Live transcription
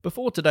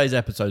Before today's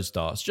episode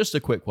starts, just a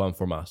quick one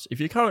from us.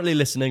 If you're currently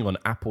listening on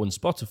Apple and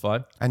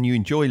Spotify, and you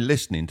enjoy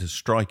listening to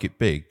Strike It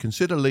Big,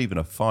 consider leaving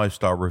a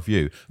 5-star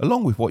review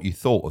along with what you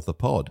thought of the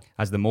pod.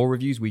 As the more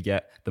reviews we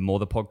get, the more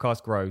the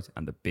podcast grows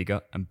and the bigger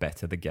and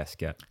better the guests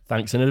get.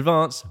 thanks in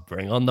advance.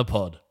 Bring on the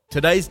pod.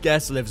 Today's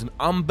guest lives an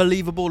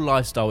unbelievable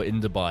lifestyle in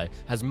Dubai,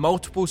 has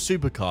multiple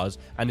supercars,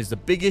 and is the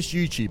biggest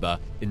YouTuber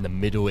in the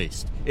Middle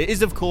East. It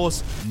is, of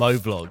course, Mo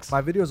Vlogs.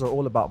 My videos are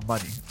all about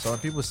money. So when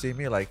people see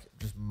me, like,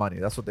 just money,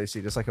 that's what they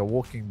see. Just like a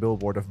walking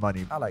billboard of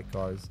money. I like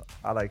cars.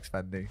 I like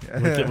spending.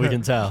 We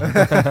can tell.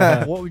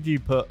 What would you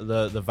put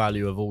the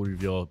value of all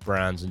of your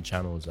brands and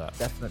channels at?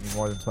 Definitely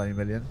more than 20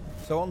 million.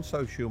 So on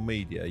social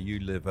media, you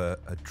live a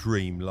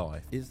dream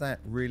life. Is that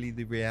really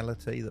the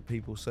reality that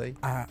people see?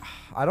 I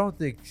don't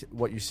think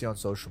what you see on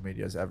social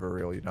media is ever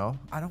real, you know?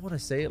 I don't want to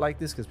say it like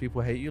this because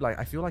people hate you. Like,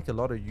 I feel like a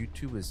lot of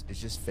YouTube is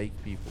just fake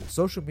people.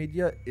 Social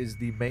media is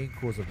the main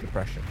cause of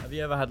depression. Have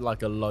you ever had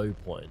like a low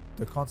point?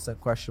 The constant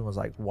question was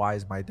like, why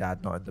is my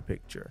dad not in the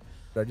picture?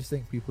 But I just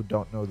think people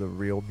don't know the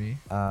real me.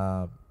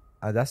 And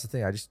that's the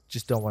thing. I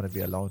just don't want to be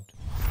alone.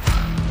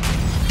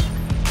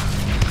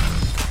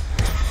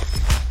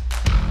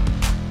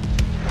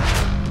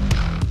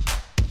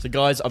 So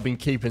guys, I've been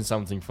keeping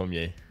something from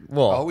you.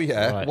 What? Oh,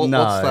 yeah. Right. What's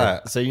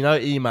that? So you know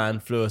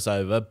Iman flew us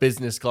over,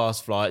 business class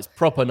flights,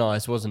 proper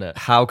nice, wasn't it?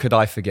 How could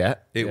I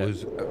forget? It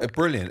was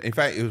brilliant. In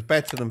fact, it was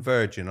better than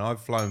Virgin. I've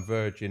flown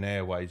Virgin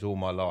Airways all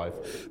my life.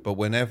 But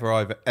whenever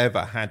I've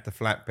ever had the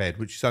flatbed,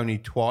 which is only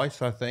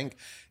twice, I think,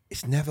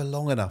 it's never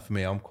long enough for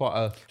me. I'm quite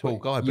a tall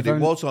guy, but it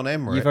was on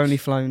Emirates. You've only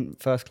flown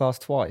first class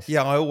twice?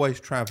 Yeah, I always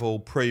travel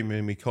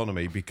premium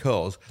economy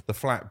because the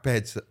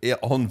flatbeds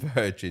on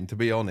Virgin, to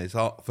be honest,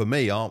 for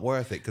me, aren't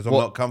worth it because I'm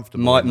not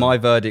comfortable. My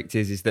verdict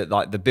is that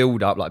like the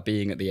build up, like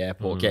being at the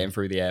airport, getting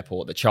through the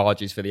airport, the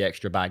charges for the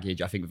extra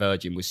baggage, I think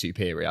Virgin was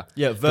superior.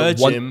 Yeah,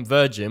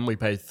 Virgin, we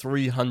paid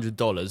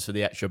 $300 for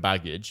the extra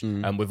baggage,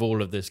 and with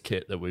all of this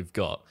kit that we've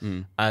got,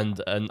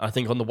 and I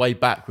think on the way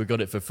back we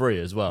got it for free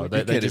as well.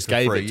 They just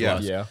gave it to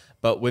us. Yeah.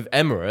 But with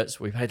Emirates,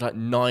 we paid like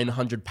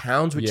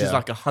 £900, which is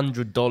like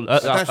 $100,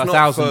 That's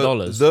not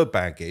 $1,000. for the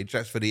baggage.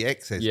 That's for the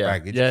excess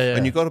baggage. Yeah.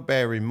 And you've got to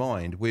bear in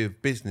mind, with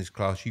business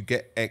class, you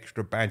get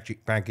extra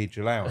baggage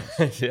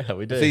allowance. Yeah,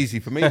 we do. It's easy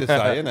for me to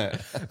say, isn't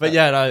it? But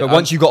yeah, no. But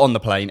once you got on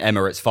the plane,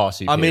 Emirates far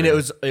superior. I mean, it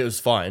was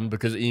fine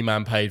because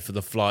Iman paid for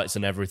the flights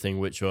and everything,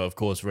 which were of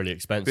course really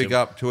expensive. Big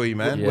up to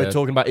Iman. We're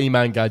talking about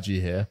Iman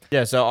Gadzhi here.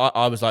 Yeah, so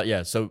I was like,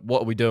 yeah, so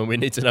what are we doing? We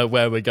need to know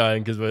where we're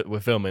going because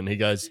we're filming. He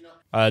goes,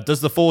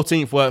 does the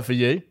 14th work for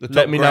you?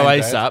 Let me know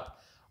ASAP.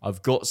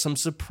 I've got some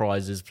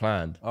surprises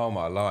planned. Oh,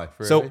 my life.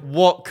 Really? So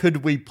what could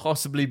we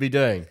possibly be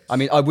doing? I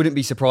mean, I wouldn't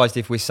be surprised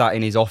if we're sat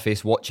in his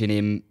office watching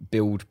him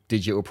build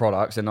digital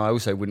products, and I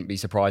also wouldn't be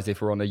surprised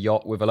if we're on a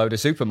yacht with a load of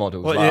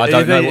supermodels. Well, I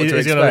don't know what to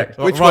expect.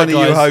 Which one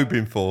are you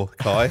hoping for,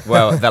 Kai?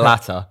 Well, the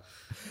latter.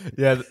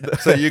 Yeah.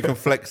 So you can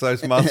flex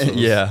those muscles.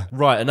 Yeah.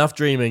 Right, enough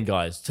dreaming,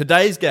 guys.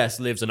 Today's guest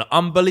lives an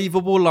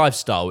unbelievable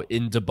lifestyle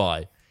in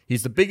Dubai.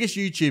 He's the biggest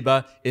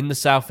YouTuber in the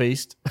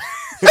Southeast.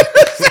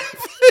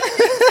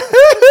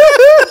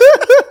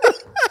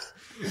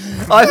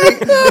 I think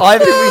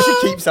we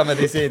should keep some of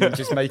this in and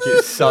just make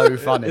it so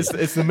funny.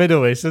 It's the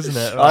Middle East, isn't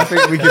it? I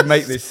think we could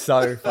make this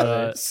so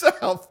funny.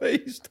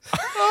 Southeast.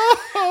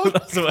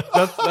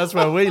 That's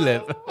where we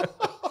live.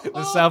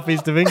 The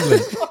southeast of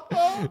England.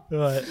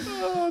 Right.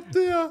 Oh,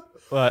 dear.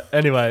 Right.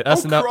 Anyway,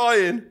 that's enough.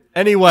 Crying.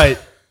 Anyway.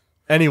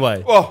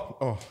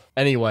 Oh.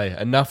 Anyway,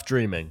 enough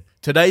dreaming.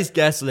 Today's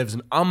guest lives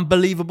an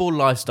unbelievable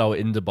lifestyle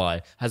in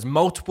Dubai, has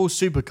multiple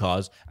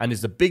supercars, and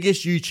is the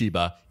biggest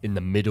YouTuber in the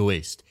Middle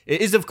East.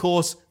 It is, of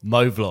course,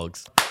 Mo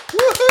Vlogs.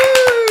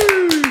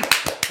 Woohoo!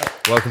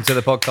 Welcome to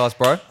the podcast,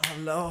 bro.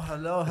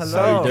 Hello.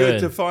 So you good doing?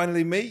 to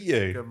finally meet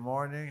you. Good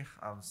morning.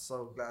 I'm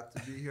so glad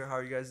to be here. How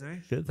are you guys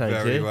doing? Good, thank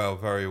Very you. well,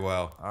 very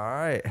well. All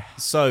right.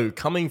 So,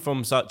 coming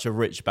from such a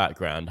rich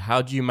background,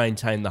 how do you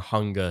maintain the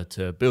hunger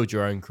to build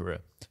your own career?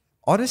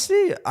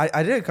 Honestly,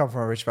 I didn't come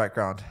from a rich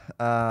background.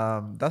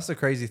 That's the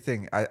crazy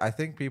thing. I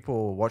think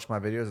people watch my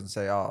videos and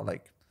say, oh,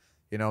 like,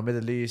 you know,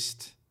 Middle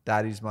East,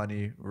 daddy's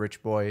money,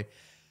 rich boy.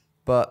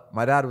 But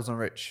my dad wasn't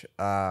rich.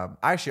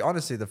 Actually,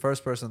 honestly, the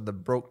first person that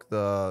broke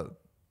the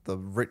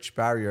rich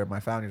barrier in my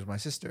family was my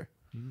sister.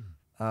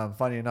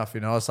 Funny enough,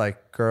 you know, it's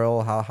like,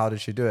 girl, how did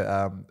she do it?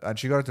 And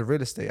she got into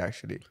real estate,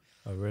 actually.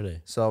 Oh,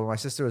 really? So when my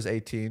sister was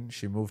 18,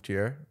 she moved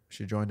here.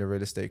 She joined a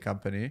real estate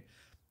company.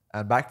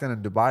 And back then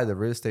in Dubai, the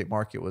real estate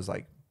market was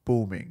like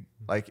booming.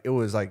 Like it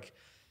was like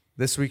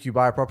this week you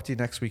buy a property,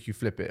 next week you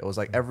flip it. It was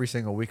like every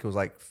single week it was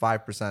like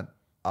 5%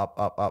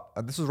 up.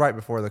 And this was right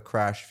before the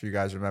crash, if you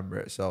guys remember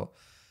it. So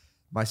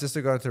my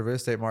sister got into the real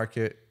estate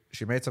market.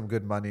 She made some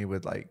good money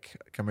with like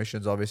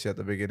commissions, obviously at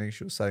the beginning.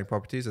 She was selling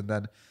properties. And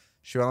then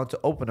she went on to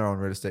open her own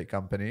real estate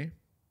company.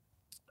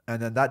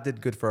 And then that did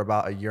good for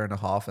about a year and a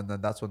half. And then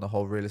that's when the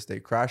whole real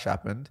estate crash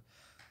happened.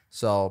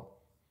 So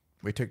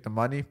We took the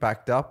money,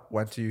 packed up,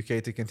 went to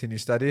UK to continue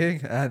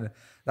studying, and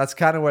that's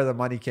kind of where the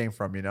money came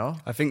from, you know?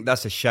 I think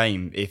that's a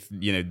shame if,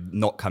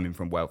 not coming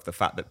from wealth, the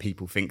fact that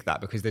people think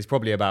that, because there's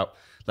probably about,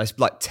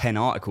 like 10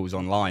 articles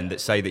online that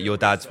say that your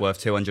dad's worth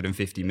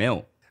 250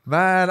 mil.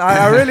 Man,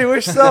 I really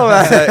wish so,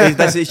 man.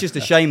 It's just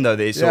a shame, though,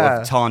 that it sort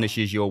of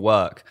tarnishes your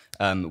work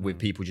with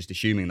people just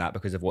assuming that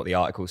because of what the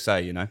articles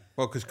say,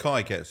 Well, because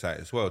Kai gets that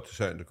as well to a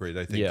certain degree.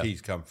 They think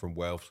he's come from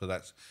wealth, so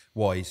that's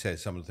why he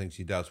says some of the things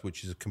he does,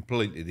 which is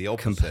completely the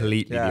opposite.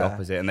 Completely the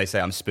opposite. And they say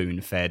I'm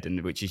spoon-fed,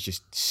 and which is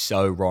just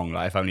so wrong.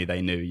 Like, if only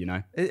they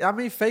knew, I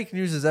mean, fake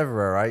news is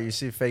everywhere, right? You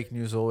see fake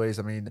news always.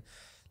 I mean,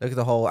 look at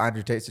the whole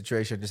Andrew Tate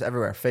situation, just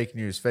everywhere. Fake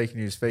news, fake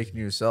news, fake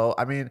news. So,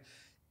 I mean,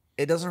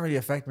 it doesn't really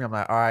affect me. I'm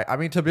like, all right. I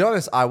mean, to be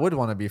honest, I would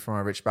want to be from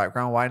a rich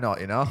background. Why not,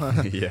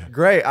 Yeah.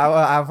 Great.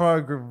 I'm from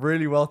a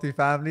really wealthy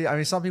family. I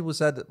mean, some people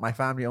said that my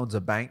family owns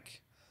a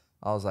bank.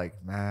 I was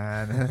like,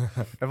 man,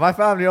 if my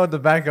family owned the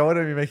bank, I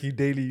wouldn't be making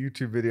daily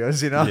YouTube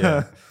videos,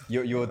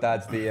 Yeah. Your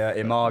dad's the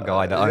Iman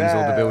guy that owns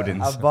all the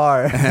buildings. A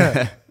bar.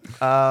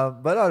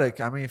 But no, like,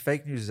 I mean,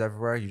 fake news is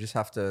everywhere. You just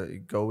have to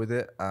go with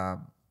it.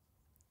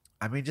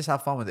 I mean, just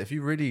have fun with it. If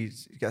you really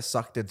get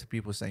sucked into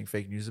people saying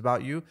fake news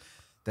about you,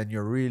 then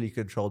you're really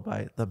controlled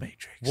by the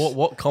Matrix.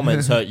 What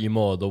comments hurt you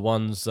more? The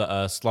ones that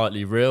are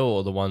slightly real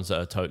or the ones that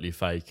are totally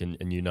fake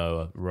and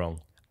are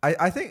wrong?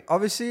 I think,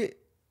 obviously,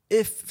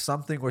 if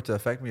something were to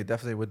affect me, it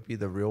definitely would be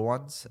the real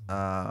ones.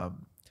 But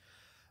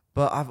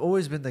I've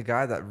always been the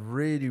guy that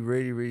really,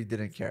 really, really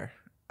didn't care.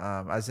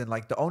 As in,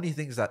 like, the only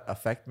things that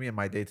affect me in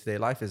my day-to-day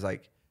life is,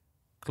 like,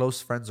 close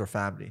friends or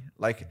family.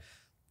 Like,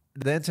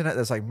 the internet,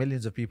 there's like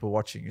millions of people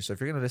watching you. So if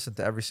you're going to listen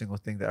to every single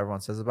thing that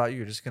everyone says about you,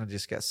 you're just going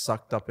to get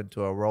sucked up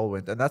into a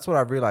whirlwind. And that's what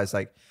I've realized.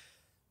 Like,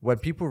 when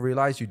people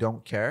realize you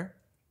don't care,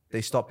 they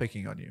stop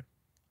picking on you.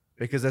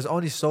 Because there's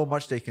only so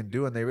much they can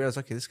do, and they realize,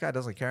 okay, this guy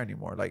doesn't care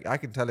anymore. Like, I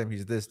can tell him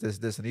he's this,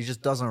 and he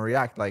just doesn't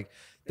react. Like,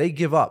 they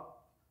give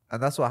up.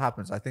 And that's what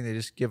happens. I think they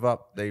just give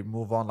up. They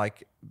move on.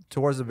 Like,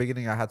 towards the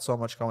beginning, I had so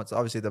much comments,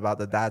 obviously, about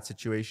the dad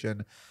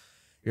situation.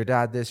 Your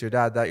dad this, your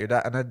dad that, your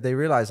dad. And then they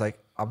realize, like,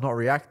 I'm not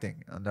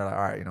reacting. And they're like,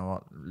 all right, you know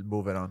what?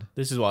 Moving on.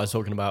 This is what I was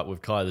talking about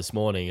with Kai this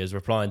morning, is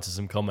replying to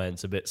some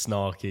comments a bit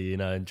snarky,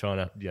 and trying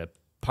to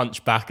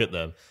punch back at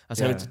them. I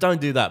said,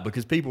 don't do that,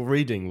 because people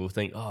reading will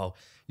think, oh,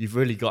 you've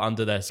really got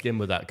under their skin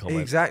with that comment.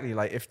 Exactly.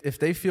 Like, if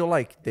they feel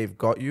like they've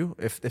got you,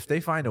 if they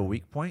find a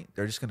weak point,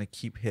 they're just going to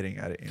keep hitting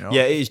at it,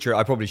 Yeah, it is true.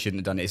 I probably shouldn't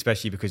have done it,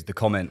 especially because the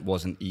comment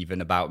wasn't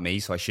even about me,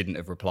 so I shouldn't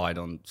have replied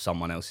on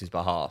someone else's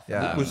behalf.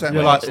 Yeah. Was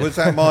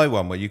that my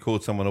one where you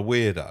called someone a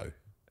weirdo?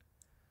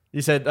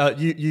 You said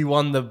you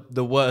won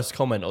the worst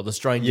comment or the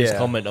strangest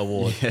comment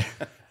award.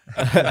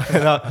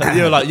 Yeah.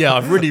 You were like,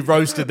 I've really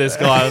roasted this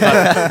guy. I was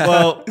like,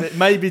 well,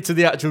 maybe to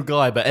the actual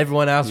guy, but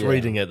everyone else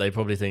reading it, they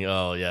probably think,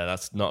 oh, yeah,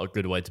 that's not a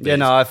good way to be. Yeah,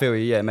 no, I feel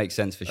you. Yeah, it makes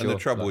sense for and sure. And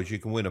the trouble is you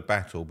can win a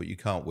battle, but you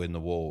can't win the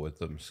war with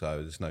them,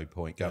 so there's no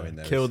point going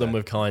there. Kill them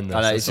with kindness.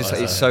 I know,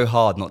 it's so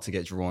hard not to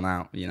get drawn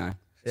out, Yeah.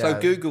 So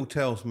Google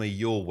tells me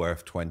you're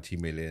worth 20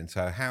 million.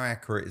 So how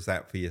accurate is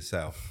that for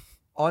yourself?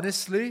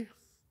 Honestly,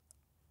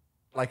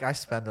 like, I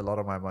spend a lot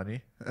of my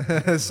money.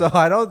 So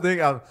I don't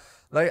think I'm...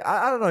 Like,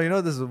 I don't know,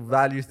 this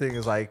value thing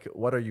is like,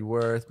 what are you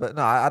worth? But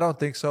no, I don't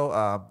think so.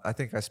 I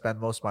think I spend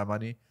most of my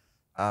money.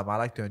 I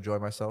like to enjoy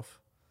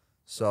myself.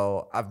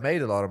 So I've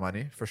made a lot of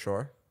money, for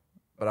sure.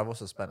 But I've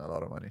also spent a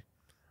lot of money.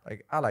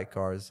 Like, I like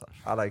cars.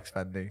 I like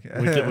spending.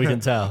 We can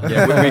tell.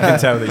 Yeah, we can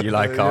tell that you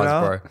like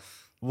cars, bro.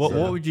 What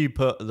would you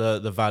put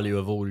the value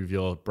of all of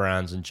your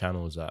brands and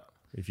channels at,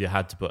 if you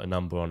had to put a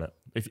number on it?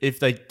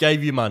 If they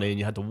gave you money and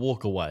you had to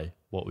walk away,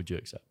 what would you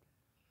accept?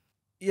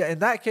 Yeah, in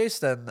that case,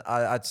 then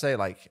I'd say,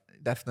 like,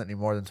 definitely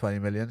more than 20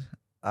 million.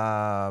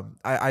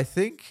 I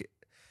think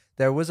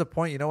there was a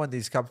point, when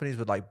these companies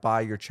would, like,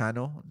 buy your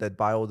channel, they'd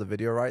buy all the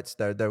video rights.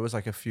 There was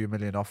like a few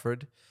million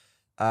offered.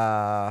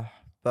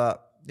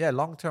 But yeah,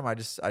 long term, I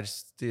just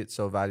see it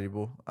so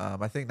valuable.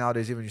 I think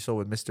nowadays, even you saw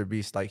with Mr.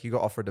 Beast, like, he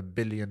got offered $1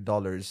 billion,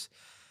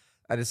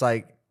 and it's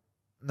like,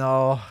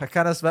 no, I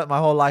kind of spent my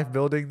whole life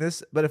building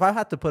this. But if I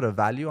had to put a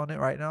value on it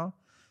right now,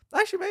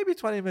 actually, maybe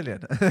 20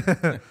 million.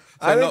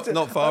 So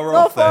not far off.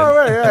 Not far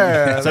away,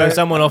 yeah. So if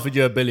someone offered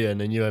you $1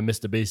 billion and you were in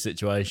Mr. Beast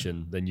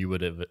situation, then you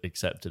would have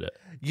accepted it.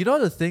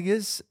 The thing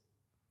is,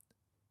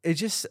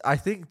 I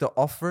think the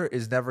offer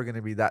is never going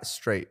to be that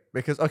straight.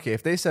 Because, okay,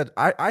 if they said,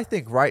 I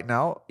think right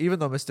now, even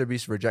though Mr.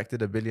 Beast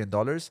rejected $1 billion,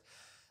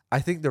 I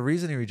think the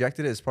reason he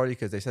rejected it is probably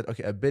because they said,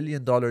 okay, $1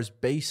 billion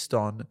based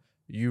on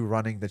you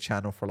running the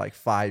channel for like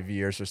 5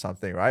 years or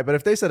something, right? But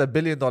if they said $1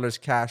 billion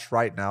cash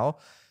right now,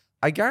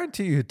 I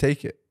guarantee you he'd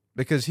take it.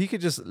 Because he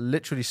could just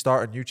literally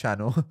start a new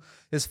channel.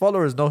 His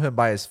followers know him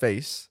by his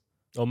face.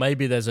 Or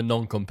maybe there's a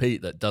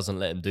non-compete that doesn't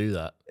let him do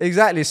that.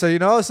 Exactly.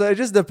 So, so it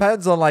just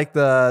depends on, like,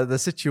 the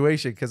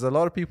situation. Because a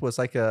lot of people, it's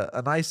like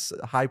a nice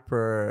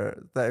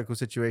hypothetical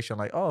situation.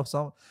 Like, oh, if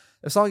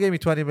someone gave me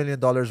 $20 million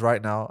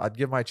right now, I'd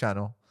give my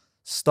channel,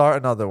 start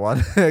another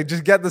one,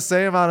 just get the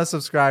same amount of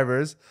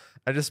subscribers,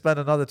 and just spend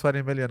another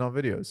 20 million on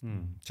videos.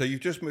 So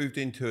you've just moved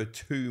into a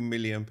 £2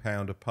 million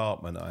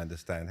apartment, I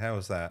understand. How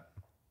is that?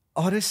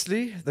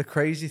 Honestly, the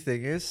crazy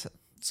thing is,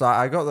 so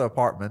I got the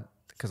apartment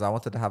because I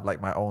wanted to have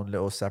like my own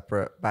little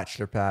separate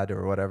bachelor pad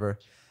or whatever.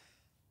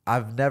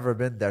 I've never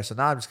been there, so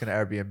now I'm just gonna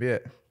Airbnb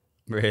it.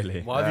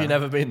 Really? Why have you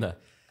never been there?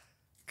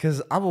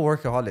 Because I'm a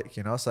workaholic,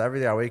 you know. So every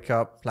day I wake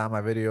up, plan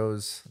my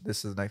videos.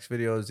 This is the next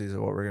videos. These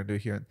are what we're gonna do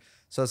here.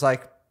 So it's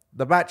like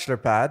the bachelor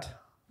pad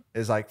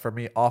is like for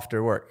me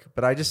after work,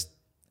 but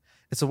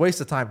it's a waste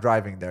of time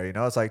driving there. You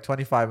know, it's like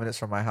 25 minutes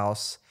from my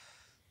house.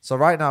 So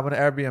right now I'm gonna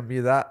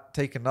Airbnb that,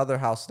 take another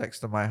house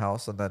next to my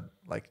house, and then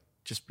like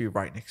just be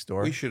right next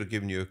door. We should have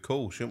given you a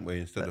call, shouldn't we,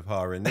 instead of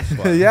hiring this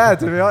one? Yeah,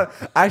 to be honest,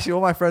 actually,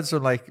 all my friends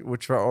from like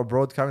which are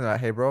abroad coming, they're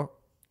like, "Hey, bro,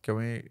 can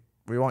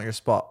we want your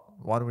spot?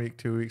 1 week,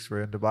 2 weeks,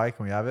 we're in Dubai.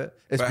 Can we have it?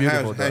 It's But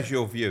beautiful." how's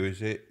your view?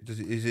 Is it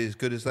as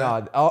good as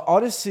that? No,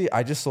 honestly,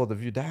 I just saw the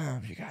view.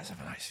 Damn, you guys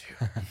have a nice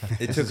view.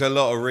 It took a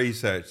lot of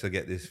research to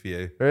get this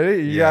view.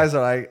 Really, you guys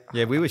are like,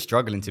 Yeah, we were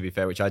struggling, to be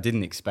fair, which I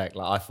didn't expect.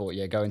 Like, I thought,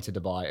 going to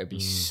Dubai, it'd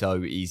be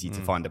so easy to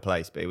find a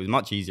place, but it was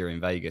much easier in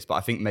Vegas. But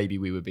I think maybe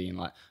we were being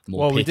like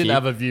more picky. We didn't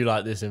have a view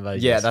like this in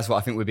Vegas. Yeah, that's what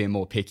I think we're being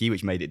more picky,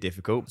 which made it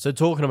difficult. So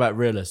talking about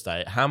real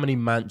estate, how many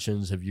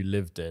mansions have you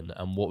lived in,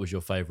 and what was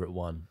your favorite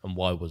one, and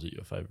why was it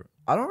your favorite?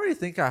 I don't really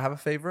think I have a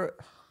favorite.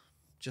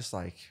 Just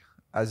like,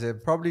 as in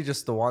probably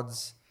just the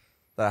ones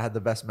that I had the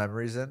best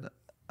memories in.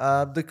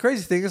 The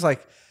crazy thing is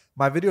like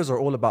my videos are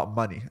all about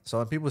money. So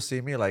when people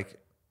see me, like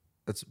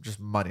it's just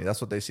money.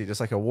 That's what they see, just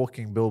like a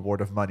walking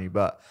billboard of money.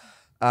 But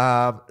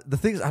the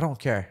thing is, I don't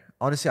care.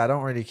 Honestly, I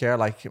don't really care.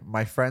 Like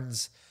my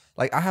friends,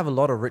 like I have a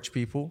lot of rich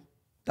people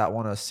that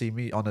want to see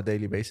me on a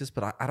daily basis,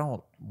 but I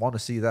don't want to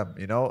see them.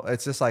 You know,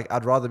 it's just like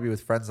I'd rather be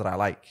with friends that I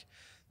like,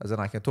 as in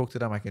I can talk to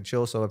them, I can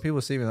chill. So when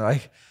people see me, they're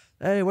like,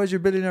 "Hey, where's your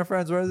billionaire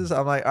friends? Where is this?"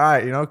 I'm like, "All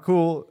right, you know,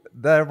 cool.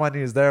 Their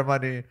money is their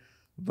money."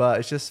 But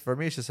it's just, for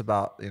me, it's just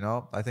about, you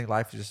know, I think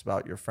life is just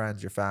about your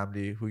friends, your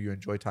family, who you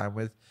enjoy time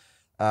with.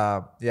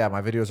 Yeah,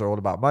 my videos are all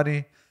about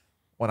money.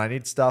 When I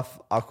need stuff,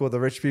 I'll call the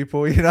rich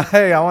people, you know,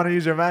 "Hey, I want to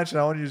use your mansion.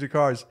 I want to use your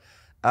cars."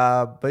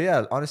 But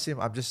yeah, honestly,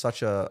 I'm just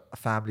such a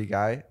family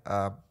guy.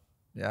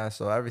 Yeah,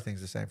 so everything's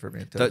the same for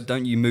me.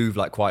 Don't you move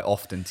like quite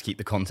often to keep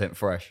the content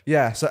fresh?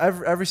 Yeah, so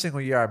every single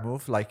year I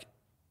move, like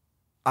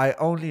I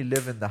only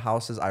live in the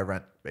houses I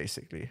rent,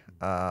 basically.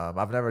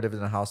 I've never lived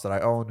in a house that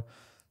I own.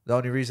 The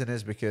only reason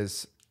is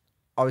because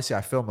obviously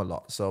I film a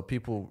lot, so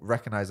people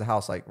recognize the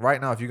house. Like right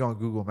now, if you go on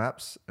Google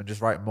Maps and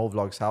just write Mo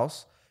Vlogs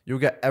house, you'll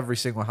get every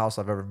single house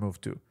I've ever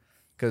moved to,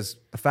 because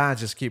the fans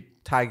just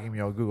keep tagging me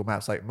on Google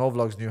Maps, like Mo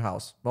Vlogs new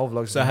house, Mo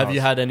Vlogs. So have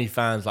you had any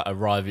fans like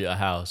arrive at your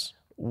house?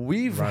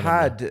 We've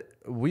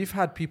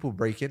had people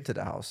break into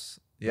the house.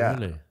 Yeah,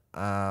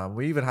 Really?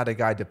 We even had a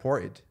guy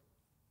deported.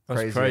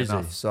 That's crazy.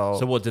 Enough.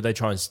 So what, did they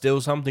try and steal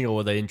something, or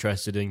were they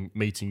interested in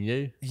meeting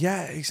you?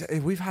 yeah,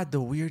 exactly. We've had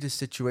the weirdest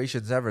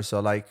situations ever. So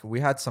like we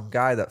had some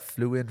guy that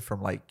flew in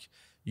from like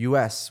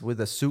US with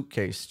a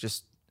suitcase,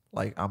 just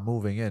like, "I'm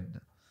moving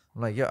in."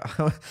 I'm like, "Yeah."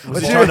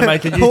 Was he trying to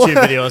make a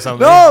YouTube video or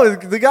something? No,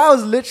 the guy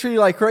was literally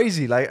like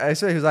crazy. Like I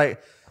swear, he was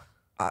like,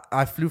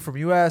 I flew from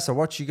US. I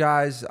watch you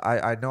guys.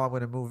 I know I'm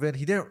going to move in.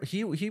 He didn't.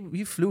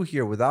 He flew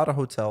here without a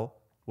hotel,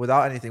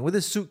 without anything, with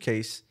his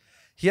suitcase.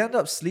 He ended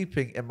up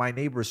sleeping in my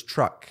neighbor's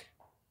truck.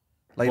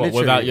 Like What,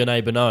 literally. without your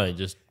neighbor knowing?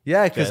 Just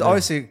Yeah, because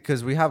obviously,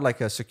 because we have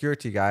like a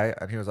security guy,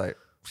 and he was like,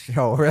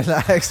 "Yo,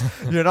 relax.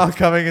 You're not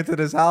coming into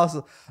this house."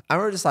 And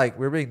we're just like,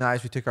 we're being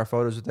nice. We took our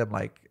photos with them.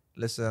 Like,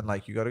 "Listen,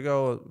 like you got to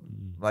go.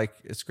 Like,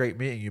 it's great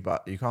meeting you,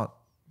 but you can't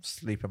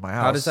sleep in my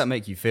house." How does that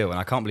make you feel? And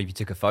I can't believe you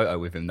took a photo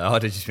with him, though.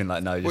 I'd have just been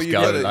like, no, just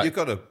Well, go. you've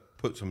got to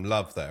put some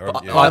love there,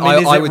 haven't you? I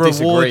mean, is I it would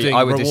disagree.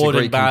 I would disagree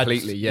rewarding bad,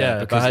 completely. Yeah,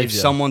 because behavior? if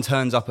someone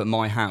turns up at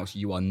my house,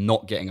 you are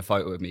not getting a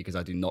photo of me, because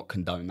I do not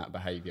condone that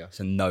behavior.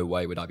 So no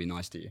way would I be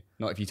nice to you.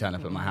 Not if you turn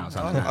up at my house.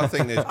 I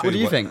think there's two What do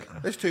you think?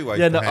 There's two ways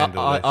Yeah, to no,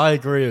 handle this. I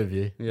agree with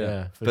you.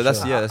 Yeah, for But that's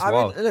sure. yeah, that's I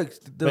wild. mean, look,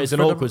 But it's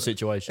an awkward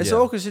situation. It's an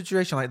awkward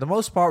situation. Like the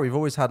most part, we've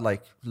always had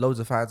like loads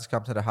of fans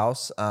come to the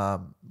house.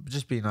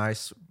 Just be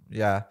nice.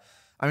 Yeah.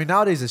 I mean,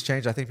 nowadays it's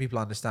changed. I think people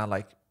understand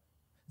like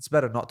it's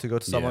better not to go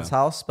to someone's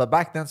house. But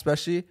back then,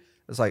 especially,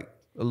 it's like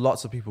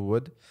lots of people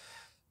would.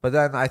 But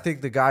then I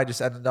think the guy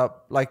just ended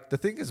up like, the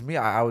thing is,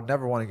 I would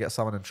never want to get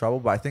someone in trouble.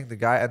 But I think the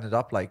guy ended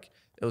up like,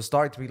 it was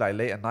starting to be like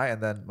late at night,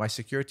 and then my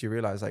security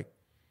realized like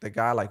the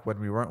guy, like when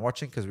we weren't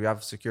watching, because we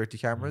have security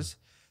cameras,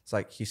 it's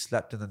like he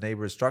slept in the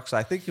neighbor's truck. So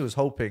I think he was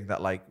hoping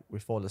that like we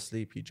fall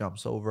asleep, he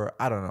jumps over.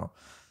 I don't know.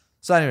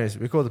 So anyways,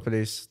 we called the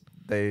police.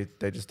 They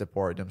just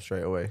deported him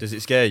straight away. Does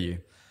it scare you?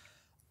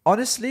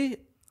 Honestly,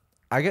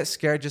 I get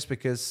scared just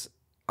because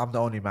I'm the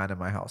only man in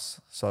my house.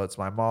 So it's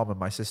my mom and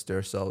my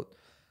sister. So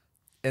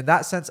in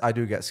that sense, I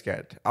do get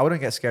scared. I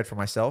wouldn't get scared for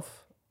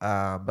myself,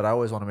 but I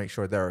always want to make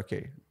sure they're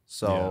okay.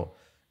 So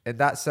in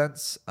that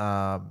sense,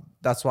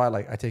 that's why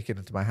like I take it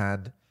into my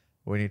hand.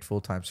 We need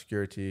full-time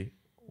security.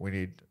 We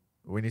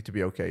need to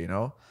be okay, you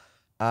know?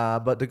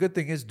 But the good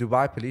thing is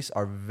Dubai police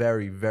are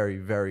very, very,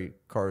 very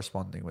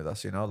corresponding with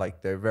us, you know?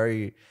 Like they're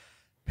very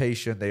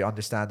patient. They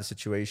understand the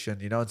situation.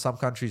 You know, in some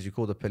countries you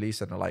call the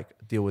police and they're like,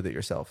 deal with it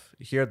yourself.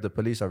 Here, the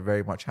police are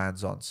very much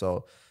hands-on.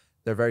 So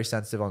They're very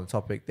sensitive on the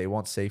topic. They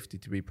want safety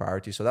to be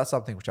priority. So that's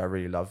something which I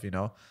really love, you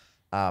know.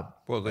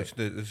 Well, this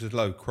is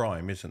low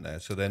crime, isn't there?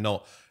 So they're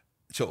not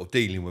sort of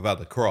dealing with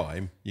other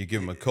crime. You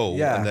give them a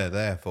call and they're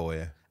there for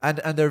you. And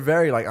they're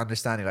very like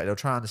understanding. Like they'll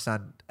try to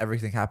understand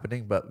everything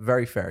happening, but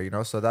very fair, you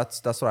know. So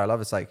that's what I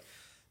love. It's like,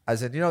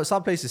 as in, you know,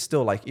 some places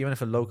still like, even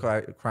if a low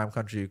crime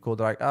country you call,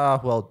 they're like,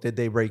 well, did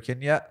they break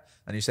in yet?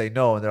 And you say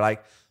no, and they're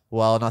like,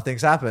 well,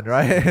 nothing's happened,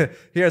 right?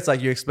 Here it's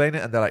like you explain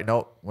it and they're like,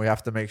 no, we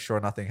have to make sure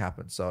nothing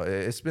happens. So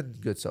it's been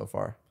good so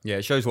far. Yeah,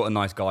 it shows what a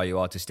nice guy you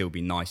are to still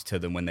be nice to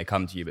them when they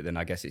come to you. But then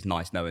I guess it's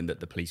nice knowing that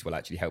the police will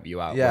actually help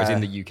you out. Yeah. Whereas in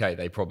the UK,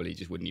 they probably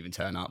just wouldn't even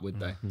turn up, would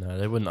they? No,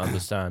 they wouldn't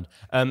understand.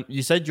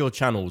 You said your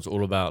channel's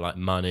all about like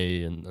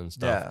money and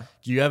stuff. Yeah.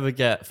 Do you ever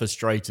get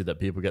frustrated that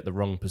people get the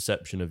wrong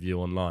perception of you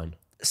online?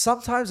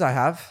 Sometimes I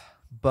have,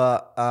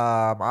 but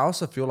I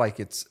also feel like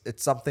it's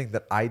something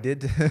that I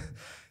did.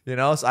 You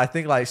know, so I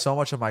think like so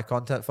much of my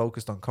content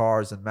focused on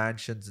cars and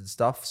mansions and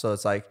stuff. So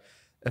it's like,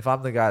 if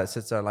I'm the guy that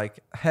sits there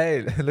like,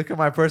 hey, look at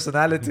my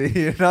personality,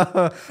 you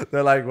know,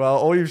 they're like, well,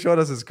 all you've showed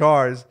us is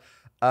cars.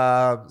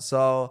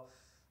 So,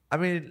 I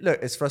mean, look,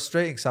 it's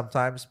frustrating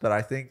sometimes, but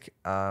I think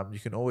you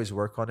can always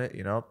work on it,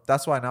 you know.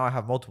 That's why now I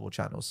have multiple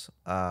channels.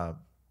 I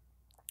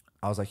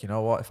was like, you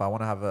know what, if I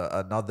want to have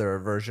another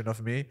version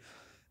of me,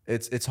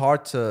 it's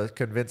hard to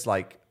convince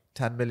like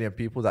 10 million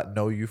people that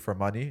know you for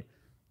money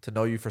to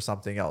know you for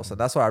something else. And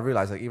that's why I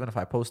realized, like, even if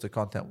I post a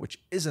content which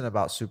isn't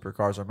about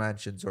supercars or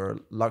mansions or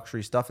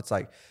luxury stuff, it's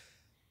like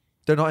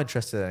they're not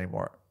interested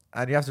anymore.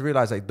 And you have to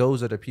realize, like,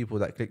 those are the people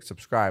that click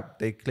subscribe.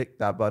 They click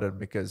that button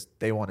because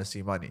they want to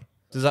see money.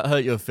 Does that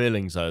hurt your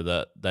feelings though,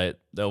 that they're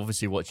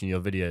obviously watching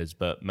your videos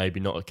but maybe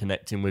not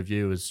connecting with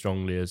you as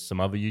strongly as some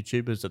other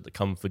YouTubers that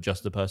come for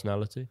just the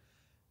personality?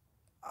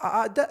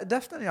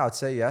 Definitely, I'd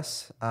say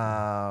yes.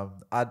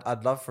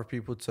 I'd love for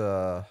people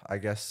to, I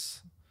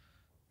guess,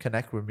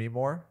 connect with me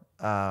more.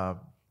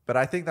 But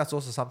I think that's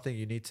also something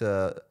you need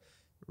to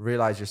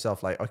realize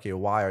yourself, like, okay,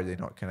 why are they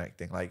not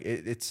connecting? Like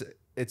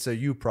it's a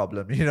you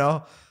problem, you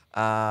know?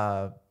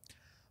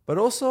 But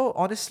also,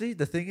 honestly,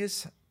 the thing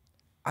is,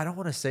 I don't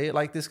want to say it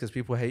like this because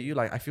people hate you.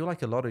 Like, I feel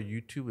like a lot of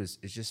YouTube is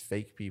just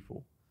fake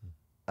people.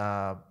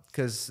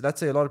 Because let's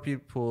say a lot of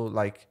people,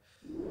 like,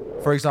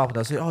 for example,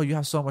 they'll say, oh, you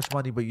have so much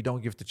money, but you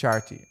don't give to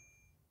charity.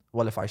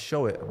 Well, if I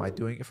show it, am I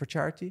doing it for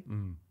charity?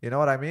 You know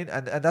what I mean?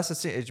 And that's the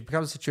thing. It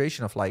becomes a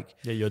situation of like...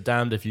 Yeah, you're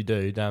damned if you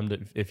do,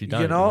 damned if you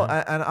don't. You know,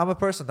 and I'm a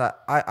person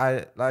that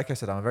I like I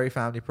said, I'm a very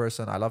family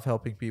person. I love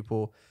helping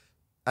people.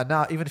 And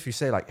now, even if you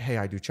say like, hey,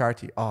 I do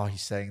charity. Oh,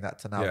 he's saying that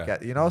to now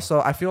get... You know,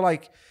 so I feel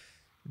like,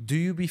 do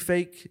you be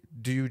fake?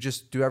 Do you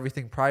just do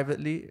everything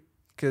privately?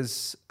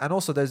 Because... And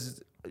also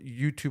there's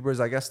YouTubers,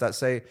 I guess, that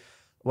say,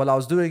 well, I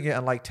was doing it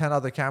and like 10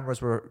 other cameras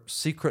were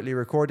secretly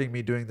recording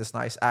me doing this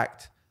nice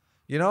act.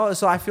 You know,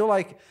 so I feel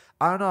like,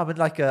 I don't know, I'm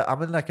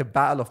in like a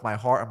battle of my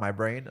heart and my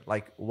brain.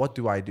 Like, what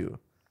do I do?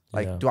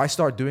 Like, do I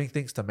start doing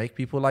things to make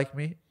people like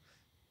me?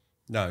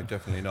 No,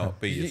 definitely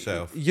not. Be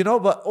yourself. You know,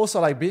 but also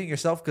like being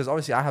yourself, because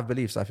obviously I have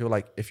beliefs. I feel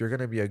like if you're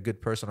going to be a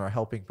good person or a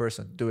helping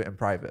person, do it in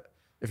private.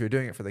 If you're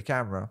doing it for the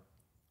camera.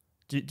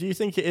 Do you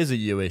think it is a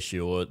you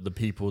issue, or the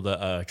people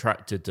that are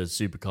attracted to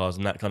supercars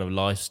and that kind of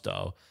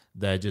lifestyle,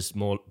 they're just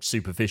more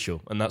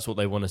superficial and that's what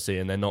they want to see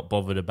and they're not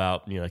bothered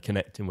about, you know,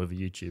 connecting with a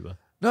YouTuber?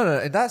 No,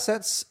 in that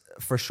sense,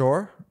 for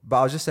sure. But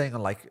I was just saying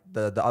on like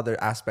the other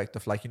aspect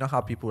of like, you know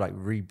how people like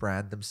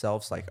rebrand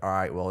themselves? Like, all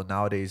right, well,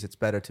 nowadays it's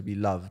better to be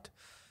loved.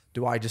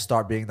 Do I just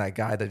start being that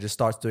guy that just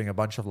starts doing a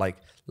bunch of like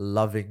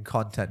loving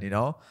content, you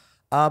know?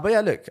 But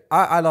yeah, look,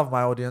 I love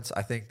my audience.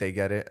 I think they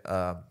get it. They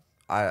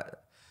love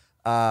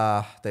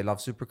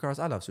supercars.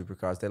 I love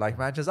supercars. They like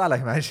mansions. I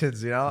like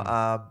mansions, you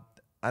know?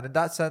 And in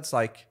that sense,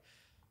 like,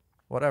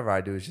 whatever I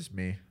do is just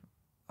me.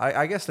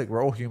 I guess like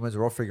we're all humans.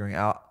 We're all figuring it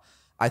out.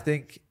 I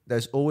think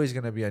there's always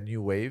going to be a new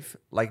wave.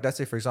 Like, let's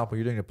say, for example,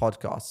 you're doing a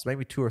podcast.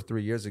 Maybe 2 or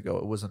 3 years ago,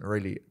 it wasn't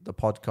really the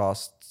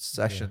podcast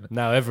session. Yeah.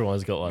 Now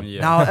everyone's got one.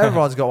 Yeah. Now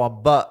everyone's got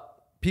one. But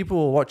people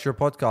will watch your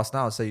podcast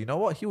now and say, you know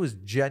what? He was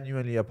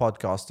genuinely a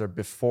podcaster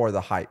before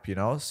the hype, you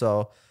know?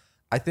 So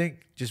I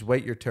think just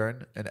wait your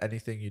turn in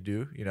anything you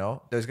do, you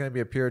know? There's going to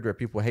be a period where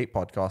people hate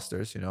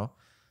podcasters, you know?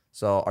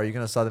 So are you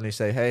going to suddenly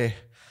say, hey,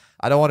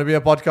 I don't want to be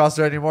a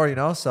podcaster anymore, you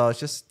know? So it's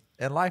just,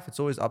 in life, it's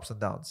always ups and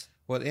downs.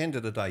 Well, at the end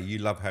of the day, you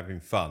love having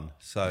fun.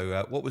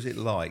 So what was it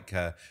like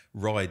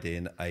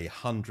riding a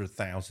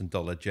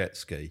 $100,000 jet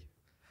ski?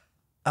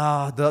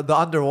 The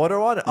underwater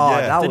one? Oh,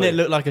 Yeah. Didn't it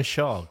look like a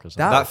shark or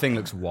something? That thing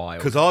looks wild.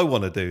 Because I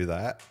want to do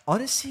that.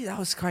 honestly, that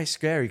was quite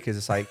scary because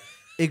it's like,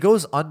 it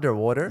goes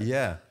underwater.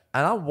 Yeah.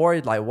 And I'm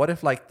worried, like, what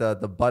if like the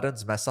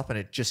buttons mess up and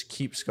it just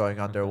keeps going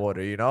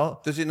underwater, you know?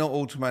 Does it not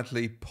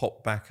automatically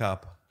pop back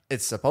up?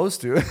 It's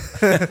supposed to.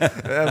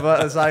 Yeah,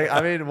 but it's like,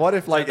 I mean, what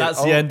if like...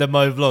 That's the end of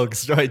my vlog,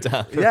 straight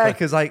down. Yeah,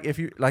 because like if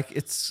you like,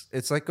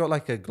 it's like got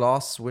like a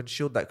glass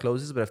windshield that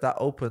closes, but if that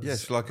opens, Yeah,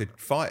 it's like a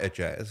fighter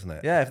jet, isn't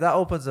it? if that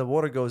opens, the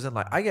water goes in.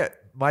 Like,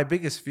 my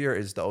biggest fear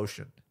is the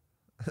ocean.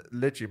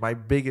 Literally, my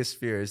biggest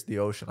fear is the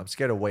ocean. I'm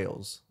scared of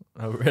whales.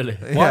 Oh, really?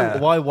 Yeah.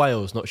 Why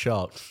whales, not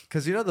sharks?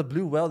 Because you know the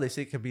blue whale, they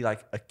say can be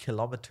like a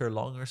kilometer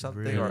long or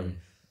something. Or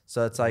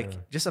so it's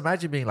like just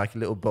imagine being like a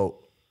little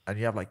boat and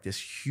you have like this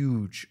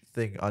huge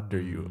thing under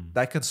you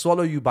that can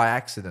swallow you by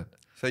accident.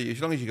 So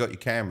as long as you got your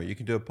camera, you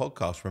can do a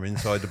podcast from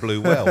inside the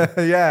blue whale.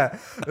 Yeah,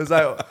 it's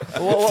like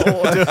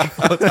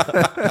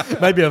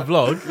Maybe a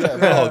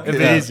vlog. It'd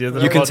be easier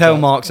than You a can tell podcast.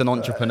 Mark's an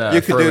entrepreneur.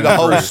 You can through do and the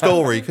whole through.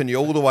 story, can you,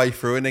 all the way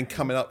through, and then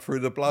coming up through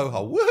the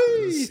blowhole.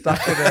 Woohoo!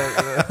 stuck in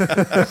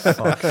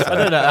I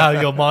don't know how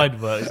your mind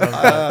works.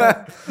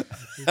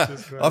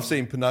 I've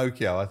seen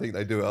Pinocchio. I think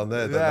they do it on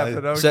there. yeah, Don't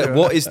they? Pinocchio. So,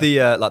 what is the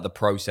like the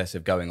process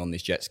of going on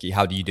this jet ski?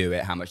 How do you do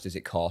it? How much does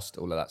it cost?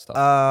 All of that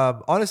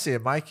stuff. Honestly,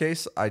 in my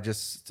case, it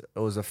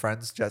was a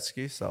friend's jet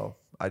ski, so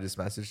I just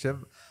messaged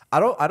him. I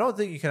don't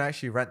think you can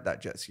actually rent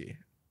that jet ski.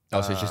 So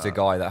it's just a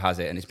guy that has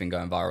it, and it's been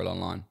going viral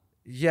online.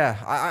 Yeah,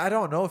 I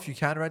don't know if you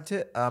can rent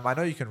it. I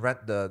know you can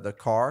rent the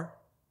car,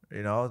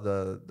 you know,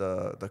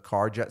 the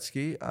car jet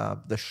ski.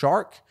 The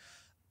Shark.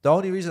 The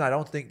only reason I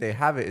don't think they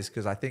have it is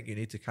because I think you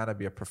need to kind of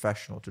be a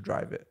professional to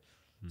drive it.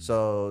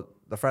 So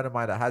the friend of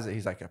mine that has it,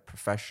 he's like a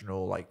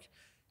professional, like,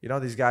 you know,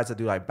 these guys that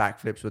do like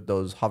backflips with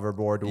those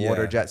hoverboard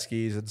water jet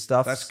skis and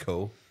stuff. That's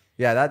cool.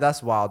 Yeah,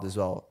 that's wild as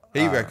well.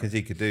 He reckons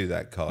he could do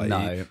that, Kai.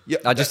 No. Yeah,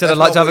 I just that- said I'd that's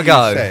like to have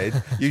not a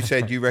what go. You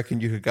said you reckon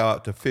you could go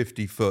up to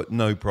 50 foot,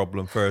 no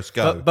problem, first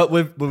go. But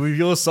with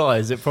your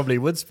size, it probably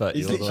would spurt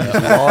you all the way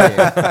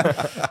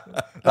up.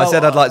 I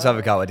said I'd like to have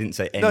a go. I didn't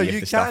say any No, of you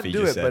the stuff can he do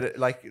just it, said. but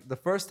like the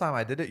first time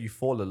I did it, you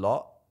fall a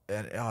lot,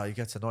 and it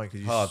gets annoying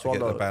because you Hard to get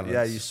swallow. the balance.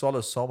 Yeah, you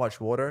swallow so much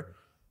water.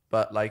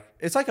 But like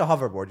it's like a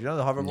hoverboard. You know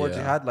the hoverboards you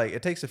Yeah. had. Like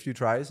it takes a few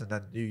tries, and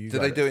then you. do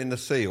they do it in the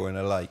sea or in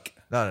a lake?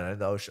 No, in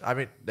the ocean. I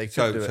mean, they could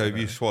So do it. if in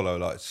you a- swallow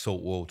like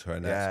salt water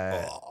and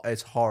that's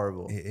it's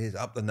horrible. it is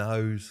up the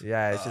nose.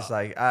 Yeah, it's just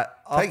like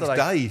after Takes like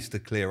days to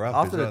clear up.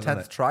 after as well, the doesn't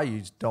 10th it? try, you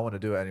just don't want to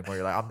do it anymore.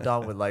 You're like, I'm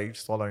done with like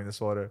swallowing this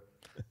water.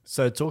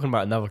 So talking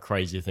about another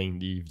crazy thing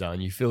that you've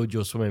done, you filled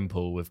your swimming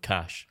pool with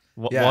cash.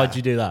 Yeah. Why'd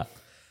you do that?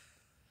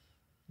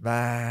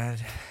 Man,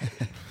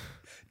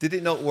 Did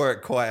it not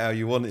work quite how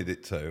you wanted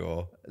it to?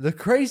 Or the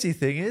crazy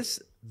thing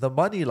is the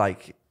money,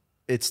 like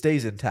it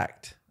stays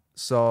intact.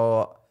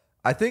 So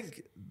I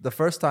think the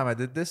first time I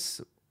did this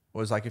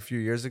was like a few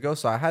years ago.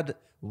 So I had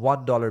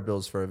 $1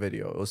 bills for a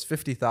video. It was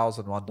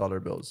 50,000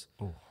 $1 bills.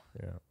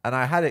 Yeah. And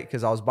I had it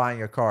because I was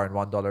buying a car in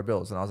 $1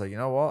 bills. And I was like, you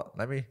know what?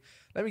 Let me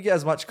get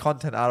as much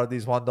content out of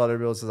these $1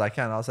 bills as I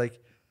can. I was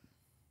like,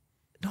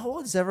 no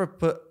one's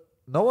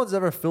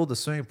ever filled a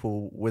swimming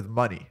pool with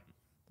money.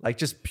 Like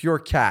just pure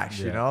cash,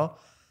 you know?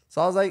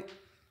 So I was like,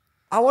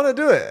 I want to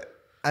do it.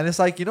 And it's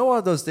like, you know, one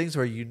of those things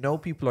where you know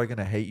people are going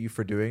to hate you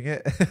for doing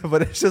it.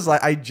 But it's just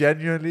like, I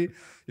genuinely,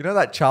 you know,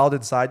 that child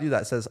inside you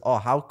that says, oh,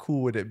 how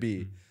cool would it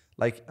be?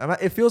 Like,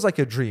 it feels like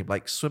a dream,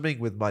 like swimming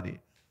with money.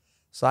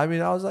 So, I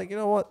mean, I was like, you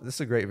know what? This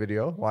is a great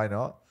video. Why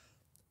not?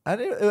 And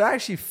it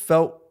actually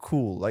felt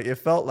cool. Like, it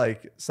felt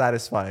like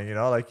satisfying, you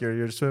know? Like,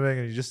 you're swimming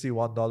and you just see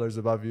 $1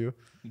 above you.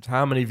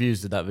 How many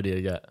views did that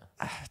video get?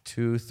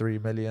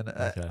 2-3 million.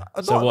 Okay.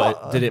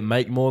 Did it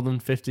make more than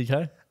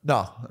 50K?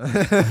 No.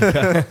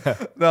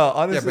 No,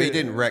 honestly. yeah, but you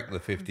didn't wreck the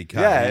 50k.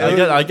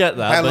 Yeah, I get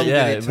that. How but long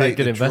yeah, did it'd it be a take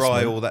good to investment.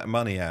 dry all that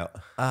money out?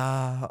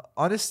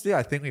 Honestly,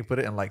 I think we put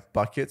it in like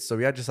buckets. So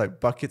we had just like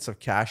buckets of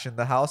cash in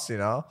the house, you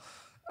know?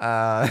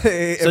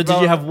 So did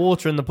you have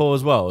water in the pool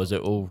as well? Or is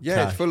it all Yeah,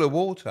 cash? it's full of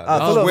water.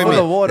 full They're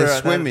of water? They're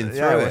and then- swimming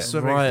yeah, through we're it.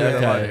 swimming Right, through the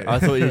okay. money. I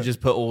thought you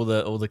just put all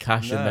the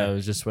cash in No. there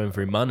and just swim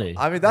through money.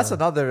 I mean, that's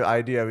another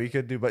idea we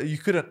could do, but you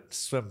couldn't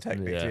swim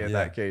technically Yeah. in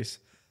that case.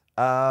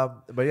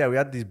 But yeah, we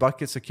had these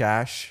buckets of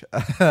cash.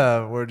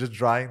 We're just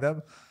drying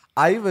them.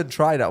 I even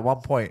tried at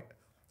one point.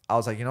 I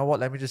was like, you know what?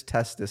 Let me just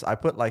test this. I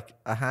put like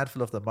a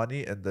handful of the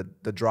money in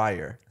the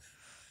dryer.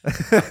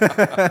 Was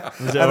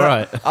it all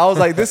right? I was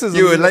like, this is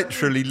You were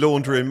literally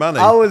laundering money.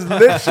 I was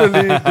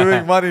literally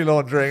doing money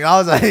laundering. I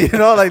was like, you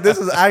know, like this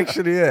is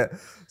actually it.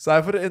 So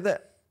I put it in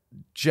there.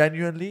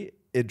 Genuinely,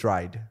 it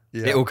dried.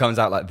 It all comes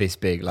out like this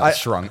big, like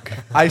shrunk.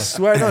 I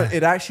swear, no,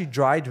 it actually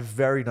dried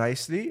very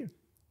nicely.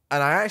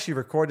 And I actually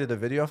recorded a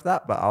video of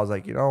that, but I was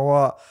like, you know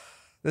what?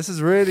 This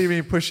is really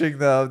me pushing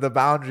the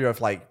boundary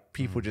of like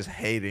people just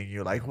hating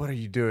you. Like, what are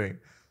you doing?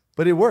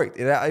 But it worked.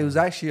 It was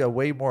actually a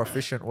way more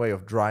efficient way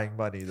of drying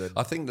money than.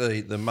 I think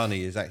the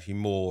money is actually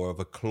more of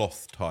a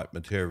cloth type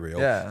material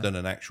than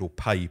an actual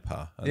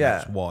paper, and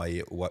that's why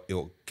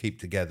it'll keep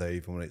together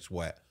even when it's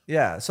wet.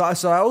 Yeah. So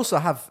I also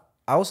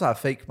have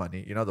fake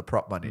money, you know, the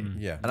prop money.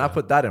 And I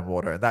put that in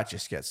water and that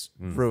just gets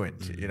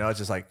ruined. You know, it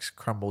just like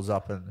crumbles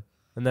up and.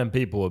 And then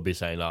people would be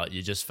saying, like,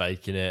 you're just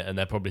faking it. And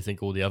they'll probably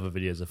think all the other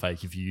videos are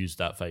fake if you use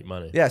that fake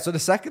money. Yeah. So the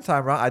second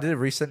time around, I did it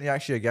recently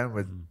actually again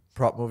with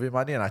prop movie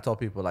money. And I told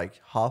people like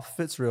half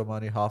of it's real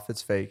money, half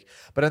it's fake.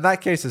 But in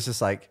that case, it's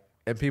just like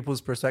in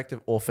people's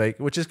perspective, all fake,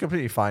 which is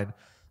completely fine.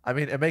 I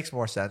mean, it makes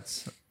more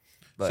sense.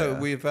 But, So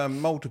with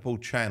multiple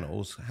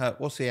channels,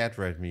 what's the ad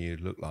revenue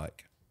look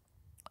like?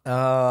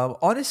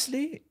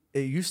 honestly,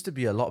 it used to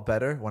be a lot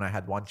better when I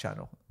had one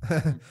channel.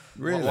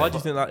 Really? Why do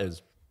you think that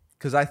is?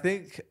 Because I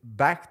think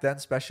back then,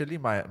 especially,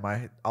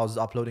 I was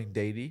uploading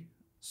daily.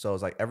 So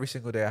it's like every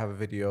single day I have a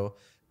video.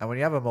 And when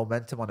you have a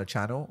momentum on a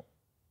channel,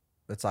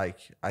 it's like,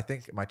 I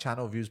think my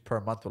channel views per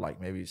month were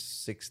like maybe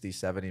 60,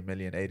 70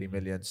 million, 80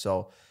 million.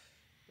 So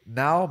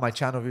now my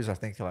channel views, I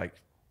think, are like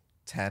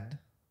 10,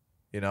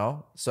 you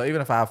know? So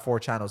even if I have 4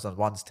 channels and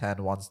one's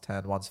 10, one's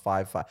 10, one's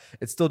 5,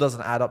 it still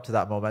doesn't add up to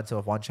that momentum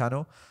of one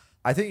channel.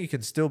 I think you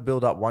can still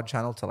build up one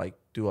channel to like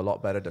do a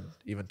lot better than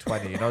even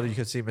 20. You know, you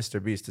can see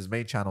Mr. Beast, his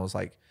main channel is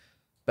like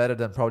better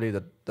than probably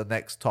the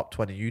next top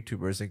 20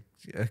 YouTubers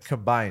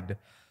combined.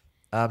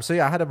 So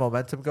yeah, I had a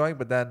momentum going,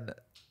 but then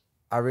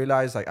I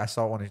realized like I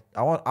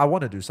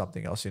want to do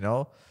something else, you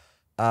know?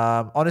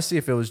 Honestly,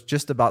 if it was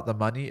just about the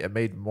money, it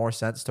made more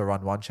sense to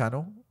run one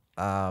channel.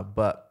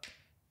 But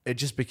it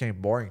just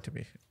became boring to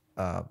me.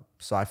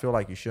 So I feel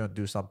like you shouldn't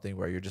do something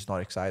where you're just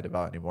not excited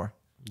about anymore.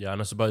 Yeah,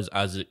 and I suppose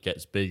as it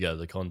gets bigger,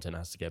 the content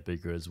has to get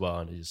bigger as well,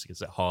 and it just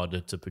gets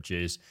harder to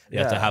produce. You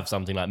have to have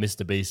something like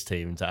Mr. Beast's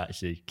team to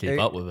actually keep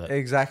up with it.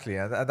 Exactly,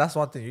 and that's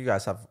one thing you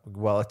guys have.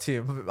 Well, a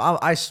team.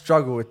 I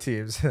struggle with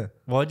teams.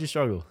 Why do you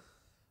struggle?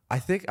 I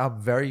think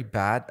I'm very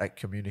bad at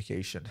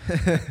communication.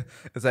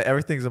 It's like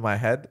everything's in my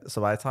head.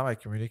 So by the time I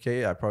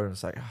communicate, I probably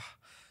just like,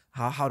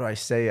 how do I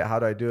say it? How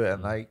do I do it?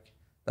 And like,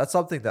 that's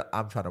something that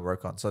I'm trying to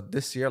work on. So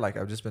this year, like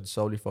I've just been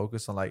solely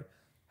focused on like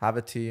have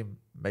a team,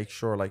 make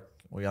sure like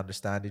we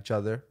understand each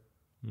other.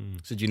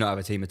 So do you not have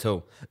a team at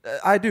all?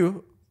 I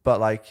do, but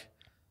like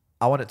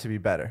I want it to be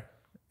better.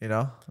 You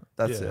know,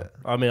 that's it.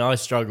 I mean, I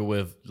struggle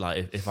with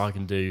like if I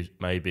can do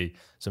maybe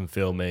some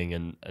filming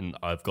and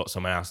I've got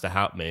someone else to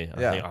help me. I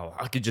think,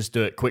 I could just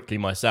do it quickly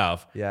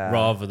myself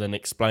rather than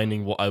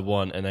explaining what I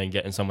want and then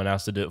getting someone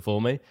else to do it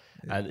for me.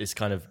 Yeah. And it's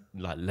kind of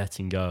like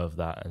letting go of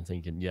that and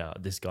thinking,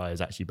 this guy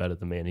is actually better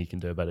than me and he can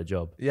do a better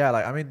job. Yeah,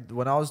 like I mean,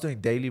 when I was doing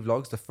daily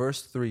vlogs, the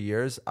first 3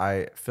 years,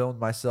 I filmed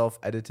myself,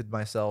 edited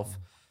myself,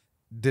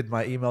 did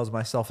my emails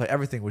myself. Like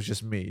everything was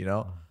just me, you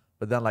know.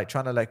 But then like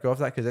trying to let go of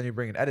that, because then you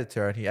bring an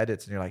editor and he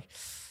edits and you're like,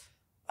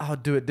 I'll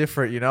do it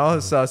different, you know?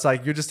 So it's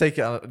like you just take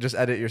it, just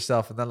edit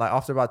yourself. And then like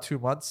after about 2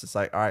 months, it's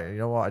like, all right, you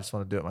know what? I just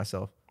want to do it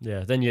myself.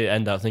 Yeah, then you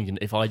end up thinking,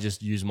 if I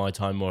just use my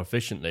time more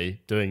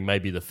efficiently doing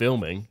maybe the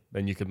filming,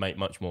 then you could make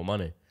much more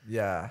money.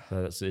 Yeah.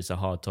 So it's a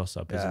hard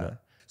toss-up, isn't it?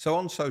 So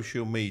on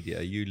social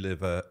media, you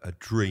live a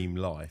dream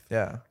life.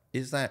 Yeah.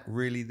 Is that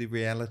really the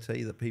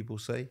reality that people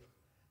see?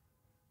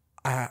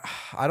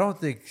 I don't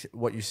think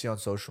what you see on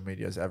social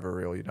media is ever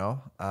real, you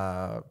know?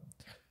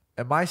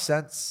 In my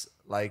sense,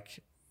 like,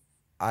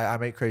 I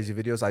make crazy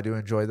videos. I do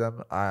enjoy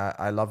them.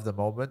 I love the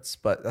moments,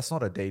 but that's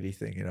not a daily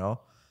thing, you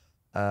know?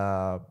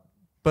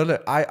 But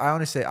look, I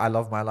honestly say I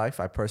love my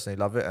life. I personally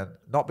love it. And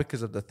not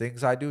because of the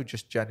things I do,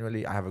 just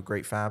generally, I have a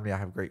great family. I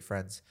have great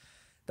friends.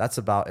 That's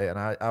about it. And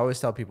I always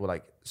tell people,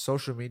 like,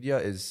 social media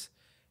is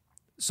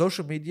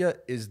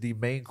the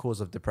main cause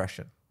of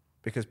depression.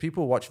 Because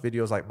people watch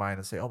videos like mine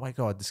and say, oh my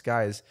God, this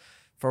guy is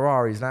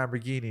Ferraris,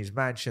 Lamborghinis,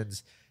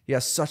 mansions. He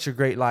has such a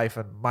great life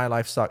and my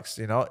life sucks,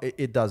 you know?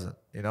 It doesn't,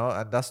 you know?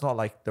 And that's not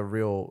like the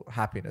real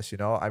happiness, you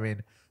know? I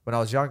mean, when I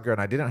was younger and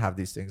I didn't have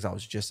these things, I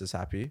was just as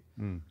happy.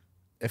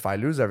 If I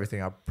lose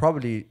everything,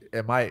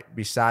 it might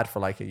be sad for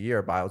like a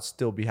year, but I would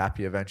still be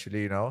happy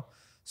eventually, you know?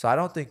 So I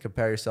don't think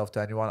compare yourself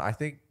to anyone. I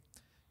think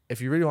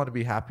if you really want to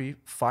be happy,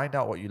 find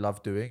out what you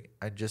love doing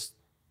and just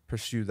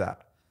pursue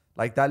that.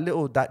 Like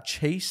that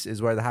chase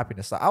is where the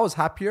happiness. Like I was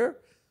happier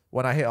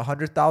when I hit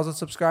 100,000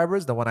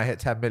 subscribers than when I hit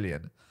 10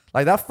 million.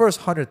 Like that first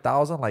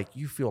 100,000, like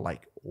you feel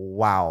like,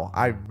 wow,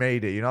 I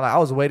made it. You know, like I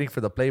was waiting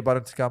for the play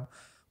button to come.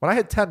 When I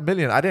hit 10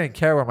 million, I didn't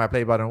care where my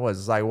play button was.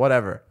 It's like,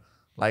 whatever.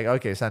 Like,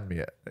 okay, send me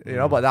it. You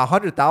know, but that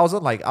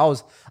 100,000, like I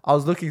was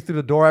looking through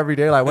the door every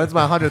day. Like, when's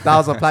my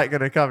 100,000 plaque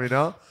going to come, you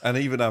know? And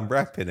even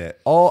unwrapping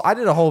it. Oh, I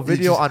did a whole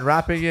video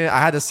unwrapping it. I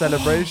had a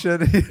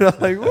celebration, you know,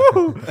 like,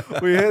 woo,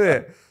 we hit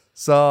it.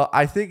 So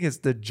I think it's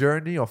the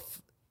journey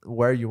of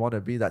where you want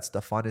to be. That's the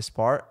funnest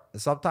part. And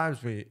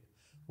sometimes we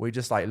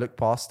just like look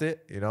past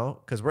it, you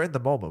know, because we're in the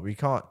moment. We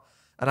can't.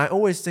 And I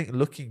always think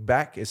looking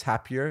back is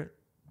happier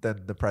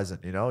than the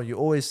present, you know. You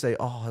always say,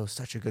 oh, it was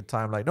such a good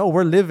time. Like, no,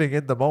 we're living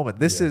in the moment.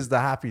 This is the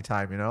happy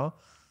time, you know.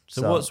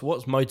 So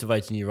what's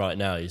motivating you right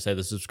now? You say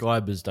the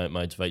subscribers don't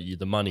motivate you.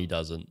 The money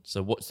doesn't.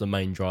 So what's the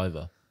main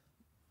driver?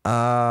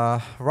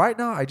 Right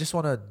now, I just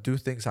want to do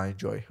things I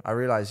enjoy. I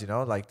realize, you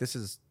know, like this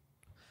is...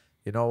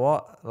 You know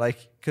what?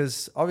 Like,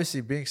 because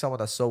obviously being someone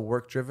that's so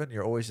work driven,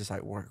 you're always just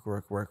like work,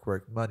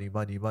 money.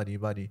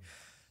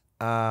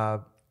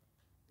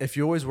 If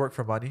you always work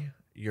for money,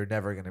 you're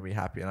never going to be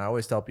happy. And I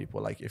always tell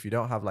people, like, if you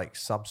don't have like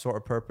some sort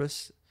of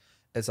purpose,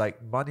 it's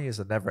like money is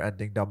a never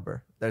ending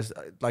number. There's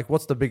like,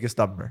 what's the biggest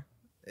number?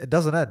 It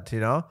doesn't end,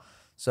 you know?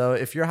 So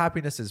if your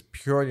happiness is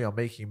purely on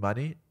making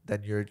money,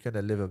 then you're going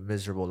to live a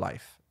miserable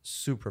life,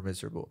 super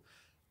miserable.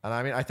 And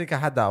I mean, I think I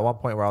had that at one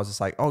point where I was just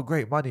like, oh,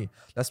 great, money.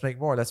 Let's make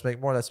more. And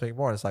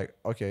it's like,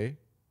 okay,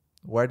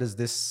 where does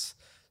this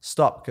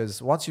stop?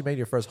 Because once you made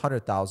your first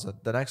 100,000,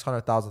 the next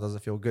 100,000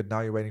 doesn't feel good.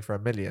 Now you're waiting for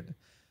 1 million.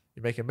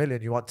 You make 1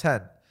 million, you want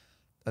 10.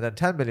 And then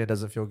 10 million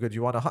doesn't feel good.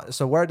 You want 100.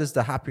 So where does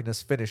the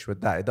happiness finish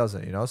with that? It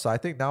doesn't, you know? So I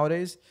think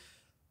nowadays,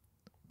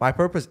 my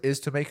purpose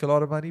is to make a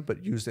lot of money,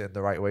 but use it in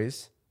the right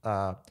ways.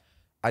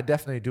 I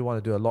definitely do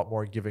want to do a lot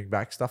more giving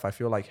back stuff. I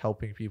feel like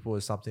helping people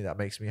is something that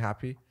makes me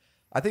happy.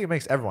 I think it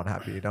makes everyone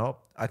happy, you know?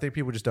 I think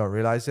people just don't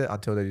realize it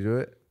until they do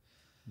it.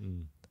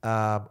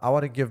 I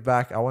want to give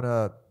back. I want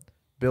to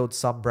build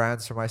some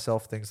brands for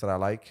myself, things that I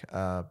like.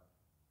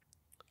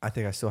 I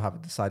think I still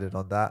haven't decided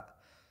on that.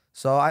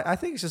 So I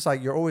think it's just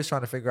like you're always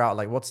trying to figure out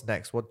like what's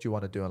next, what do you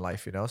want to do in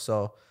life, you know?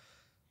 So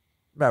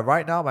man,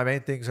 right now my main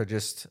things are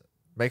just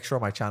make sure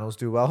my channels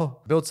do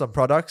well, build some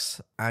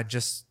products, and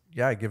just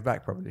give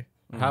back probably.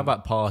 How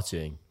about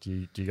partying?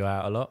 Do you go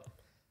out a lot?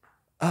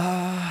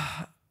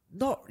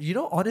 No, you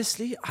know,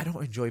 honestly, I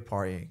don't enjoy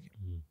partying.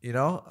 You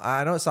know,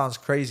 I know it sounds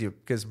crazy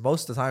because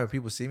most of the time when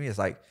people see me, it's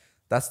like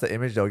that's the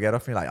image they'll get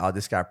of me. Like, oh,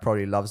 this guy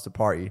probably loves to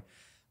party.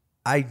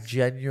 I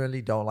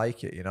genuinely don't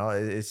like it. You know,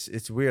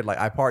 it's weird. Like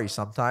I party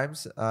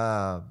sometimes,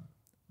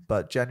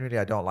 but genuinely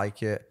I don't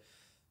like it.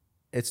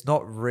 It's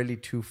not really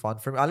too fun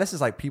for me unless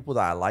it's like people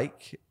that I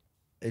like.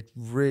 It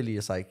really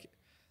is like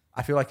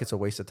I feel like it's a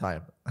waste of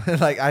time.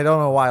 Like I don't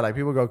know why. Like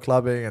people go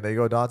clubbing and they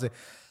go dancing.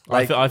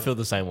 Like I feel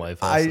the same way.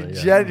 I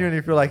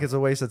genuinely feel like it's a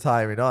waste of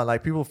time. You know, and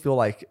like people feel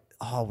like,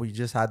 oh, we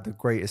just had the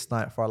greatest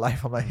night of our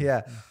life. I'm like,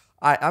 yeah.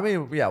 I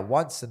mean, yeah,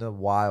 once in a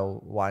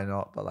while, why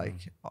not? But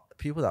like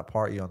people that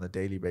party on a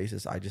daily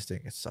basis, I just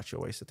think it's such a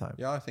waste of time.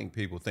 Yeah, I think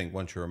people think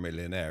once you're a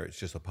millionaire, it's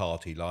just a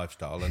party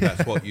lifestyle, and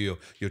that's what you're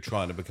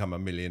trying to become a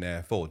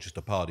millionaire for, just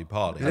a party.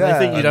 And they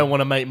think you don't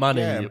want to make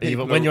money,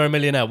 even when you're a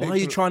millionaire. Why are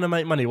you trying to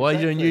make money? Why are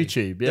you doing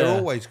YouTube? Yeah. They're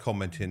always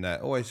commenting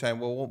that, always saying,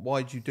 well,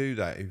 why'd you do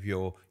that if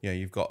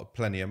you've got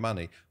plenty of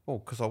money? Well,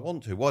 because I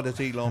want to. Why does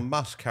Elon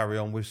Musk carry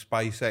on with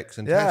SpaceX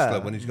and Tesla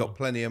when he's got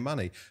plenty of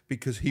money?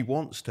 Because he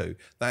wants to.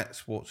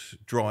 That's what's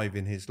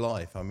driving his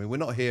life. I mean, we're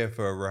not here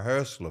for a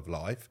rehearsal of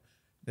life.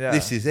 Yeah.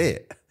 This is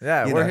it.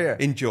 Yeah, we're here.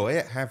 Enjoy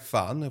it, have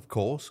fun, of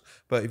course.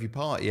 But if you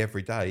party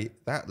every day,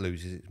 that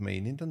loses its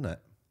meaning, doesn't it?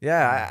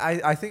 Yeah,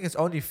 I think it's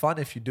only fun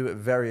if you do it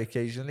very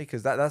occasionally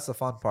because that's the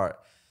fun part.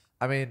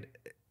 I mean,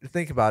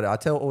 think about it. I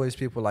tell always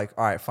people like,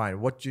 all right,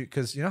 fine.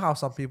 Because you know how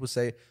some people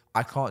say,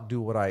 I can't do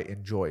what I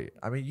enjoy.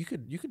 I mean, you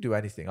could do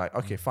anything. Like,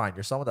 okay, fine.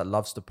 You're someone that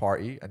loves to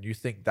party and you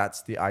think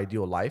that's the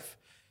ideal life.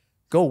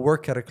 Go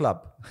work at a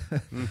club.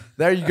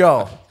 There you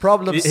go.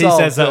 Problem solved.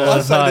 He says that all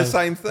the time. I say the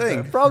same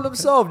thing. Problem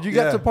solved. You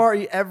get to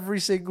party every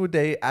single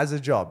day as a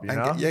job. You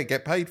know?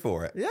 Get paid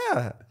for it.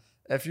 Yeah.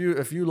 If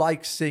you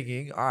like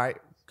singing, all right,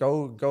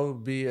 go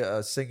be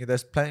a singer.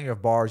 There's plenty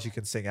of bars you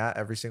can sing at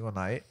every single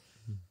night.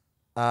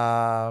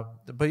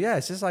 But yeah,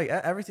 it's just like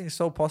everything's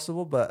so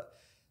possible, but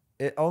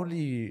it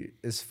only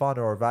is fun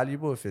or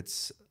valuable if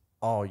it's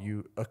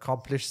you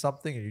accomplish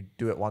something and you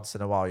do it once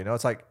in a while. You know,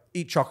 it's like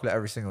eat chocolate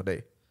every single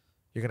day.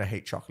 You're gonna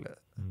hate chocolate,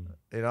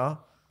 you know?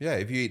 Yeah,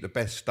 if you eat the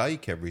best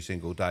steak every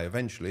single day,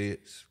 eventually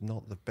it's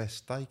not the best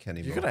steak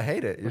anymore. You're gonna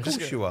hate it. Of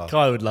course you are.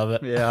 Kai would love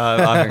it. Yeah,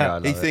 I think I'd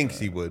love He it. thinks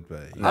he would,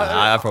 but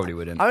I probably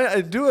wouldn't.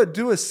 I mean,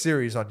 do a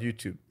series on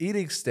YouTube,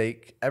 eating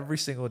steak every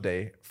single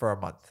day for a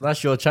month.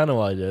 That's your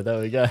channel idea. There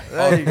we go.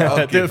 There you go.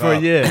 I'll Do it for a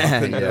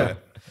year.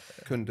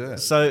 Couldn't do it.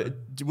 So,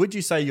 would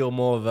you say you're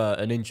more of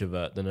an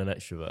introvert than an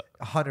extrovert?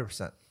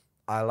 100%.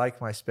 I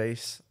like my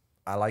space.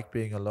 I like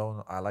being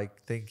alone. I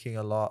like thinking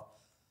a lot.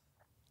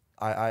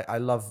 I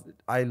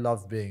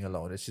love being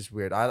alone. It's just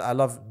weird. I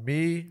love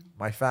me,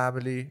 my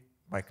family,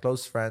 my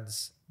close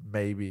friends,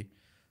 maybe.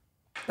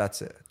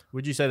 That's it.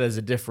 Would you say there's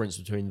a difference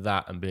between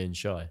that and being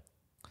shy?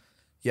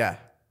 Yeah.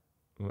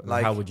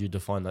 Like, how would you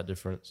define that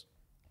difference?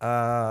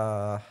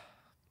 I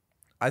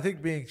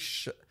think being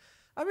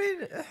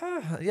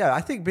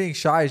I think being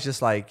shy is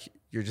just like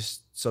you're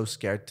just so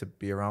scared to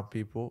be around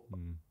people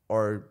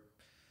or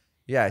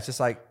it's just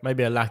like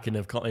maybe a lacking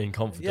of in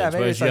confidence. Yeah,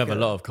 whereas you have a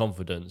lot of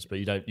confidence, but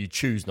you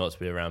choose not to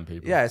be around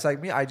people. Yeah, it's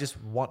like me. I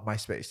just want my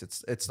space.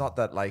 It's not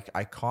that like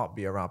I can't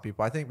be around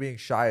people. I think being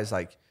shy is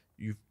like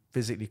you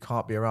physically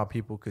can't be around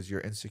people because you're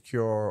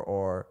insecure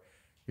or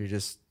you're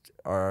just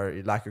or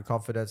you lack your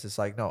confidence. It's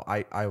like no,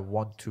 I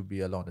want to be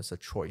alone. It's a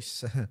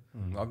choice.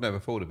 I've never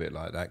thought of it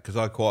like that because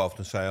I quite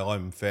often say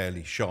I'm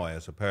fairly shy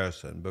as a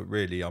person, but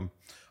really I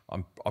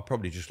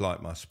probably just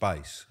like my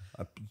space,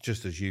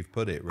 just as you've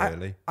put it,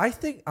 really. I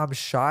think I'm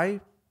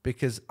shy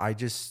because I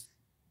just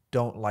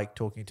don't like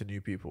talking to new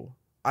people.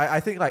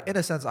 I think, like, in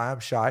a sense, I am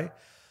shy,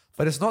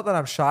 but it's not that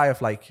I'm shy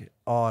of, like,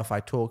 if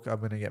I talk, I'm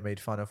going to get made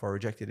fun of or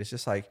rejected. It's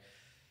just like,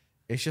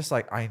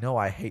 I know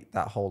I hate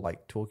that whole,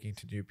 like, talking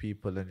to new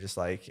people and just,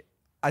 like,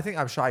 I think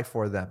I'm shy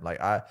for them.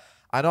 Like,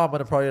 I know I'm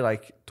gonna probably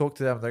like talk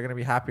to them. They're gonna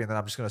be happy, and then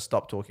I'm just gonna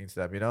stop talking to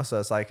them. You know, so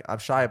it's like I'm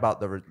shy about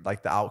the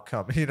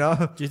outcome. You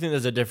know. Do you think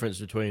there's a difference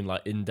between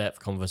like in-depth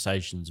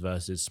conversations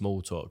versus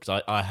small talk?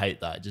 Because I hate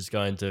that. Just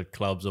going to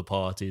clubs or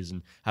parties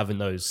and having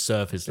those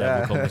surface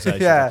level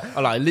conversations.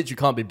 I literally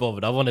can't be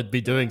bothered. I want to be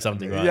doing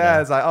something right now.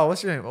 Yeah, it's like, oh,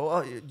 what's your name?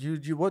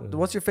 Oh,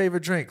 what's your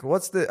favorite drink?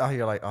 What's the? Oh,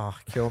 you're like, oh,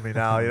 kill me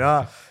now. You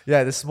know.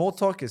 Yeah, the small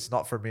talk is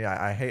not for me.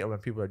 I hate it when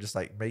people are just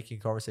like making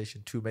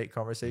conversation to make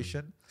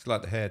conversation. It's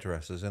like the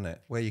hairdressers, isn't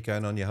it? Where are you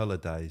going on your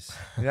holidays?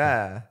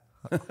 Yeah.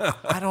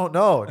 I don't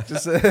know.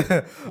 Just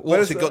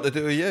what's it got to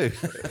do with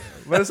you?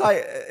 But it's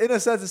like, in a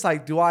sense, it's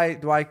like, do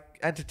I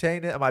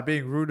entertain it? Am I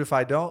being rude if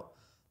I don't?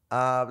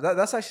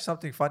 That's actually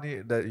something funny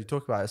that you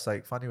talk about. It's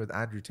like funny with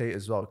Andrew Tate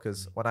as well,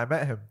 because when I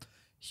met him,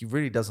 he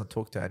really doesn't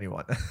talk to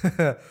anyone.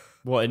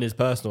 What, in his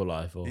personal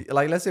life? Or?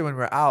 Like, let's say when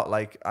we're out,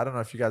 like, I don't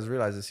know if you guys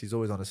realize this, he's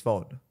always on his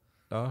phone.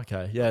 Oh,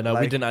 okay. Yeah, no,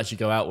 we Like- didn't actually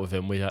go out with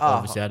him. We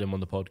obviously had him on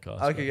the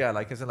podcast. Okay, yeah,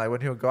 like, as in, like,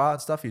 when he'll go out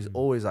and stuff, he's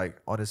always, like,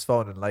 on his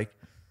phone and, like,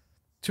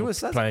 to a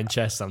sense, Playing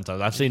chess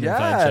sometimes. I've seen him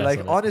playing yeah, chess. like,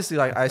 on it. honestly,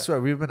 like, I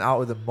swear, we've been out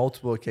with him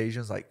multiple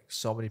occasions, like,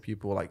 so many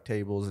people, like,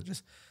 tables, and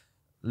just,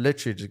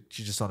 literally,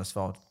 he's just on his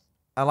phone.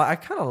 And, like, I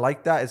kind of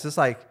like that. It's just,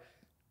 like,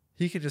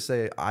 he can just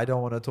say, I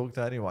don't want to talk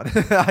to anyone.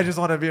 I just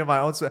want to be in my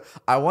own space.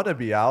 I want to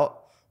be out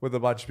with a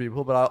bunch of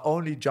people, but I'll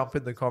only jump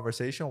in the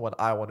conversation when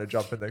I want to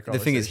jump in the conversation.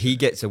 The thing is, he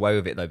gets away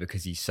with it though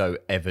because he's so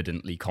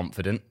evidently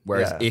confident.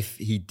 Whereas Yeah. if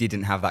he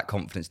didn't have that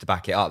confidence to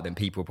back it up, then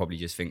people probably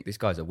just think this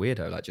guy's a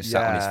weirdo, like just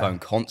sat on his Yeah. phone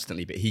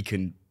constantly. But he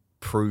can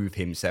prove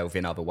himself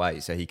in other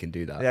ways, so he can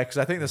do that. Yeah, because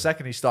I think the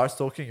second he starts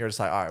talking, you're just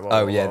like, all right,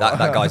 well, Oh yeah,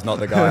 that guy's not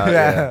the guy.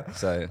 Yeah. Yeah.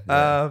 So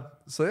yeah.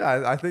 So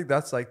yeah, I think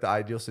that's like the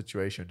ideal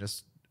situation.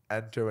 Just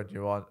enter when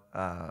you want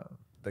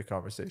the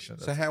conversation.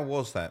 So how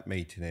was that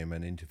meeting him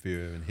and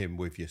interviewing him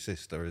with your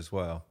sister as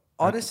well?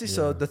 Honestly,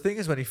 so the thing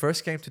is, when he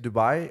first came to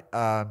Dubai,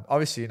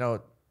 obviously, you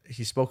know,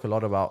 he spoke a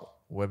lot about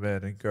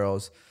women and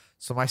girls.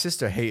 So my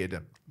sister hated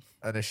him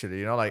initially.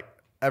 You know, like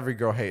every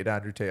girl hated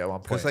Andrew Tate at one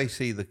point. Because they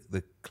see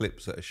the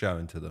clips that are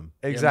shown to them.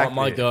 Exactly. Yeah,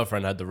 my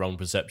girlfriend had the wrong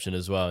perception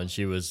as well, and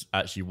she was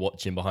actually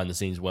watching behind the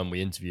scenes when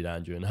we interviewed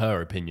Andrew, and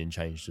her opinion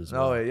changed as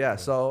well. Oh yeah.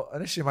 So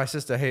initially, my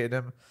sister hated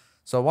him.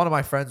 So one of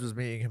my friends was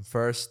meeting him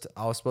first.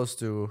 I was supposed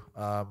to.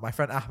 My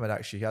friend Ahmed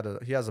actually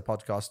he has a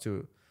podcast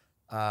too.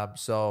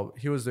 So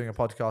he was doing a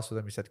podcast with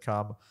him. He said,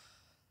 "Come."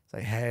 It's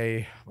like,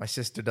 hey, my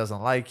sister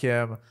doesn't like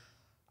him.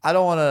 I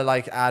don't want to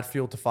like add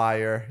fuel to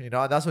fire, you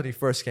know. And that's when he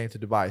first came to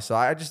Dubai. So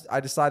I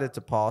decided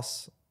to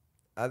pass.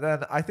 And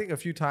then I think a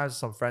few times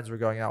some friends were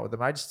going out with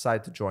him. I just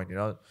decided to join. You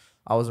know,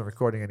 I wasn't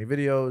recording any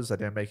videos. I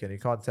didn't make any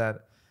content.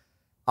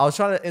 I was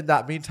trying to, in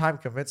that meantime,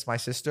 convince my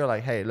sister,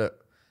 like, hey,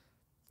 look,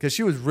 because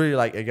she was really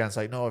like against,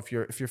 like, no, if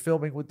you're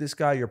filming with this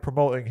guy, you're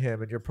promoting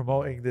him and you're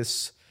promoting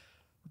this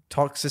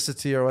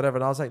toxicity or whatever.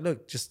 And I was like,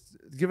 look, just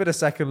give it a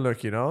second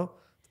look, you know.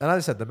 And as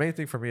I said, the main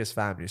thing for me is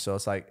family. So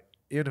it's like,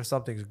 even if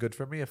something's good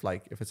for me, if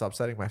it's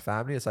upsetting my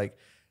family, it's like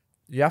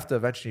you have to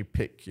eventually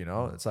pick, you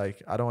know. It's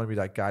like I don't want to be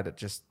that guy that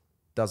just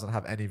doesn't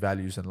have any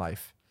values in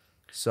life.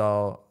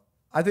 So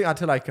I think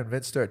until I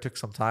convinced her, it took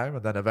some time,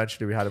 and then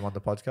eventually we had him on the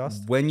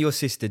podcast. When your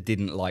sister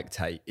didn't like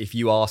Tate, if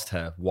you asked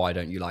her why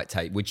don't you like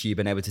Tate, would she have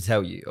been able to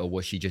tell you, or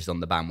was she just on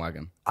the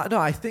bandwagon? No,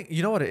 I think,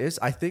 you know what it is?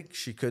 I think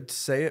she could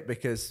say it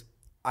because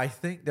I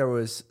think there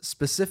was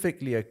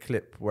specifically a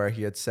clip where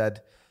he had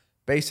said,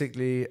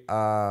 basically,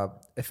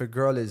 if a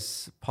girl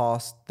is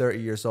past 30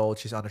 years old,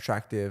 she's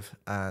unattractive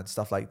and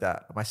stuff like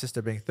that. My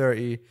sister being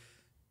 30,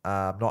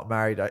 not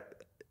married, that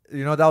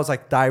was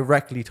like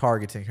directly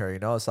targeting her, you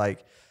know? It's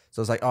like,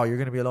 so it's like, oh, you're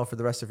going to be alone for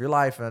the rest of your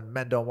life, and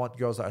men don't want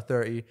girls that are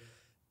 30.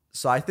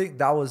 So I think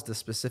that was the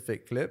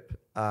specific clip.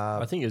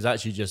 I think it was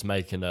actually just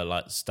making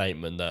a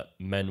statement that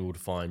men would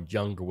find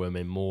younger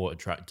women more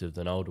attractive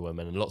than older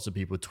women, and lots of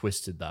people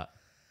twisted that.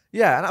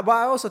 Yeah, but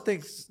I also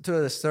think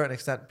to a certain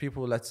extent,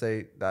 people, let's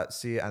say, that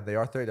see it and they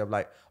are 30, they're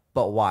like,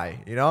 but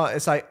why? You know,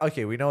 it's like,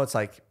 okay, we know it's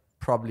like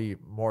probably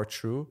more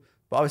true,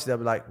 but obviously they'll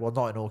be like, well,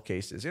 not in all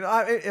cases. You know,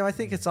 I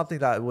think it's something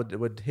that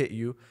would hit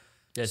you.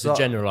 Yeah, it's a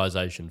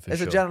generalization for sure.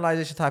 It's a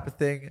generalization type of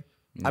thing.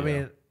 Yeah. I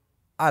mean,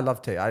 I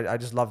love Tate. I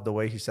just love the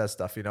way he says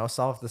stuff, you know.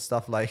 Some of the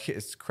stuff, like,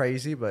 it's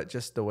crazy, but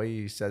just the way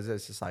he says it,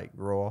 it's just like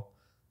raw.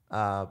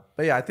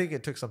 But yeah, I think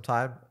it took some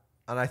time.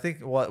 And I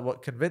think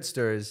what convinced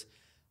her is,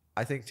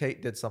 I think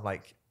Tate did some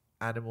like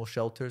animal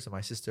shelters, and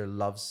my sister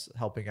loves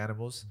helping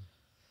animals.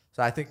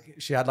 So I think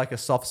she had like a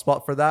soft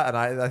spot for that.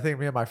 And I think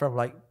me and my friend were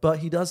like, but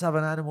he does have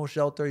an animal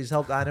shelter. He's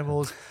helped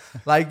animals.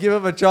 Like, give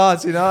him a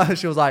chance, you know? And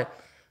she was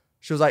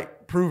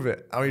like, prove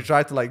it. And we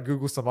tried to like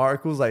Google some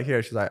articles like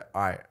here. She's like,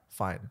 all right,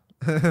 fine.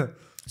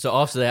 So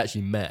after they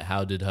actually met,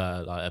 how did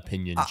her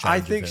opinion change? I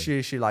think of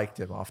him? she liked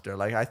him after.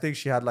 Like, I think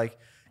she had like,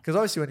 because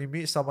obviously when you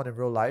meet someone in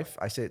real life,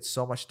 I say it's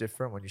so much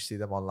different when you see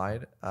them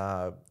online.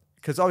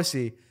 Because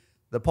obviously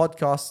the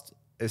podcast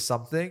is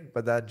something,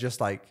 but then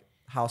just like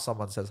how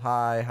someone says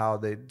hi, how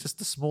they just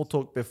the small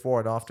talk before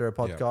and after a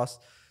podcast,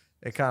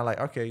 it kind of like,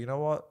 okay, you know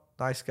what?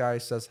 Nice guy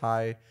says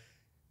hi.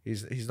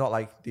 He's not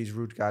like these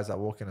rude guys that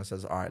walk in and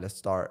says, all right, let's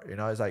start. You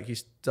know, it's like he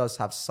does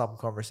have some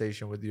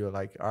conversation with you,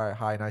 like, all right,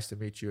 hi, nice to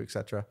meet you,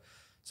 etc.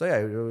 So yeah,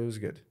 it was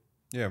good.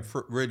 Yeah,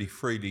 really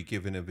freely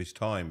giving of his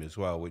time as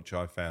well, which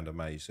I found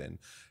amazing.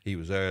 He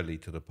was early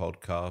to the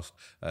podcast,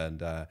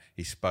 and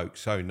he spoke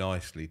so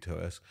nicely to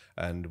us.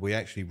 And we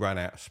actually ran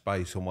out of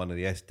space on one of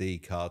the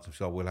SD cards,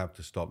 so we'll have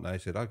to stop now. He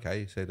said,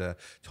 okay. He said,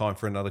 time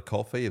for another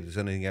coffee. If there's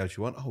anything else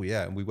you want. Oh,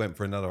 yeah. And we went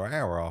for another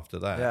hour after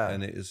that. Yeah.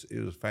 And it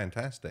was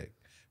fantastic.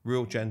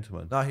 Real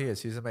gentleman. No, he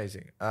is. He's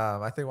amazing.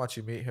 I think once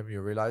you meet him, you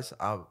realize.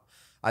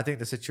 I think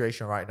the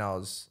situation right now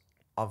is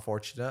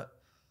unfortunate.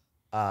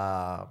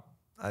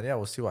 And yeah,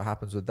 we'll see what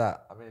happens with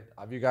that. I mean,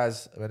 have you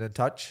guys been in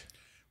touch?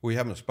 We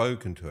haven't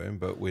spoken to him,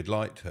 but we'd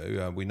like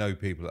to. We know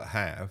people that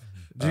have.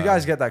 Do you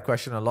guys get that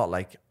question a lot?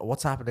 Like,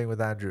 what's happening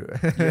with Andrew?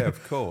 Yeah,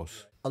 of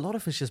course. A lot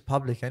of it's just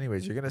public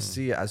anyways. You're going to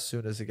see it as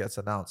soon as it gets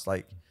announced.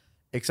 Like,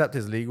 except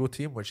his legal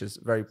team, which is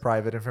very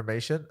private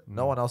information.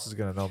 No one else is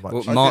going to know much.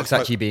 Well, Mark's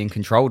actually being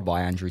controlled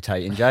by Andrew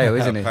Tate in jail,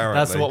 isn't he? Apparently.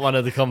 That's what one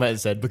of the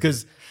comments said.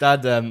 Because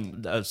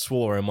Dad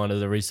swore in one of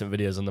the recent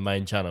videos on the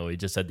main channel. He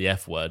just said the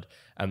F word,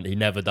 and he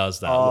never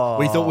does that. Oh.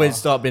 We thought we'd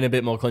start being a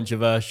bit more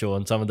controversial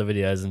on some of the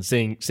videos and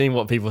seeing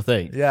what people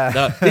think. Yeah.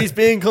 No, he's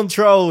being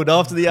controlled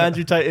after the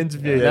Andrew Tate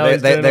interview. Yeah, Now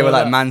he's doing they were all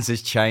like, that. Mans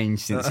has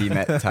changed since he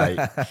met Tate.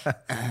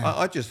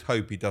 I just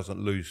hope he doesn't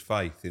lose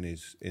faith in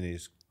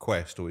his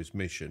quest or his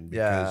mission,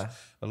 because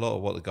a lot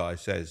of what the guy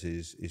says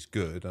is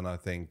good, and I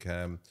think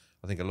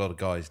a lot of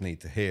guys need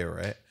to hear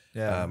it.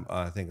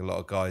 I think a lot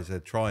of guys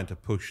are trying to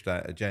push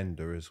that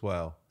agenda as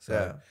well,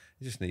 so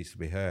it just needs to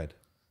be heard.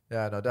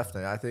 Yeah, no,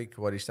 definitely. I think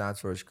what he stands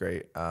for is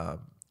great,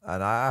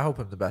 and I hope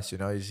him the best. You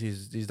know,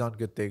 he's done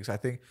good things. I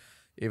think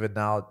even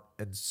now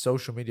in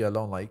social media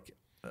alone, like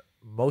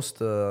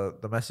most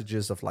of the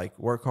messages of like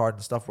work hard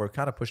and stuff were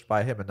kind of pushed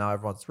by him, and now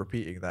everyone's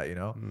repeating that. You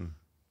know,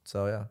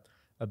 so yeah.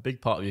 A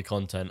big part of your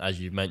content, as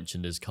you've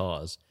mentioned, is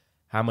cars.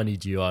 How many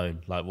do you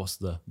own? Like, what's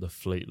the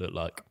fleet look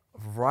like?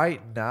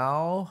 Right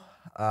now,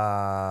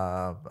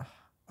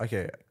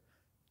 okay,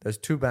 there's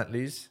 2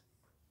 Bentleys,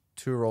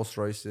 2 Rolls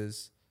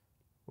Royces,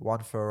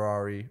 1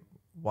 Ferrari,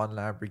 1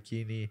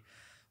 Lamborghini.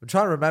 I'm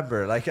trying to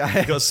remember. Like, I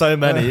You've got so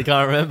many, you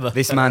can't remember.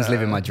 This man's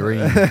living my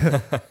dream.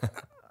 what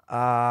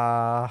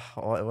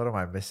am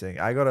I missing?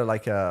 I got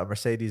a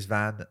Mercedes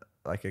van,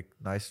 like a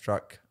nice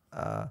truck,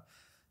 a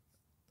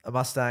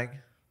Mustang.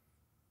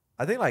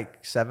 I think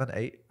like 7,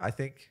 8. I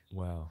think.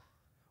 Wow.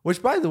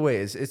 Which, by the way,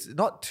 it's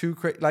not too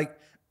crazy. Like,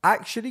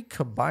 actually,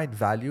 combined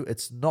value,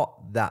 it's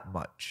not that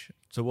much.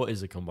 So what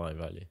is the combined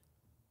value?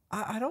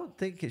 I don't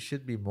think it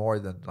should be more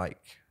than like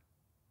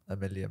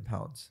 £1 million.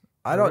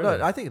 I don't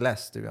know. I think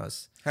less, to be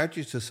honest. How do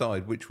you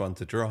decide which one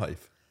to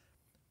drive?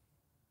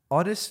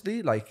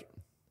 Honestly, like,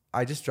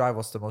 I just drive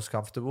what's the most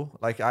comfortable.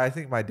 Like, I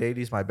think my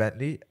daily is my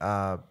Bentley.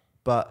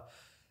 But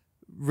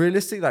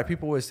realistically, like,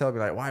 people always tell me,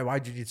 like, why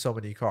do you need so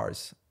many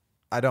cars?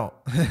 I don't.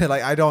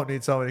 Like, I don't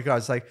need so many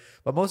cars. Like,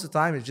 but most of the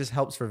time, it just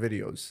helps for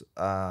videos.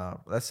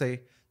 Let's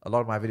say a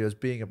lot of my videos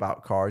being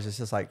about cars, it's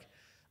just like,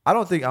 I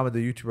don't think I'm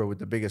the YouTuber with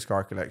the biggest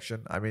car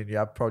collection. I mean, you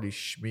have probably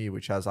Shmi,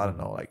 which has, I don't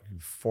know, like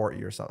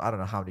 40 or something. I don't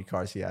know how many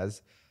cars he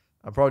has.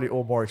 I'm probably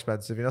all more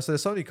expensive, you know? So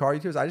there's so many car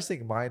YouTubers. I just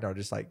think mine are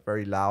just like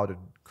very loud and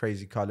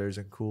crazy colors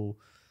and cool.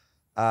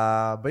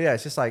 But yeah,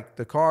 it's just like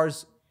the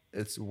cars,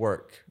 it's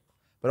work.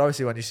 But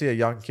obviously, when you see a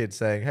young kid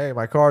saying, hey,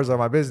 my cars are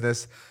my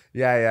business.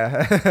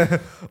 Yeah.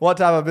 What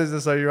type of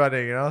business are you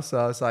running, you know?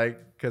 So it's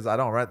like, because I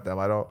don't rent them.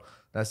 I don't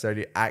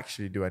necessarily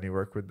actually do any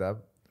work with them.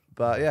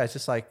 But yeah, it's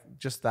just like,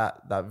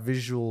 that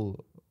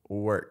visual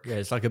work. Yeah,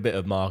 it's like a bit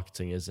of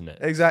marketing, isn't it?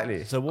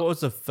 Exactly. So what was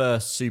the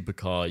first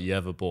supercar you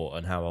ever bought,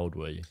 and how old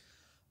were you?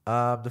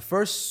 The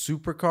first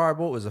supercar I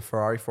bought was a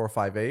Ferrari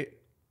 458.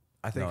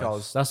 I think Nice. I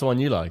was... That's the one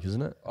you like,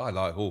 isn't it? I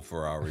like all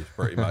Ferraris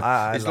pretty much,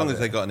 I as long love as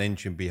they it. got an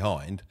engine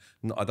behind.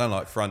 I don't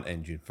like front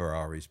engine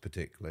Ferraris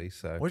particularly.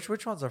 So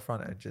Which ones are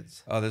front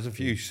engines? there's a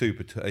few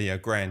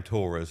Grand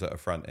Tourers that are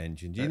front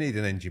engine. You need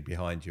an engine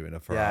behind you in a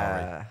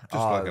Ferrari, Yeah.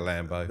 just like a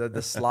Lambo.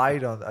 The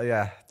slide on...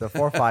 the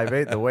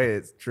 458, the way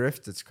it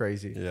drifts, it's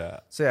crazy. Yeah.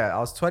 So yeah, I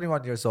was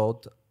 21 years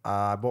old.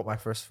 I bought my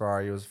first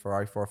Ferrari. It was a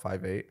Ferrari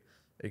 458.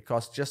 It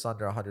cost just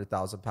under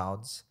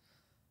 £100,000.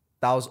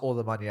 That was all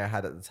the money I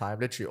had at the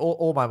time. Literally,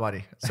 all my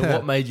money. So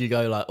what made you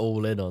go like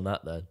all in on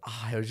that then?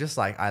 It was just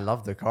like, I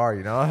love the car,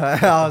 you know?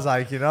 I was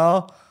like, you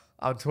know,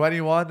 I'm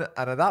 21.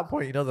 And at that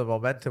point, you know, the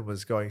momentum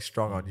was going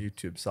strong on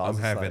YouTube. So I'm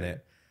having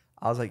it.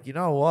 I was like, you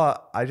know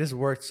what? I just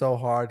worked so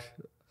hard.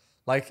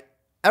 Like,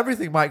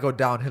 everything might go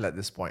downhill at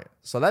this point.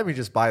 So let me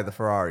just buy the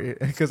Ferrari,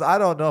 because I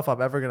don't know if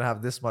I'm ever going to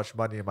have this much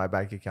money in my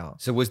bank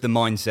account. So was the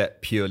mindset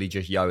purely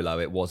just YOLO?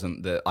 It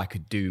wasn't that I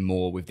could do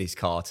more with this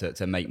car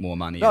to make more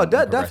money? No, and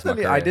progress my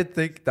definitely. I career? did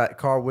think that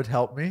car would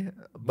help me.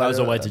 But That was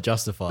a way to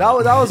justify that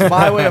was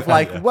my way of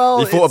like, well,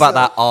 You thought about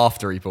that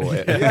after he bought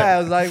it. Yeah, I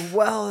was like,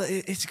 well,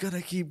 it's going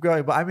to keep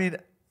going. But I mean,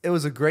 it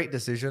was a great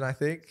decision, I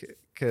think,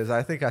 because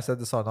I think I said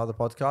this on another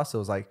podcast. It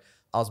was like,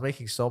 I was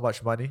making so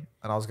much money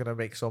and I was going to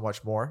make so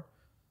much more.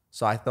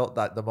 So I felt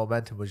that the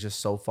momentum was just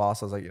so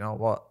fast. I was like, you know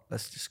what?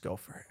 Let's just go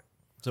for it.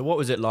 So what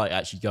was it like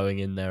actually going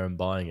in there and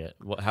buying it?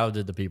 How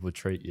did the people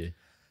treat you?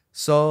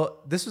 So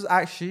this was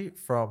actually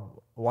from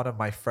one of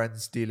my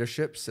friend's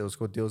dealerships. It was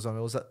called Deals on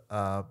Wheels.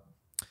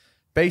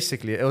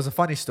 Basically, it was a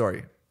funny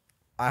story.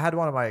 I had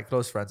one of my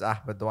close friends,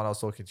 Ahmed, the one I was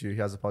talking to. He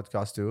has a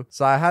podcast too.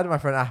 So I had my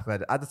friend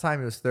Ahmed. At the time,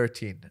 he was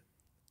 13.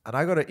 And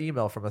I got an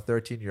email from a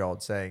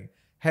 13-year-old saying,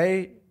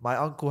 hey, my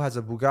uncle has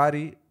a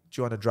Bugatti. Do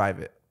you want to drive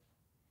it?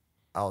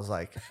 I was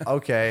like,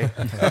 okay.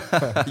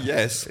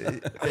 Yes.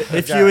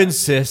 If you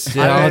insist,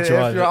 yeah, I'll if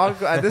drive your it.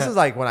 uncle, and this is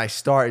like when I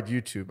started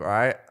YouTube, all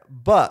right?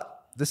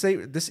 But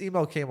this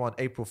email came on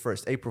April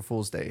 1st, April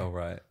Fool's Day. All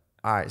right.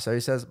 All right, so he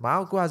says, my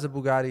uncle has a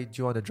Bugatti. Do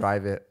you want to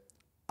drive it?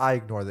 I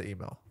ignore the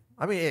email.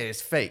 I mean,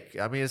 it's fake.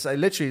 I mean, it's like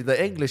literally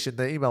the English in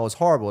the email was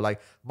horrible.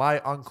 Like, my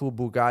uncle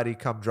Bugatti,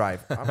 come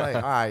drive. I'm like,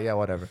 all right, yeah,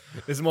 whatever.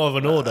 It's more of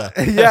an order.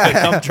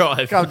 Yeah. Come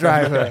drive. Come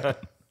drive.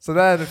 So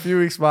then a few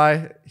weeks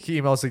by,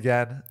 he emails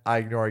again. I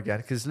ignore again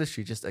because it's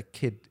literally just a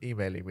kid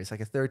emailing me. It's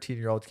like a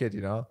 13-year-old kid,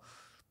 you know?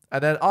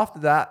 And then after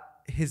that,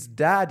 his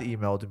dad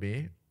emailed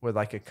me with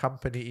like a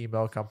company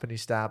email, company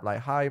stamp, like,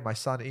 hi, my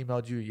son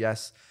emailed you.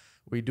 Yes,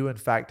 we do in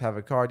fact have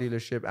a car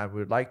dealership and we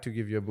would like to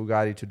give you a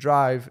Bugatti to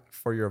drive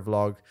for your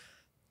vlog.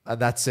 And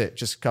that's it.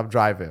 Just come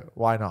drive it.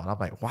 Why not? And I'm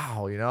like,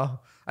 wow, you know?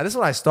 And this is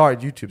when I started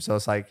YouTube. So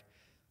it's like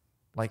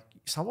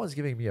someone's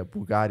giving me a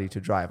Bugatti to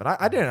drive. And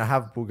I didn't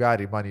have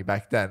Bugatti money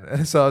back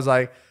then. So I was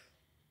like,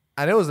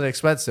 and it was an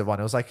expensive one.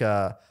 It was like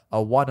a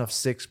one of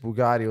 6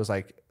 Bugatti. It was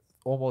like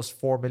almost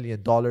 $4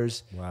 million.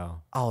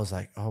 Wow. I was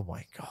like, oh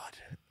my God.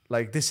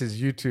 Like, this is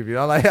YouTube, you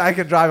know? Like, I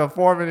can drive a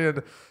 $4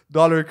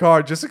 million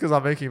car just because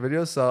I'm making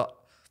videos. So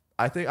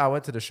I think I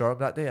went to the showroom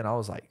that day and I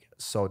was like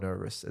so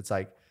nervous. It's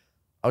like,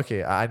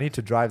 okay, I need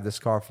to drive this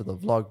car for the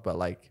vlog, but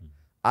like,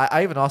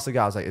 I even asked the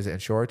guy, I was like, is it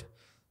insured?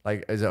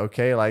 Like, is it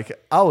okay? Like,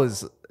 I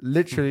was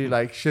literally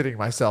like shitting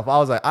myself. I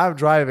was like, I'm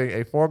driving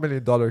a $4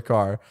 million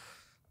car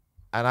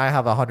and I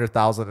have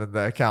 100,000 in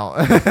the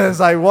account.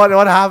 It's like, what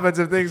happens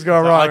if things go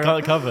wrong? I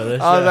can't cover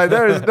this. I was like,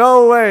 there is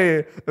no way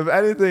if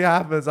anything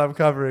happens, I'm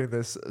covering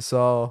this.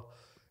 So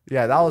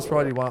yeah, that was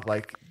probably one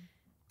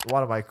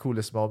of my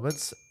coolest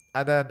moments.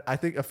 And then I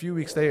think a few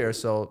weeks later,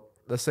 so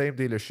the same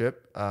dealership,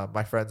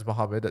 my friends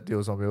Mohammed at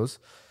Deals on Wheels.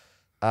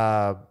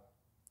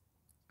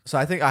 So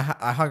I think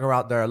I hung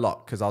around there a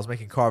lot because I was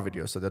making car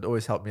videos. So they'd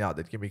always help me out.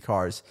 They'd give me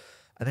cars.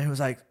 And then he was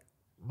like,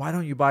 why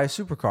don't you buy a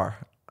supercar?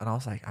 And I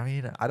was like, I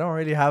mean, I don't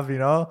really have, you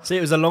know. See,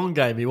 it was a long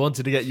game. He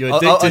wanted to get you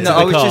addicted to the car.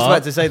 I was just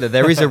about to say that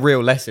there is a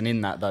real lesson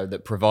in that, though,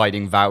 that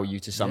providing value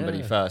to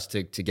somebody first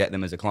to get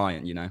them as a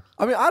client, you know.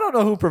 I mean, I don't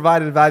know who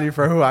provided value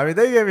for who. I mean,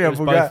 they gave me a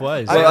Bugatti. Both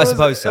ways. I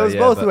suppose so. It was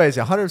both ways.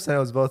 100% it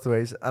was both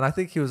ways. And I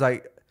think he was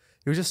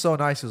just so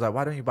nice. He was like,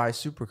 why don't you buy a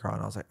supercar?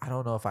 And I was like, I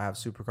don't know if I have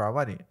supercar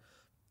money.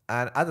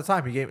 And at the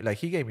time,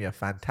 he gave me a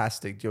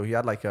fantastic deal. He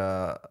had like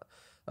a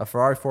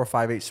Ferrari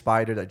 458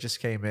 Spider that just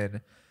came in.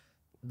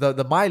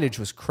 The mileage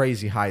was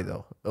crazy high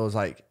though. It was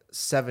like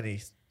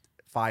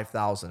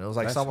 75,000. It was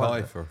like that's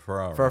high for a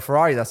Ferrari. For a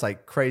Ferrari, that's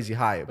like crazy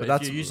high. But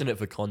if you're using it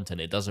for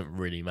content, it doesn't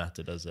really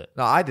matter, does it?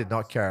 No, I did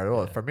not care at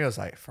all. For me, it was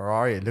like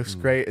Ferrari. It looks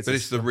great. But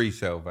it's the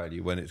resale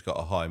value when it's got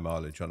a high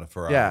mileage on a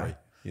Ferrari. Yeah.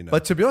 You know.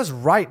 But to be honest,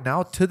 right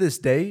now, to this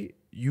day,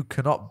 you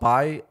cannot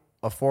buy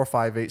a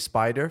 458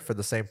 Spider for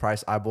the same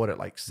price I bought it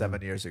like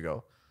 7 years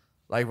ago.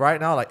 Like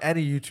right now, like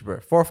any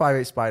YouTuber,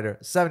 458 Spider,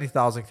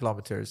 70,000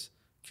 kilometers.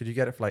 Could you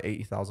get it for like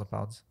 80,000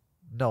 pounds?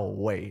 No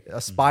way.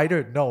 A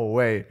Spider? No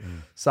way.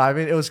 So, I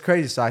mean, it was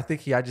crazy. So, I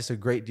think he had just a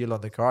great deal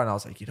on the car. And I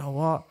was like, you know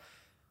what?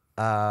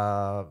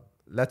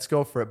 Let's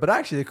go for it. But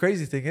actually, the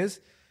crazy thing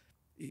is,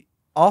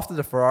 after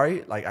the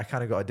Ferrari, like I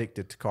kind of got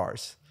addicted to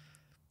cars.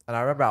 And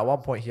I remember at one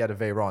point he had a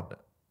Veyron.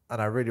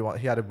 And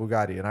he had a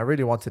Bugatti. And I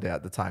really wanted it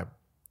at the time.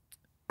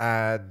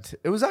 And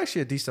it was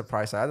actually a decent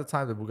price. At the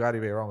time, the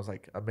Bugatti Veyron was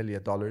like $1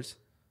 million.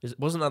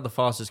 Wasn't that the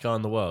fastest car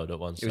in the world at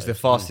one stage? It was the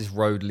fastest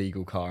road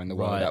legal car in the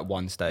world at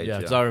one stage. Yeah,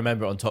 because I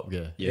remember it on Top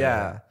Gear.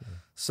 Yeah.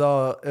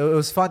 So it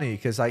was funny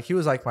because like he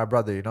was like my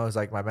brother, you know, he was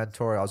like my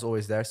mentor. I was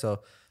always there. So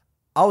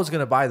I was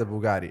going to buy the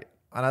Bugatti.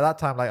 And at that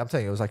time, like I'm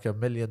telling you, it was like $1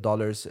 million.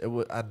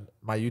 And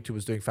my YouTube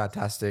was doing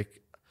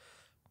fantastic.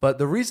 But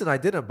the reason I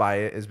didn't buy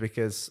it is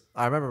because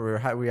I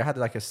remember we had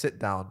like a sit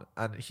down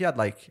and he had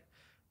like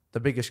the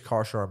biggest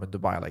car showroom in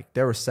Dubai. Like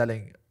they were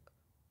selling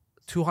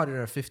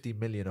 250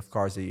 million of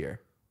cars a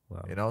year.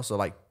 Wow. You know, so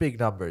like big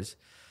numbers.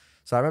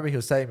 So I remember he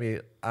was telling me,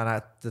 and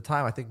at the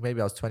time, I think maybe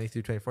I was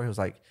 23, 24, he was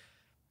like,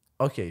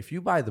 okay, if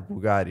you buy the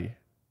Bugatti,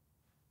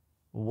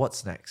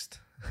 what's next?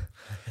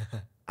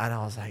 And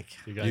I was like,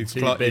 you've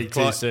climbed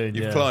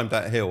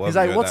that hill. He's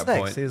like, what's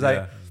next? He's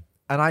like,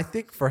 and I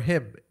think for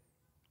him,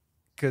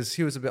 because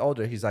he was a bit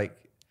older, he's like,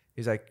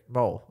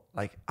 Mo,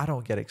 like, I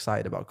don't get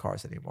excited about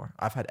cars anymore.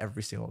 I've had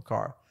every single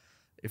car.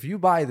 If you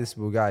buy this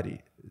Bugatti,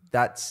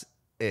 that's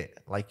it.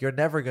 Like, you're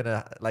never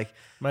gonna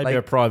maybe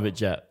a private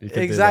jet.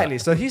 Exactly.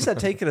 So he said,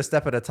 take it a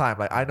step at a time.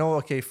 Like, I know,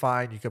 okay,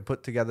 fine, you can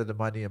put together the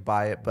money and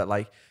buy it, but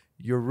like,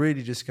 you're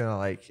really just gonna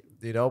like,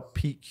 you know,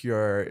 peak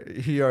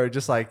your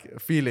just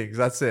like feelings.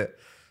 That's it.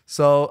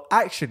 So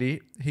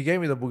actually, he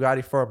gave me the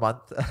Bugatti for a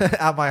month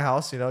at my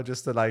house, you know,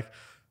 just to like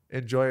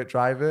enjoy it,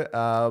 drive it.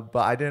 But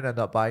I didn't end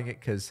up buying it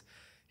because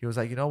he was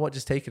like, you know what,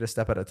 just take it a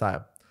step at a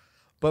time.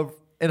 But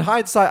in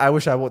hindsight, I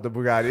wish I bought the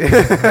Bugatti.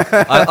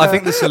 I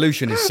think the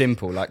solution is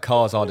simple. Like,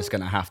 cars are just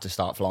going to have to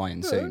start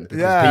flying soon because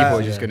people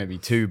are just going to be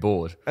too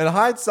bored. In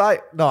hindsight,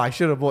 no, I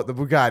should have bought the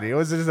Bugatti. It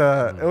was just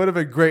it would have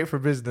been great for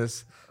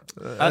business.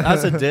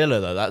 As a dealer,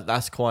 though,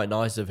 that's quite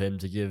nice of him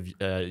to give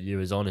you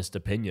his honest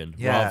opinion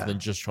rather than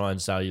just try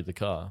and sell you the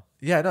car.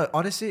 Yeah, no,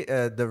 honestly,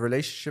 the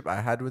relationship I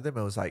had with him,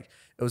 it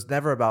was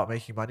never about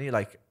making money.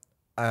 Like,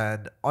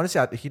 and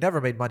honestly, he never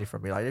made money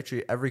from me. Like,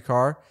 literally every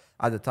car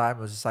at the time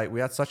was just like, we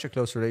had such a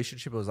close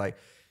relationship. It was like,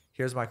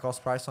 here's my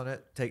cost price on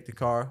it. Take the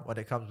car. When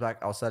it comes back,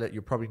 I'll sell it.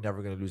 You're probably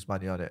never going to lose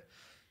money on it.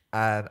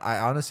 And I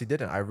honestly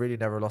didn't. I really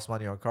never lost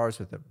money on cars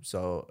with him.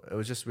 So it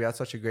was just, we had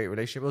such a great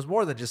relationship. It was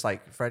more than just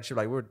like friendship.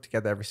 Like we were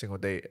together every single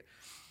day.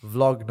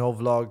 Vlog, no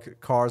vlog,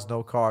 cars,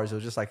 no cars. It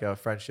was just like a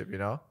friendship, you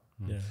know?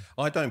 Yeah.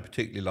 I don't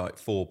particularly like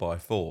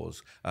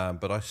 4x4s,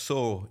 but I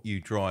saw you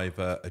drive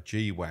a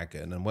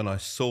G-Wagon, and when I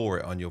saw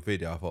it on your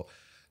video, I thought,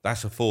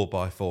 that's a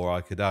 4x4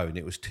 I could own.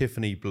 It was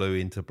Tiffany blue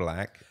into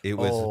black. It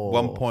was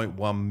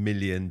 $1.1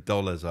 million,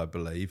 I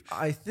believe.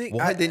 I think...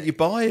 Why didn't you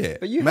buy it?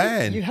 But you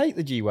hate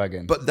the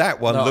G-Wagon. But that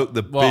one looked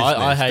the business,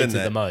 I hated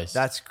didn't it? the most.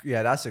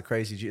 That's a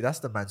crazy G. That's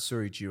the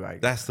Mansouri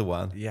G-Wagon. That's the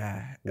one.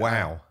 Yeah.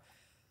 Wow.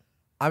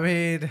 I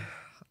mean,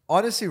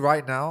 honestly,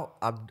 right now,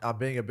 I'm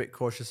being a bit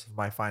cautious of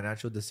my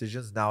financial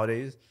decisions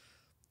nowadays.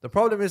 The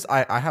problem is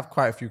I have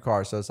quite a few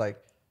cars, so it's like,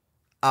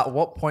 at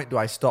what point do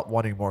I stop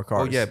wanting more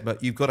cars? Oh yeah,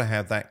 but you've got to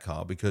have that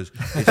car because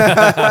it's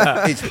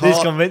hard. He's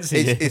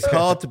convincing you. It's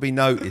hard to be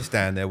noticed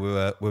down there with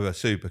a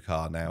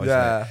supercar now, isn't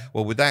it?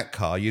 Well, with that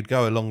car, you'd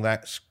go along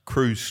that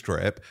cruise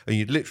strip and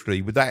you'd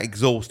literally, with that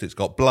exhaust it's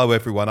got, blow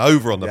everyone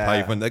over on the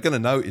pavement. They're going to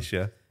notice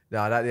you.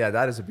 No,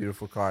 that is a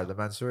beautiful car. The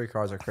Mansouri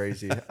cars are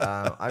crazy.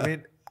 I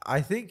mean, I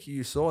think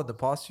you saw in the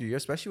past few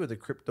years, especially when the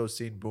crypto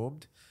scene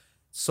boomed,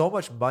 so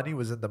much money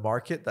was in the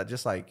market that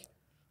just like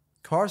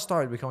cars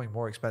started becoming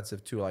more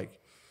expensive too. Like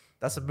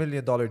that's $1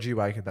 million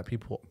G-Wagon that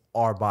people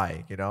are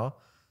buying, you know?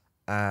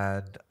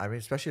 And I mean,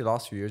 especially the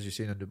last few years, you've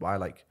seen in Dubai,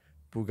 like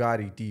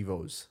Bugatti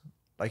Divos.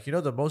 Like, you know,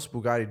 the most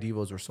Bugatti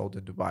Divos were sold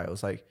in Dubai. It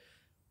was like,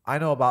 I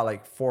know about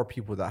like 4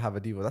 people that have a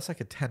Divo. That's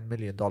like a $10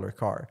 million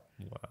car.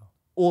 Wow.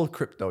 All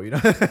crypto, you know?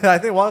 I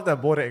think one of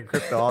them bought it in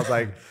crypto. I was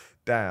like,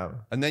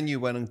 damn. And then you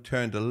went and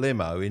turned a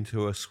limo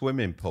into a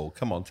swimming pool.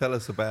 Come on, tell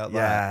us about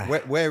Yeah.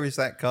 that. Where is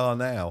that car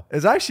now?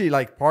 It's actually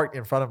like parked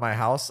in front of my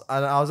house.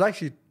 And I was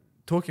actually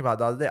talking about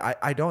the other day.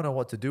 I don't know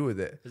what to do with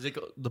it. Has it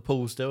got the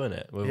pool still in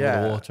it with all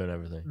Yeah. the water and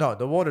everything? No,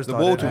 the water's The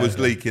not water in was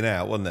it. leaking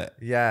out, wasn't it?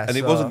 Yeah. And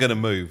it so wasn't going to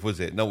move, was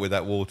it? Not with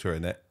that water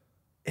in it.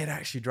 It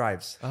actually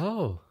drives.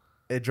 Oh.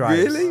 It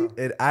drives. Really?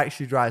 It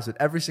actually drives. And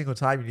every single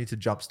time you need to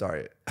jumpstart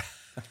it.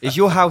 Is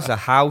your house a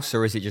house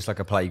or is it just like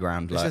a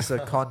playground? It's Like, just a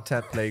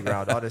content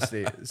playground,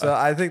 honestly. So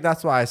I think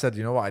that's why I said,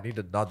 you know what, I need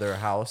another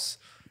house.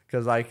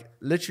 Because like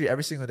literally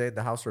every single day in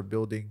the house we're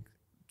building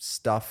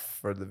stuff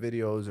for the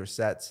videos or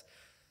sets.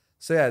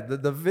 So yeah,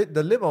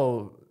 the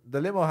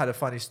limo had a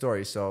funny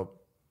story. So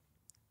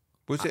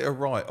Was it a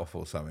write-off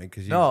or something?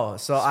 Because you no,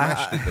 so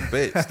smashed it to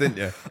bits, didn't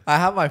you? I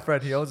have my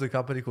friend, he owns a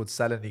company called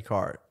Sell Any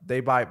Car. They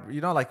buy, you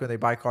know, like when they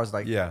buy cars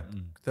like Yeah.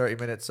 30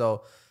 minutes.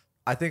 So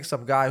I think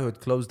some guy who had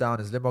closed down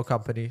his limo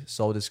company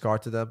sold his car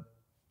to them,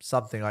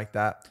 something like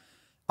that.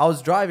 I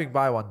was driving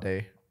by one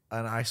day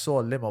and I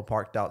saw a limo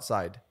parked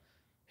outside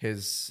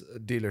his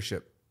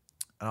dealership.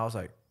 And I was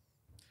like,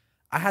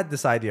 I had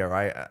this idea,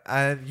 right?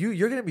 And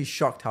you're going to be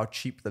shocked how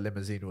cheap the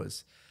limousine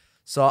was.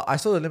 So I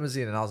saw the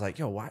limousine and I was like,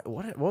 yo,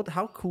 what,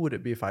 how cool would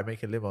it be if I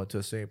make a limo into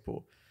a swimming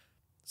pool?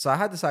 So I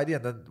had this idea.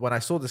 And then when I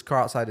saw this car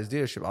outside his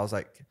dealership, I was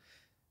like,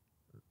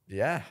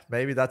 yeah,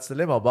 maybe that's the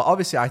limo. But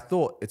obviously I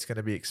thought it's going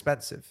to be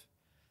expensive.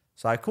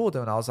 So I called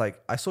him and I was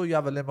like, I saw you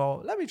have a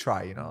limo. Let me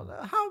try, you know,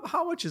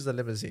 how much is the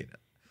limousine?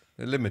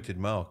 A limited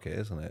market,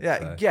 isn't it? Yeah,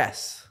 So,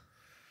 guess.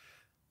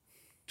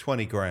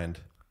 20 grand.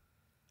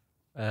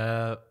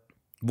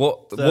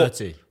 what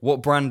 30.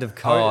 what brand of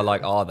car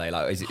like are they?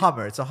 Like, is it?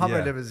 Hummer. It's a Hummer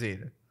Yeah.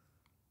 limousine.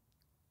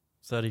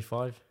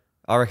 35.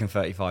 I reckon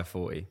 35,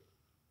 40.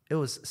 It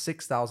was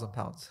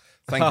 £6,000.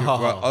 Thank you.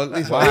 Well, at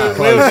least We were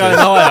going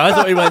higher. I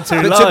thought we went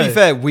too But low. to be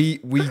fair, we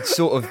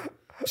sort of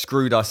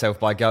screwed ourselves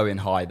by going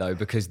high though,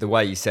 because the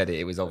way you said it,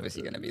 it was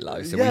obviously going to be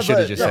low. So Yeah, we should but-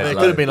 have just yeah, said it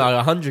low. could have been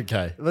like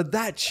 100k. But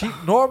that cheap,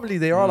 normally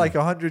they are like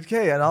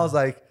 100K. And I was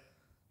like,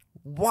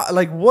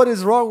 what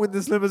is wrong with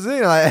this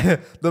limousine?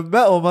 Like, the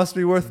metal must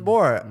be worth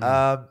more.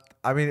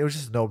 I mean, it was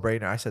just a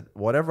no-brainer. I said,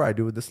 whatever I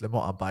do with this limo,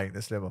 I'm buying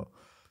this limo.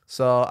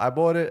 So I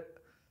bought it.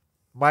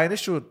 My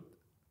initial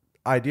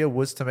idea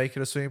was to make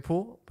it a swimming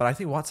pool. But I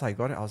think once I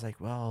got it, I was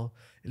like, well,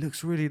 it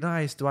looks really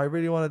nice. Do I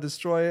really want to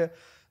destroy it?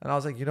 And I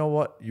was like, you know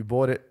what? You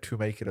bought it to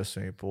make it a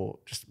swimming pool.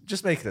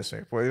 Just make it a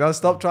swimming pool. You know,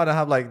 stop trying to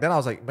have like. Then I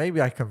was like,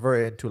 maybe I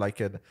convert it into like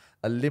a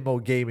limo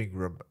gaming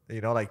room.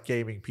 You know, like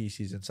gaming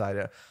PCs inside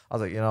it. I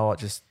was like, you know what?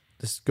 Just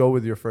go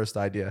with your first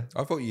idea.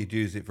 I thought you'd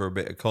use it for a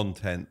bit of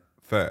content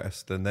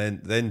first and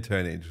then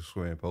turn it into a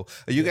swimming pool.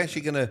 Are you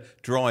actually going to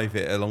drive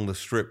it along the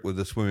strip with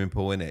the swimming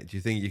pool in it? Do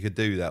you think you could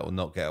do that or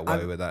not get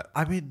away with that?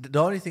 I mean, the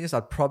only thing is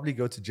I'd probably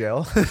go to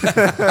jail.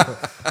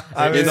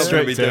 I mean, not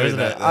gonna be stricter, doing isn't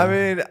that it? then. I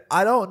mean,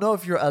 I don't know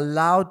if you're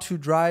allowed to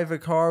drive a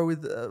car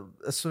with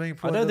a swimming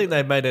pool. I don't think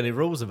they've made any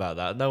rules about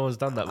that. No one's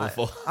done that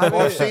before.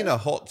 Well, I've seen a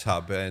hot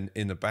tub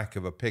in the back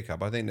of a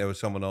pickup. I think there was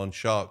someone on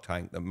Shark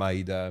Tank that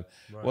made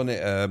wasn't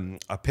it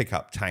a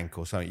pickup tank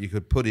or something? You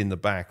could put in the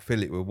back,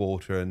 fill it with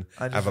water, and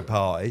have a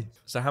party.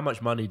 So how much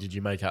money did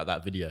you make out of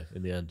that video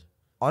in the end?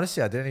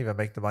 Honestly, I didn't even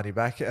make the money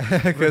back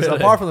because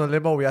apart from the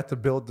limo, we had to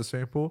build the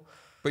swimming pool.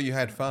 But you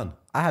had fun.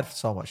 I had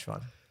so much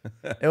fun.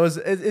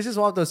 It's just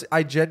one of those.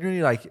 I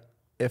genuinely like.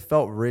 It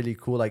felt really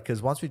cool, like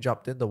because once we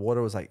jumped in, the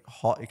water was like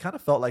hot. It kind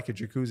of felt like a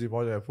jacuzzi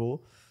more than a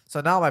pool.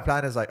 So now my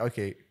plan is like,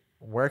 okay,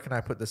 where can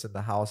I put this in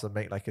the house and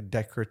make like a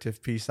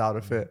decorative piece out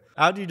of it?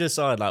 How do you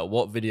decide like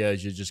what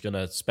videos you're just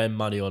gonna spend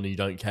money on and you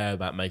don't care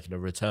about making a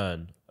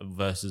return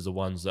versus the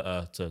ones that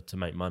are to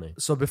make money?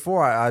 So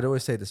before, I'd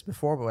always say this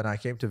before, but when I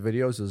came to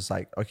videos, it was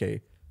like,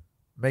 okay,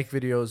 make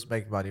videos,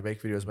 make money,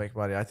 make videos, make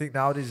money. I think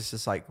nowadays it's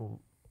just like,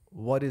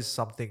 what is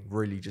something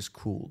really just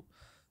cool?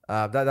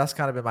 That's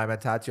kind of been my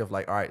mentality of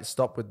like, all right,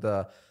 stop with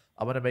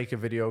I'm going to make a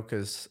video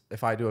because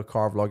if I do a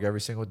car vlog every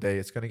single day,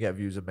 it's going to get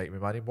views and make me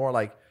money. More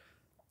like,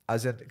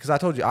 as in, because I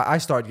told you, I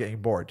started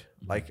getting bored.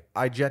 Like,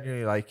 I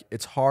genuinely, like,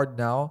 it's hard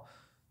now.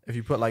 If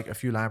you put like a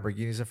few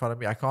Lamborghinis in front of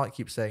me, I can't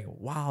keep saying,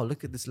 wow,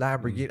 look at this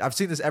Lamborghini. I've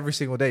seen this every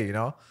single day, you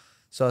know?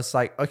 So it's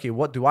like, okay,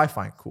 what do I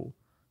find cool?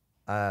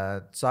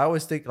 So I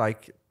always think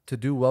like to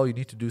do well, you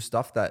need to do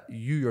stuff that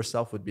you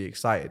yourself would be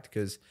excited,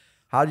 because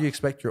how do you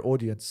expect your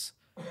audience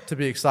to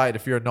be excited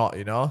if you're not,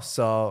 you know?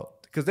 So,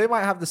 because they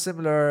might have the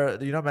similar,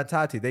 you know,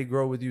 mentality. They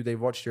grow with you. They've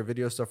watched your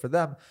videos. So for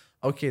them,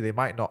 okay, they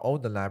might not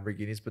own the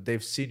Lamborghinis, but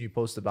they've seen you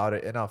post about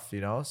it enough,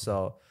 you know?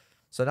 So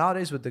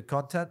nowadays with the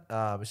content,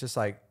 it's just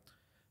like,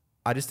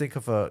 I just think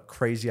of a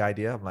crazy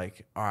idea. I'm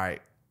like, all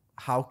right,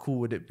 how cool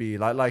would it be?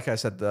 Like I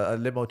said, a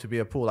limo to be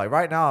a pool. Like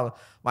right now,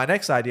 my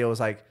next idea was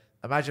like,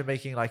 imagine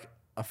making like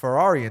a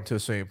Ferrari into a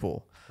swimming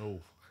pool. Oh.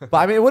 But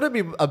I mean, it wouldn't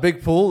be a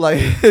big pool. Like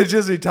it'd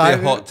just be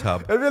tiny. a hot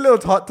tub. It'd be a little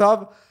hot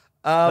tub.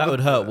 That would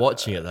hurt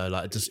watching it though,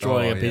 like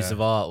destroying a piece of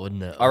art,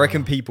 wouldn't it? I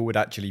reckon people would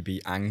actually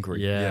be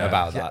angry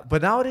about that.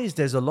 But nowadays,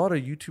 there's a lot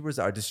of YouTubers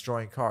that are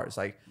destroying cars.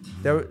 Like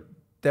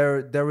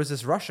there was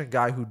this Russian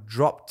guy who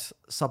dropped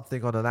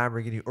something on a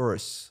Lamborghini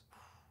Urus.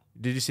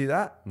 Did you see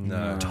that?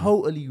 No.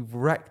 Totally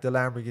wrecked the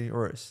Lamborghini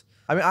Urus.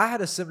 I mean, I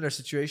had a similar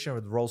situation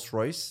with Rolls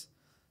Royce.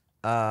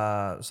 So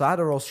I had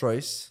a Rolls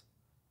Royce.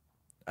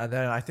 And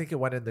then I think it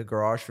went in the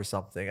garage for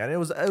something. And it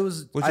was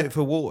it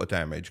for water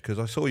damage? Because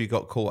I saw you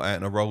got caught out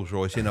in a Rolls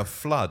Royce in a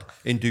flood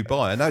in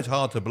Dubai. I know it's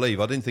hard to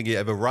believe. I didn't think it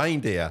ever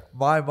rained here.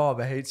 My mom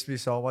hates me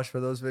so much for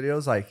those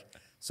videos. Like,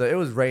 so it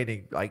was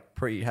raining like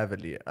pretty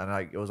heavily, and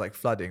like it was like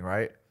flooding,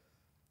 right?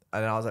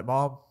 And then I was like,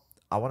 Mom,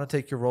 I want to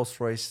take your Rolls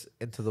Royce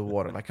into the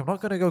water. Like, I'm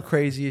not gonna go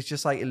crazy. It's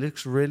just like it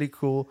looks really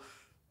cool,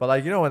 but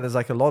like, you know, when there's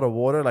like a lot of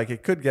water, like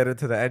it could get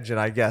into the engine.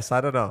 I guess,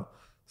 I don't know.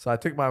 So I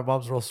took my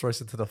mom's Rolls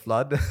Royce into the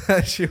flood.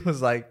 She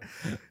was like,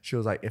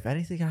 if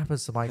anything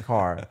happens to my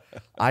car,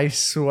 I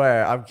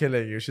swear I'm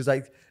killing you. She's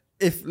like,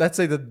 if let's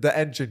say the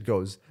engine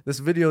goes, this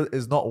video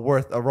is not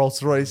worth a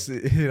Rolls Royce,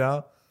 you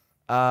know?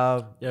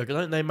 Yeah,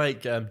 don't they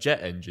make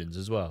jet engines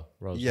as well?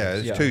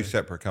 There's two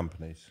separate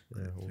companies.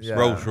 Yeah.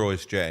 Rolls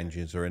Royce jet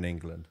engines are in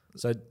England.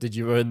 So did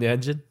you ruin the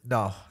engine?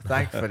 No,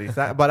 thankfully.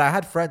 But I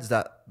had friends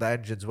that the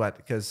engines went,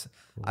 because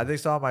I think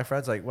some of my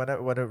friends, like when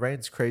it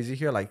rains crazy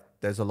here, like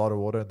there's a lot of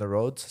water in the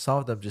roads. Some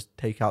of them just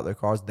take out their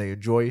cars and they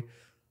enjoy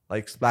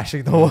like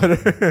splashing the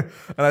water.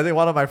 And I think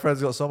one of my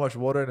friends got so much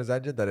water in his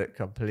engine that it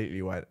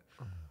completely went.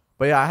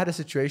 But yeah, I had a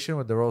situation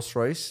with the Rolls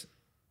Royce.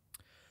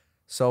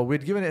 So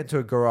we'd given it into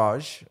a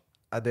garage,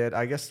 and they had,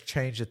 I guess,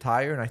 changed the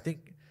tire. And I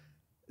think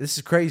this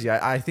is crazy.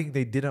 I think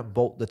they didn't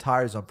bolt the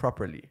tires on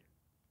properly.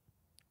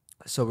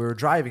 So we were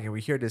driving and we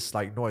hear this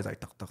like noise,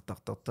 like tuck, tuck,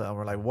 tuck, tuck, tuck, and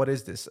we're like, what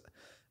is this?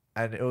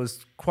 And it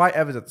was quite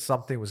evident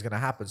something was going to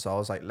happen. So I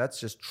was like,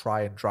 let's just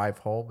try and drive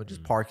home and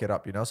just park it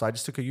up, you know? So I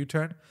just took a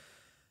U-turn.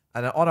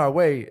 And then on our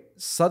way,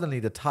 suddenly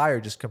the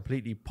tire just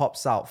completely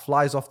pops out,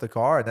 flies off the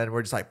car. And then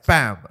we're just like,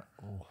 bam.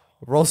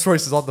 Rolls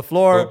Royce is on the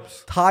floor.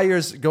 Oops.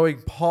 Tires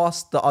going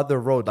past the other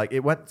road. Like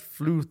it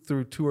flew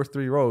through 2 or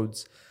 3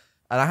 roads.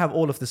 And I have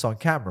all of this on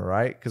camera,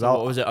 right? Because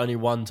what was it? Only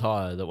one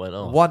tire that went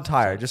off? One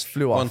tire just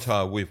flew off. One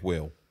tire with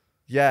wheel.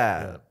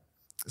 Yeah.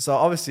 So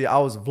obviously I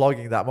was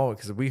vlogging that moment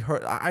because we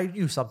heard, I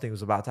knew something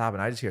was about to happen.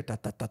 I just hear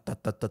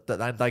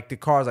and like the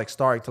car's like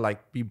starting to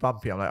like be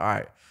bumpy. I'm like, all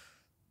right,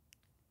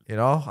 you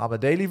know, I'm a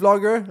daily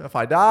vlogger. If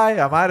I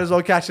die, I might as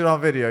well catch it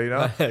on video, you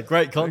know?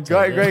 Great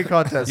content. Great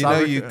content. You know,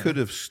 you could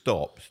have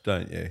stopped,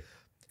 don't you?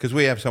 Because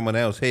we have someone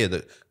else here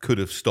that could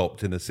have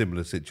stopped in a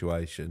similar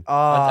situation.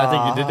 I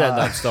think you did end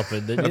up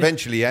stopping, didn't you?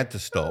 Eventually you had to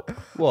stop.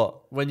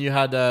 What? When you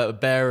had a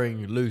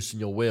bearing loose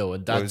in your wheel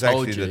and Dad it was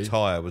told actually you. the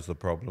tyre was the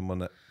problem,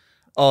 wasn't it?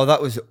 Oh,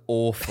 that was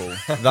awful.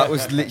 That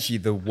was literally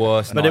the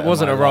worst. But it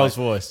wasn't a Rolls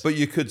Royce. But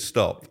you could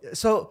stop.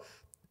 So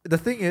the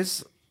thing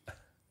is,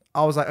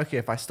 I was like, okay,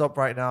 if I stop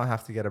right now, I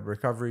have to get a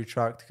recovery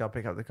truck to come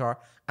pick up the car.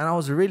 And I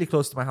was really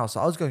close to my house. So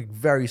I was going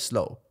very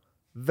slow.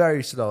 And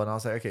I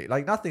was like, okay,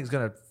 like nothing's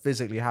going to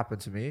physically happen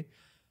to me.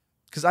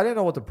 Because I didn't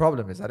know what the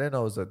problem is. I didn't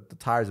know it was that the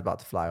tire's about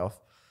to fly off.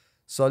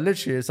 So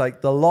literally, it's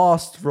like the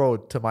last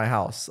road to my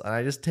house. And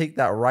I just take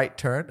that right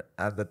turn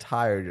and the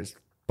tire just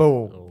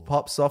boom,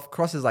 pops off,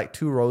 crosses like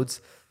 2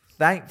 roads.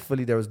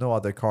 Thankfully, there was no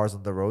other cars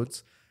on the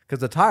roads because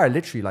the tire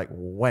literally like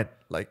went,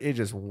 like it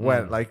just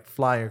went like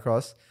flying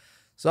across.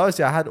 So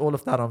obviously, I had all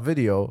of that on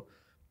video.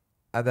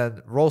 And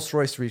then Rolls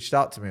Royce reached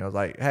out to me. I was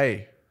like,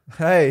 hey,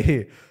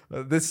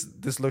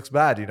 this looks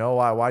bad. You know,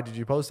 why did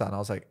you post that? And I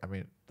was like, I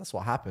mean, that's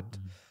what happened.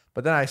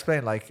 But then I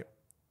explained like,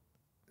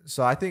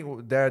 so I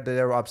think they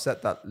were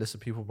upset that, listen,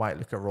 people might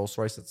look at Rolls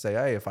Royce and say,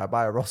 hey, if I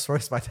buy a Rolls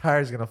Royce, my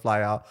tire is going to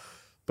fly out.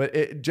 But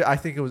I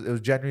think it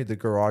was genuinely the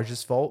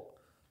garage's fault.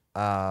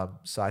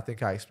 So I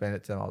think I explained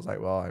it to him. I was like,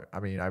 well, I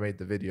mean, I made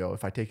the video.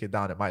 If I take it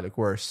down, it might look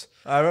worse.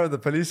 I remember the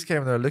police came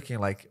and they're looking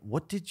like,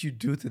 what did you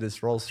do to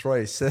this Rolls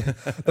Royce?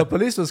 The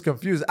police was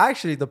confused.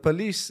 Actually, the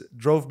police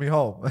drove me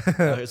home.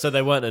 So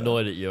they weren't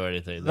annoyed at you or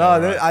anything? No,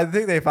 I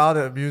think they found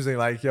it amusing.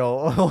 Like,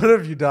 yo, what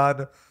have you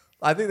done?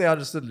 I think they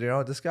understood,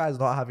 this guy's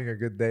not having a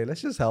good day.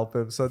 Let's just help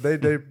him. So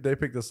they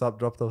picked us up,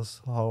 dropped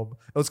us home.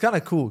 It was kind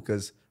of cool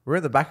because we're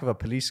in the back of a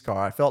police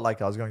car. I felt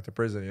like I was going to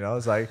prison,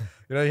 It's like,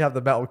 you have the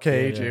metal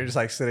cage and you're just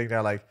like sitting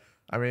there like,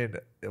 I mean,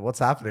 what's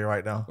happening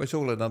right now? Well, it's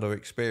all another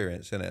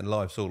experience, isn't it? And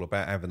life's all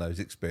about having those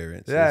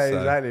experiences. Yeah,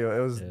 exactly.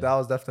 That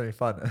was definitely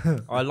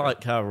fun. I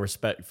like how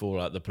respectful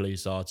like the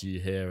police are to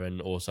you here,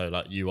 and also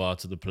like you are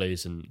to the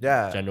police and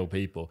general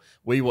people.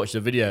 We watched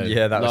a video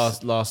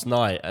last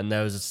night, and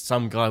there was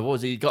some guy. What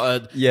was he? He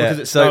got because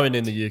it's snowing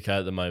in the UK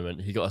at the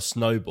moment. He got a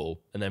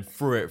snowball and then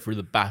threw it through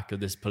the back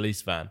of this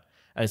police van.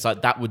 And it's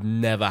like that would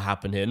never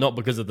happen here, not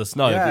because of the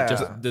snow, but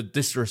just the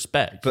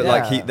disrespect.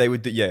 But they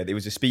would, it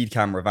was a speed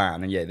camera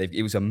van, and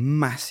it was a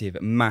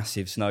massive,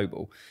 massive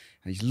snowball,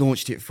 and he's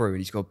launched it through, and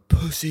he's got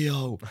pussy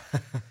hole.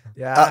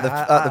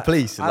 At the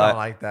police. I don't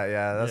like that.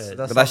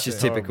 Yeah, that's just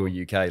typical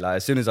UK. Like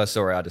as soon as I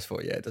saw it, I just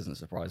thought, it doesn't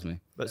surprise me.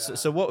 But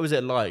so what was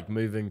it like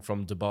moving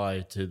from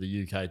Dubai to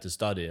the UK to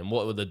study, and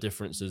what were the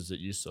differences that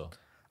you saw?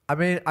 I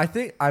mean, I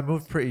think I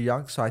moved pretty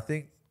young, so I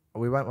think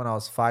we went when I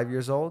was 5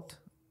 years old.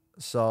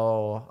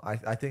 So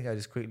I think I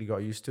just quickly got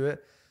used to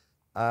it.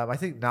 I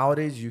think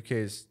nowadays UK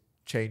is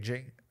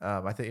changing.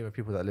 I think even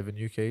people that live in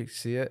UK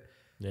see it.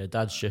 Yeah,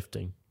 Dad's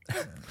shifting.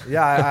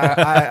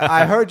 Yeah,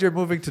 I heard you're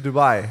moving to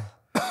Dubai.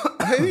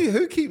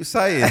 Who keeps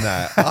saying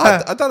that?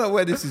 I don't know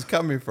where this is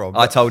coming from.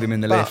 I told him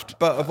in the lift.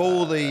 But of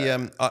all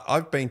the,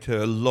 I've been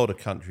to a lot of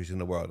countries in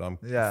the world.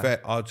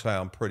 I'd say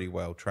I'm pretty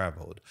well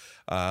travelled.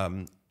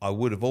 I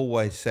would have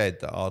always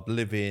said that I'd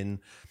live in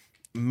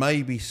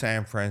maybe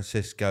San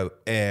Francisco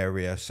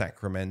area,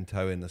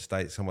 Sacramento in the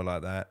States, somewhere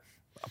like that.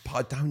 But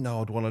I don't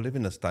know I'd want to live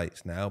in the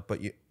States now, but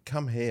you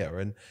come here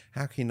and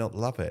how can you not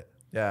love it?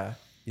 Yeah.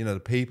 The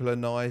people are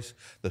nice,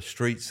 the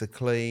streets are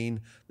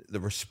clean, the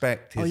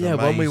respect is amazing.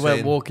 When we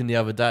went walking the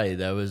other day,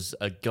 there was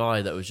a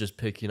guy that was just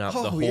picking up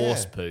the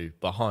horse poo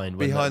behind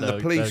the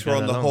police were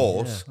on the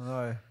horse. Yeah.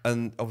 Oh.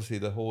 And obviously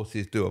the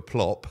horses do a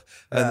plop.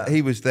 And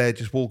he was there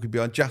just walking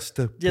behind just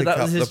to pick that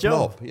up was his the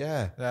job. plop.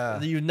 Yeah.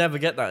 You never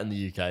get that in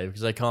the UK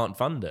because they can't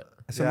fund it.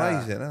 It's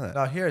amazing, isn't it?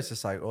 No, here it's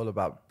just like all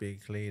about being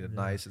clean and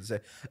nice and say.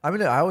 I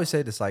mean, I always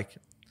say this, like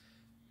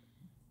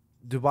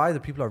Dubai, the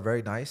people are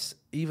very nice.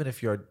 Even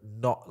if you're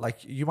not,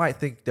 like, you might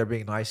think they're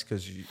being nice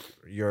because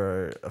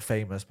you're a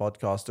famous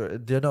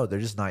podcaster. They're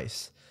just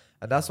nice.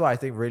 And that's what I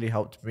think really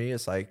helped me.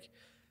 It's like,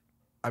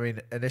 I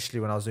mean, initially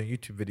when I was doing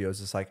YouTube videos,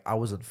 it's like I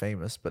wasn't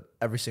famous, but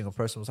every single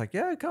person was like,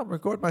 yeah, come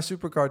record my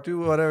supercar, do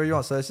whatever you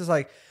want. So it's just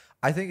like,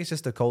 I think it's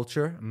just a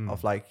culture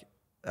of like,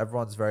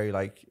 everyone's very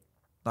like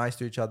nice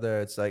to each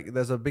other. It's like,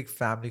 there's a big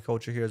family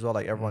culture here as well.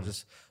 Like everyone's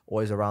just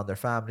always around their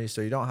family.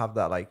 So you don't have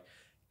that like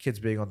kids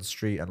being on the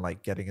street and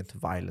like getting into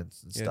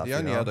violence and stuff. The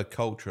only other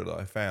culture that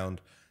I found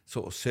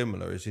sort of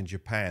similar is in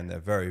Japan. They're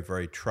very,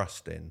 very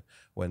trusting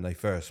when they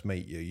first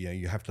meet you.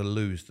 You have to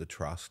lose the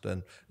trust,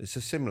 and it's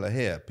a similar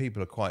here.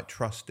 People are quite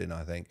trusting,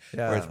 I think.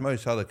 Whereas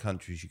most other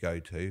countries you go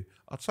to,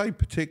 I'd say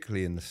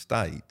particularly in the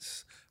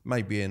States,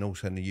 maybe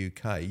also in the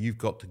UK, you've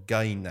got to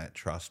gain that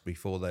trust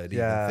before they'd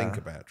even think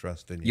about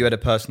trusting you. You had a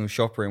personal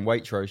shopper in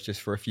Waitrose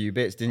just for a few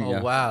bits, didn't you?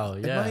 Oh, wow.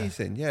 Yeah.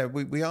 Amazing. Yeah,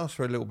 we asked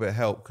for a little bit of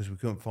help because we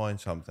couldn't find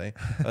something.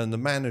 And the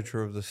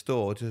manager of the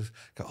store just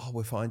go,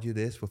 we'll find you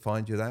this, we'll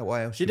find you that.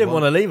 What else She didn't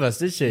want to leave us,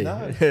 did she?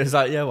 No. It was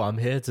like, I'm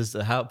here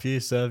to help you,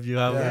 serve you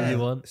however you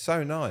want.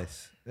 So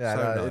nice. Yeah,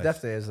 so nice. It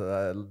definitely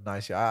is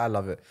nice. I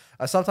love it.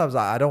 Sometimes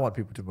I don't want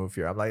people to move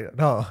here. I'm like,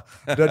 no,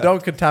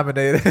 don't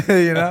contaminate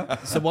it,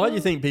 So why do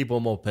you think people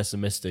are more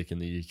pessimistic in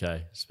the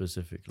UK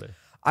specifically?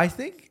 I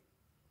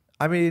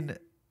mean,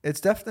 it's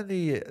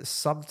definitely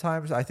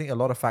sometimes, I think a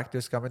lot of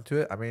factors come into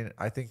it. I mean,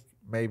 I think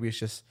maybe it's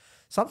just,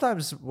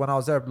 sometimes when I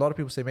was there, a lot of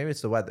people say maybe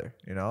it's the weather,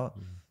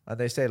 and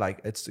they say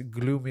like it's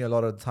gloomy a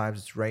lot of the times,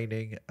 it's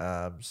raining.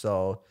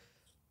 So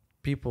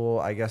people,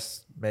 I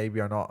guess,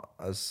 maybe are not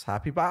as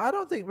happy. But I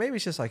don't think, maybe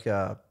it's just like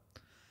I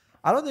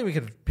don't think we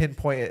can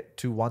pinpoint it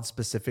to one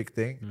specific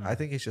thing. I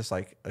think it's just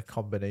like a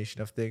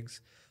combination of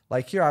things.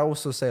 Like here, I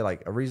also say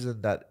like a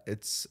reason that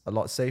it's a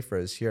lot safer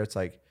is here. It's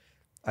like,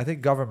 I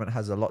think government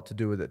has a lot to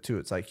do with it too.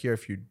 It's like here,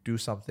 if you do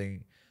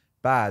something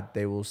bad,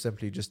 they will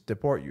simply just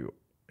deport you,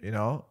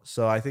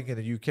 So I think in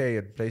the UK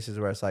and places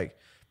where it's like,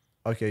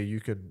 okay, you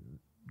can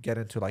get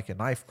into like a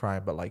knife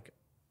crime, but like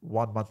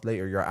 1 month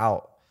later, you're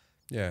out.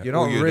 Yeah,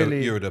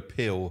 you'd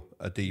appeal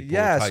a deportation.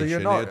 Yeah, so you're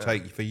not. It'll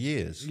take you for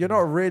years. You're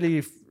not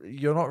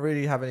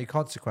really have any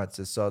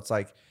consequences. So it's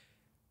like,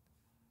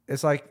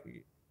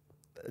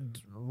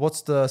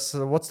 what's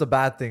the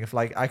bad thing if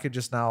like I could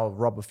just now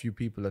rob a few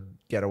people and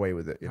get away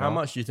with it? How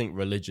much do you think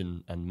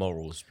religion and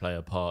morals play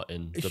a part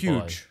in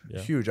Dubai?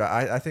 Huge.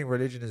 I think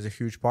religion is a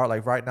huge part.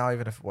 Like right now,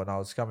 even if when I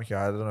was coming here,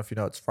 I don't know if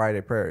it's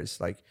Friday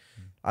prayers. Like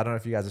I don't know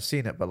if you guys have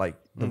seen it, but like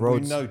the We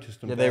roads.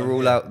 noticed them. Yeah, they down were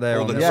all here. out there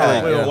All on the the Yeah,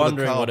 carpets, we were all the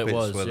wondering what it carpets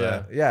was, were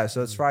there. Yeah,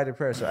 so it's Friday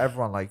prayer. So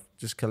everyone like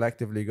just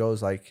collectively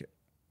goes like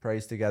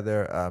prays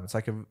together. It's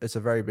like it's a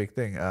very big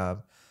thing.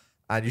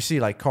 And you see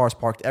like cars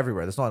parked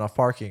everywhere. There's not enough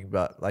parking,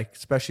 but like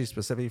especially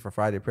specifically for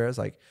Friday prayers,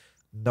 like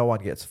no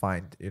one gets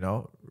fined,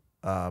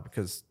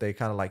 because they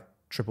kind of like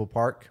triple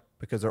park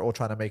because they're all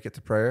trying to make it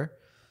to prayer.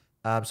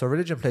 So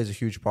religion plays a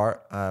huge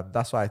part.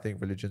 That's why I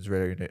think religion's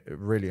really,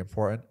 really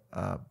important.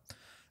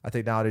 I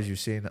think nowadays you've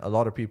seen a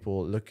lot of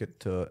people look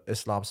into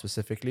Islam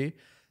specifically.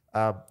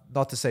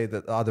 Not to say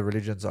that other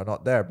religions are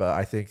not there, but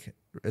I think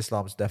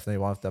Islam's definitely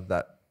one of them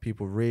that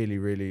people really,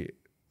 really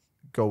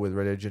go with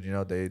religion.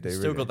 They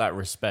Still really, got that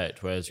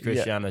respect, whereas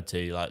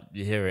Christianity, like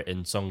you hear it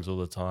in songs all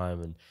the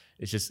time, and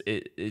it's just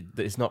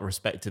it's not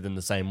respected in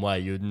the same way.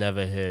 You would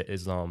never hear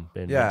Islam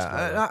being mentioned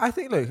like and that. I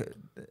think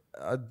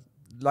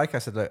like I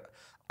said, like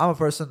I'm a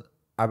person.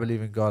 I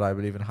believe in God. I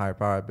believe in higher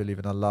power. I believe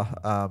in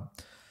Allah.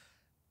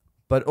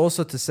 But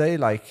also to say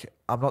like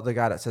I'm not the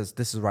guy that says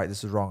this is right,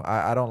 this is wrong.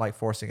 I don't like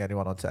forcing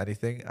anyone onto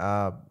anything.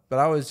 But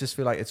I always just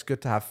feel like it's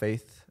good to have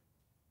faith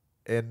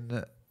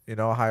in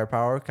a higher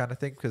power kind of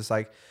thing, because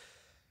like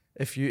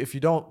if you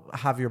don't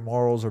have your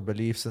morals or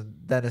beliefs, and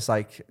then it's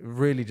like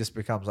really just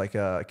becomes like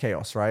a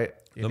chaos, right?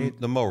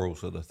 The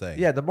morals are the thing.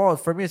 Yeah, the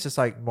morals for me it's just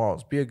like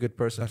morals. Be a good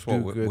person. That's do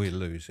what good. we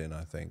lose in,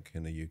 I think,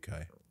 in the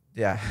UK.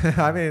 Yeah,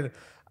 I mean,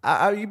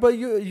 but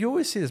you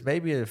always see this.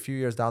 Maybe a few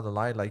years down the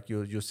line, like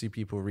you'll see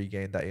people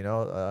regain that.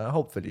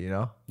 Hopefully,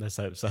 Let's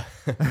hope so.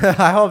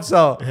 I hope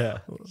so. Yeah.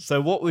 So,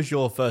 what was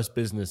your first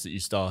business that you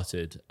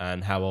started,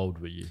 and how old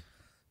were you?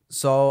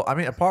 So I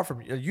mean, apart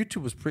from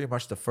YouTube, was pretty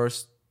much the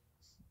first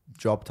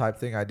job type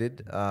thing I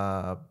did.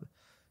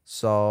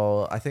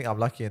 So I think I'm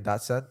lucky in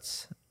that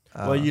sense.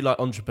 Were you like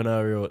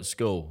entrepreneurial at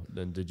school?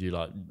 Then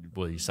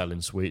were you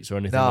selling sweets or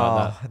anything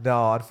like that?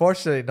 No,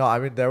 unfortunately, no. I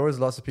mean, there was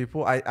lots of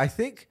people. I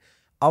think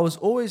I was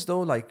always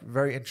though like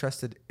very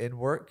interested in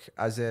work,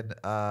 as in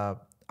I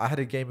had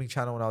a gaming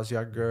channel when I was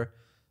younger,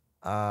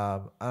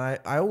 and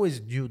I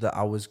always knew that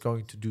I was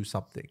going to do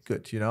something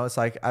good. It's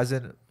like as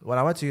in when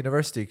I went to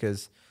university,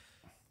 because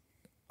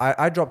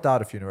I dropped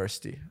out of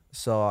university,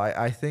 so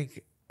I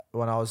think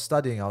when I was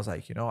studying, I was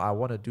like, I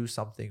want to do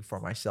something for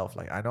myself.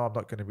 Like I know I'm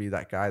not going to be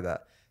that guy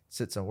that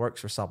sits and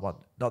works for someone.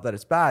 Not that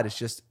it's bad. It's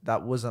just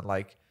that wasn't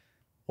like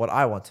what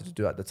I wanted to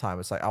do at the time.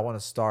 It's like I want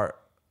to start.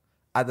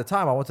 At the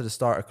time, I wanted to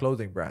start a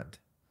clothing brand.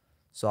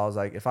 So I was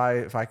like, if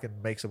I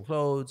can make some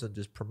clothes and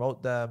just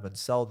promote them and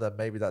sell them,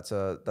 maybe that's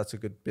a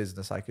good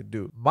business I could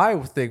do. My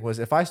thing was,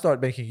 if I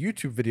start making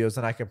YouTube videos,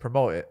 then I can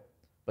promote it.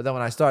 But then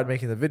when I started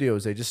making the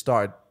videos, they just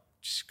started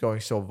just going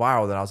so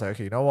viral that I was like,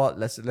 okay, you know what?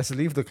 Let's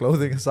leave the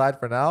clothing aside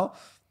for now.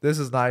 This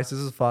is nice. This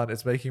is fun.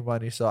 It's making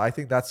money. So I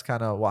think that's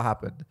kind of what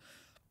happened.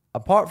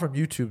 Apart from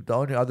YouTube, the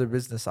only other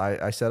business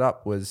I set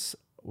up was,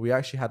 we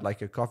actually had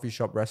like a coffee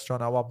shop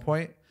restaurant at one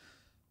point.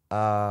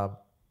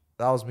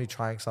 That was me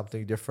trying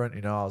something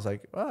different. I was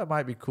like, well, it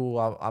might be cool.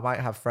 I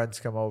might have friends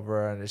come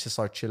over and it's just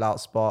our chill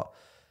out spot.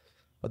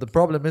 But the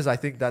problem is, I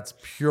think that's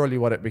purely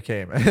what it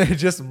became.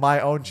 Just my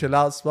own chill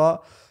out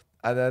spot.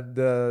 And then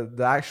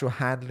the actual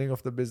handling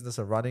of the business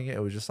and running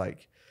it was just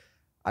like,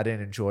 I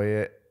didn't enjoy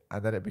it.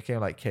 And then it became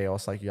like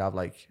chaos. Like you have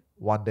like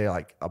one day,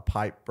 like a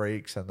pipe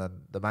breaks and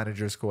then the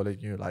manager's calling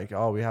you like,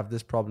 oh, we have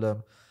this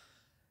problem.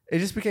 It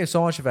just became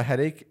so much of a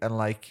headache. And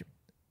like,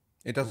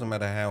 it doesn't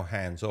matter how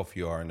hands off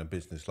you are in a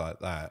business like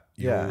that.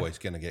 You're always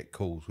going to get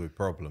calls with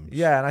problems.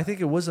 Yeah. And I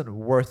think it wasn't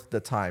worth the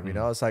time,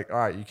 It's like, all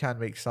right, you can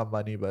make some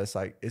money, but it's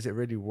like, is it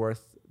really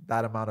worth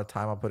that amount of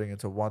time I'm putting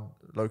into one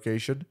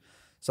location?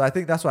 So I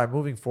think that's why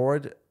moving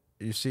forward,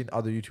 you've seen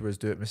other YouTubers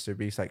do it, Mr.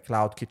 Beast, like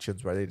cloud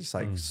kitchens where they just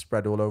like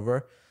spread all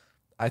over.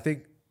 I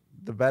think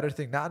the better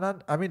thing now,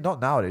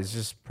 not nowadays,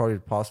 just probably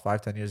the past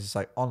 5-10 years, it's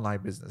like online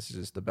business is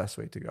just the best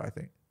way to go, I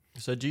think.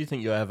 So do you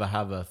think you'll ever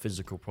have a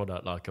physical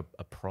product like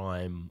a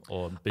Prime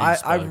or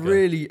Beast I Burger?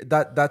 really,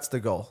 that's the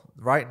goal.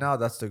 Right now,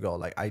 that's the goal.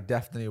 Like I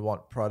definitely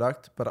want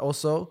product, but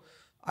also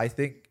I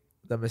think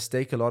the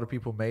mistake a lot of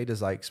people made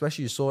is like,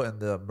 especially you saw it in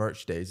the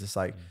merch days, it's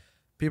like,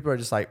 people are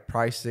just like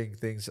pricing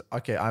things.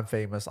 Okay, I'm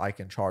famous. I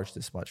can charge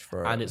this much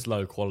for. And it's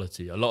low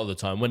quality a lot of the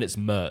time when it's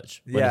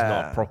merch, when it's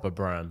not a proper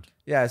brand.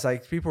 Yeah, it's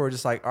like people are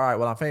just like, all right,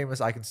 well, I'm famous.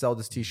 I can sell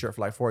this T-shirt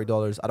for like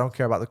 $40. I don't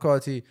care about the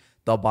quality.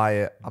 They'll buy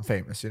it. I'm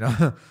famous,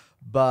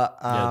 But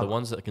the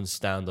ones that can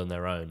stand on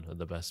their own are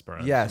the best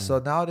brands. Yeah. So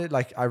nowadays,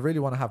 like, I really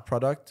want to have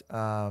product,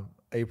 a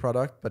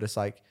product, but it's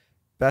like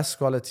best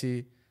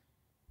quality,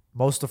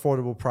 most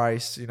affordable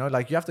price.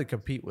 Like you have to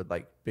compete with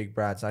like big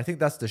brands. And I think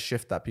that's the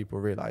shift that people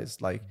realize.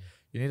 Like.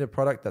 You need a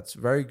product that's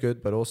very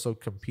good, but also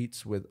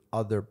competes with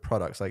other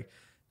products. Like,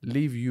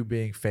 leave you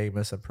being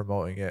famous and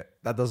promoting it.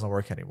 That doesn't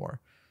work anymore.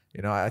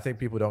 I think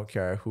people don't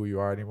care who you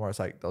are anymore. It's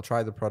like they'll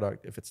try the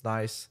product. If it's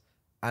nice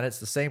and it's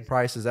the same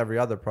price as every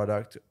other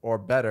product or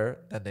better,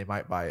 then they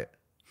might buy it.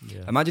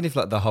 Imagine if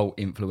like the whole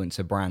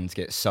influencer brands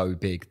get so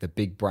big, the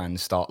big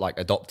brands start like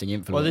adopting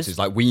influencers.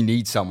 Well, like we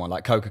need someone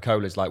like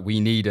Coca-Cola's like we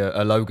need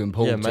a Logan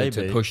Paul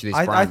to push this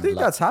brand. I think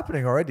like, that's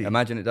happening already.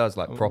 Imagine it does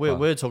like proper.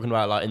 We're talking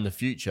about like in the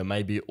future,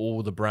 maybe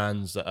all the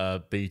brands that are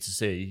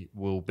B2C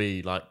will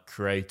be like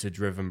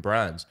creator-driven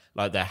brands.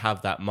 Like they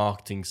have that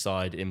marketing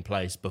side in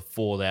place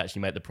before they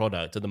actually make the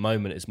product. At the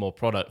moment, it's more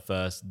product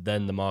first,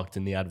 then the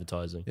marketing, the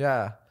advertising.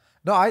 Yeah.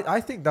 No, I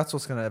think that's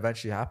what's going to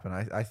eventually happen.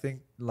 I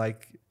think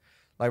like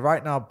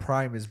right now,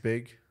 Prime is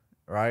big,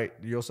 right?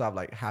 You also have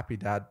like Happy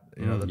Dad,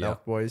 the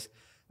Milk Boys.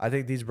 I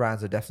think these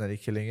brands are definitely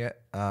killing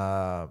it.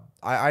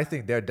 I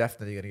think they're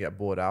definitely going to get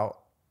bought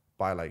out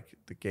by like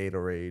the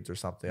Gatorades or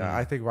something.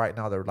 I think right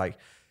now they're like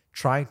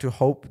trying to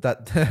hope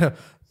that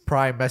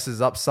Prime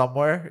messes up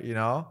somewhere,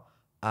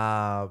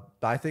 but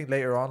I think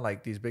later on,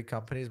 like these big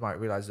companies might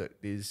realize that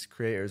these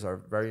creators are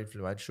very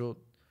influential.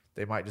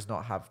 They might just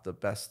not have the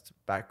best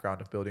background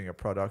of building a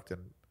product.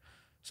 And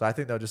so I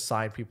think they'll just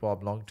sign people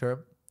up long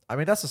term. I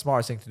mean, that's the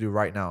smartest thing to do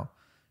right now.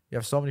 You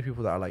have so many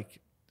people that are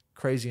like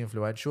crazy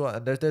influential,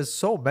 and there's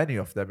so many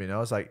of them,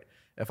 It's like,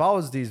 if I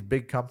was these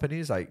big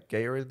companies like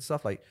Gatorade and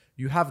stuff, like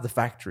you have the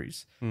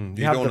factories. You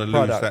don't want to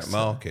lose that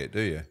market,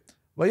 do you?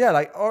 Well, yeah,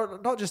 like, or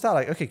not just that,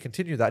 like, okay,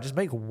 continue that. Just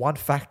make one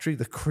factory,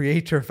 the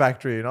creator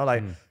factory,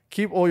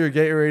 keep all your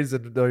Gatorades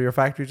and your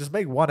factory. Just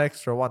make one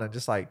extra one and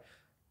just like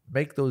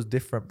make those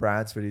different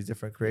brands for these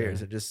different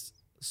creators and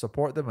just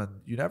support them. And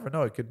you never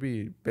know, it could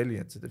be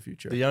billions in the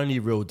future. The only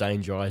real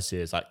danger I see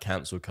is like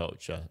cancel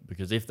culture,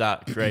 because if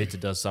that creator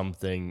does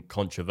something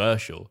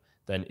controversial,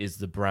 then is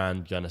the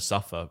brand going to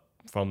suffer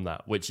from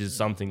that, which is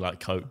something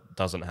like Coke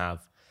doesn't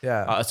have.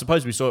 Yeah. I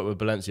suppose we saw it with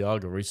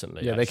Balenciaga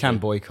recently. Yeah, they can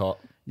boycott.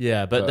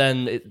 Yeah, but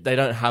then they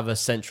don't have a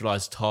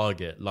centralized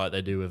target like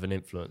they do with an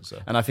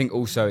influencer. And I think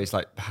also it's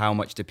like, how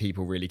much do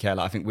people really care?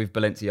 Like I think with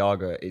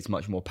Balenciaga, it's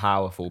much more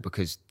powerful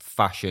because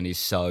fashion is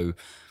so,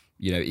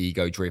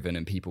 ego driven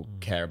and people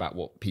care about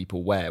what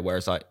people wear.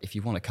 Whereas like, if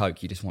you want a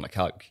Coke, you just want a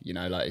Coke,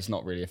 like it's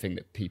not really a thing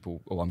that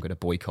people, I'm going to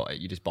boycott it.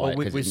 You just buy it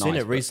because we've seen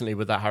it recently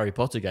with that Harry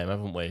Potter game,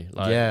 haven't we?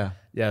 Like,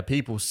 yeah,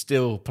 people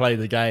still play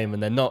the game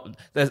and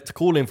they're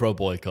calling for a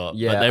boycott.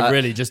 Yeah, but they're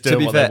really just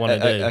doing what they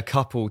want to do. A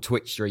couple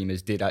Twitch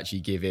streamers did actually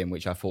give in,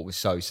 which I thought was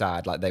so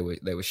sad. Like they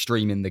were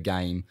streaming the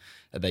game.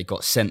 They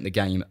got sent the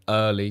game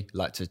early,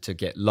 like to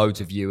get loads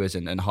of viewers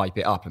and hype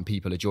it up, and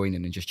people are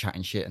joining and just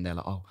chatting shit, and they're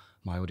like, oh,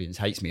 my audience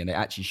hates me, and they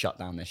actually shut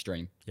down their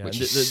stream, which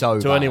is so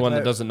bad. To anyone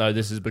that doesn't know,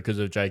 this is because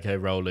of J.K.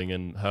 Rowling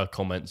and her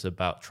comments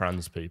about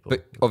trans people.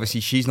 But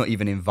obviously, she's not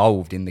even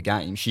involved in the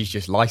game. She's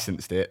just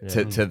licensed it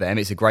to them.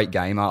 It's a great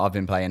game. I've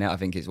been playing it. I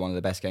think it's one of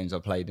the best games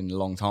I've played in a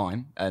long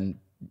time, and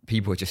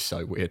people are just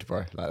so weird,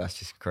 bro. Like that's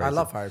just crazy. I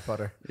love Harry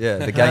Potter. Yeah,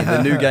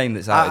 the new game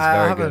that's out is very good.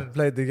 I haven't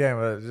played the game,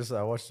 but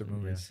I watched the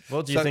movies. Yeah.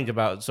 What do you think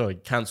about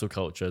cancel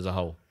culture as a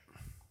whole?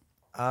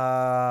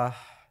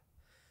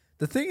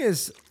 The thing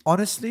is,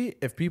 honestly,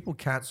 if people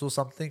cancel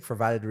something for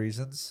valid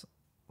reasons,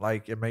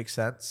 like it makes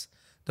sense.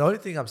 The only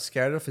thing I'm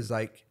scared of is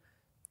like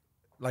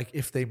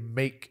if they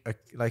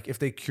if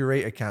they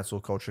curate a cancel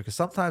culture, because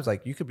sometimes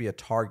like you could be a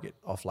target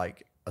of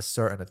like a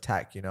certain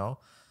attack,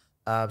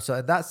 So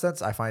in that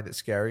sense, I find it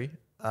scary.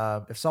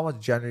 If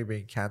someone's generally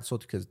being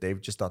cancelled because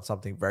they've just done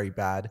something very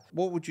bad.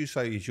 What would you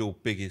say is your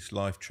biggest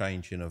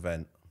life-changing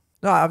event?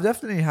 No, I've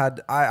definitely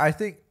had, I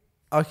think,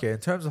 okay, in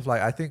terms of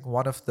like, I think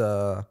one of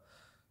the,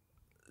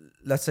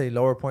 let's say,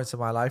 lower points in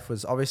my life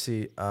was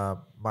obviously my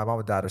mom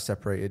and dad are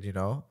separated,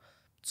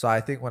 So I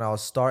think when I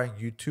was starting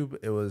YouTube,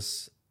 it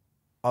was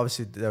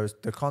obviously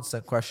the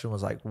constant question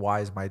was like,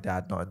 why is my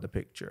dad not in the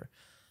picture?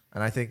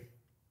 And I think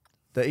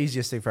the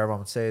easiest thing for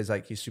everyone to say is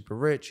like, he's super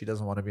rich, he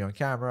doesn't want to be on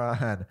camera,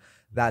 and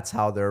that's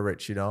how they're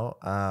rich,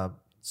 So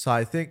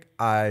I think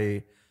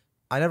I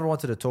never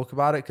wanted to talk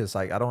about it because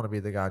like I don't want to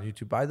be the guy on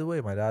YouTube, by the way,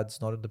 my dad's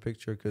not in the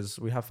picture because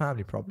we have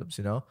family problems,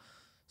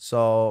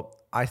 So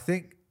I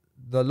think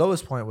the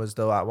lowest point was,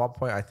 though, at one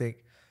point I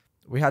think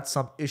we had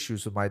some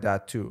issues with my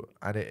dad too,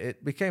 and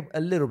it became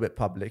a little bit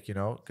public,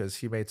 because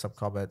he made some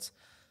comments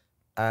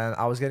and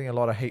I was getting a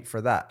lot of hate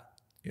for that,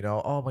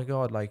 oh my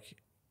god, like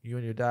you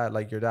and your dad,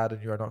 like your dad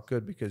and you are not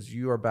good because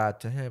you are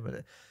bad to him.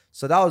 And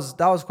so that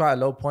was quite a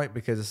low point,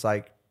 because it's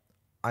like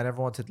I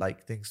never wanted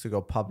like things to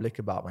go public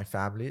about my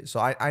family. So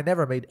I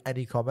never made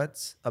any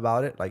comments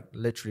about it, like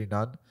literally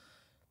none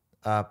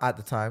at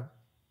the time.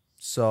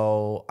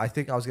 So I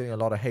think I was getting a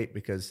lot of hate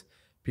because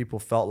people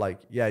felt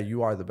like, yeah,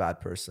 you are the bad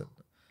person.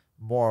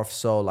 More of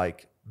so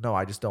like, no,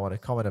 I just don't want to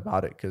comment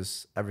about it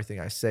because everything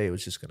I say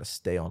was just going to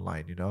stay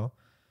online,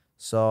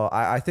 So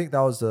I think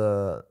that was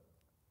a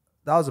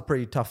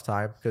pretty tough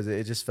time because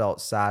it just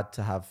felt sad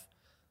to have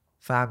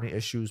family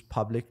issues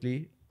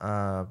publicly.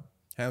 How'd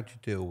you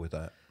deal with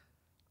that?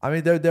 I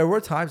mean, there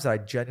were times that I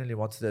genuinely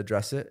wanted to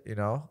address it,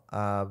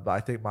 but I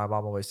think my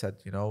mom always said,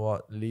 you know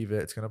what, leave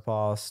it, it's gonna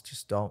pass.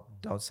 Just don't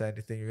say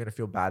anything. You're gonna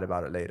feel bad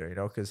about it later,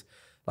 because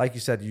like you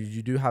said,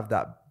 you do have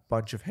that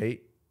bunch of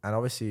hate, and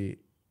obviously,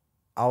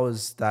 I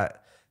was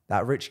that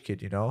rich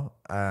kid,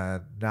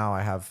 and now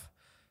I have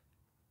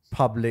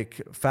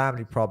public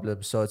family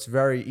problems. So it's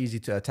very easy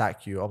to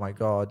attack you. Oh my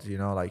God, you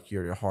know, like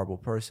you're a horrible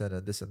person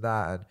and this and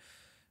that. And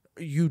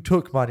you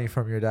took money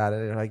from your dad.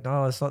 And you're like,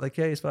 no, it's not the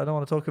case, but I don't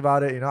want to talk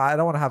about it. You know, I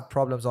don't want to have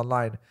problems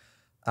online.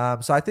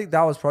 So I think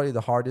that was probably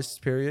the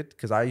hardest period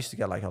because I used to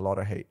get like a lot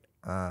of hate.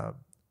 And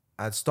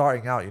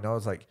starting out, you know,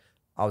 it's like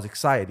I was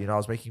excited. You know, I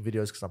was making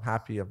videos because I'm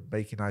happy. I'm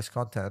making nice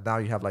content. And now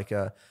you have like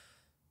a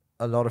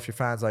lot of your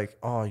fans like,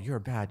 oh, you're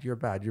bad.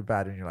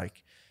 And you're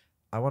like,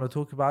 I want to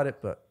talk about it,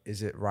 but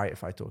is it right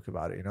if I talk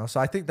about it? You know? So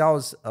I think that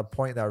was a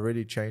point that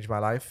really changed my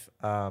life.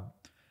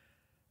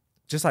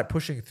 Just like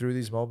pushing through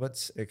these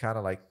moments, it kind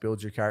of like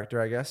builds your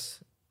character, I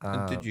guess.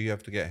 And did you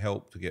have to get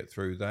help to get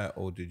through that,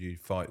 or did you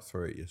fight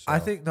through it yourself? I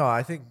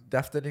think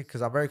definitely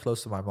because I'm very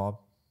close to my mom.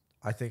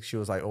 I think she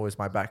was like always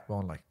my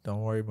backbone. Like,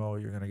 don't worry, Mo,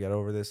 you're gonna get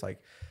over this.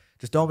 Like,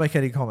 just don't make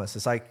any comments.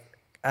 It's like,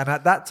 and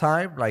at that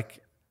time, like,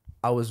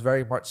 I was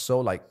very much so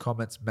like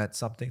comments meant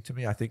something to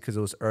me. I think because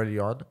it was early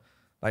on,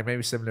 like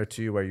maybe similar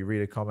to you where you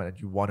read a comment and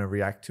you want to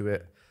react to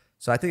it.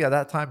 So I think at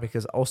that time,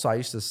 because also I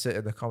used to sit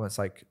in the comments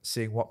like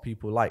seeing what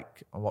people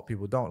like and what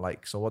people don't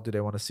like. So what do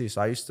they want to see?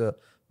 So I used to,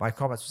 my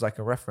comments was like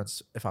a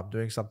reference if I'm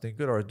doing something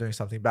good or doing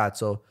something bad.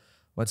 So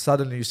when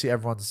suddenly you see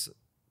everyone's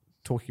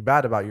talking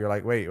bad about you, you're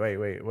like, wait,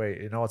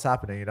 you know what's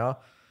happening, you know?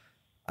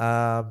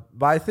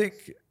 But I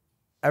think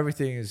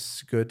everything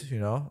is good, you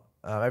know?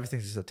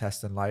 Everything's just a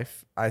test in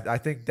life. I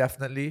think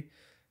definitely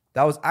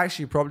that was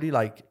actually probably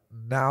like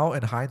now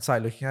in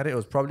hindsight looking at it, it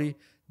was probably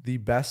the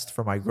best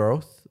for my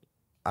growth.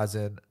 As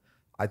in,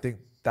 I think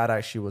that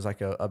actually was like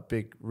a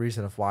big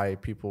reason of why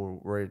people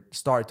were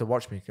started to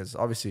watch me, because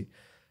obviously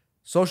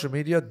social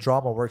media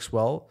drama works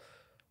well,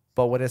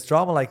 but when it's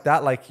drama like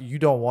that, like you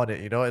don't want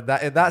it, you know. In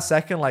that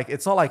second, like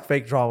it's not like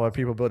fake drama where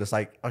people build. It's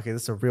like, okay,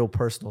 this is a real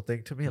personal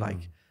thing to me.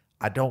 Like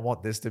I don't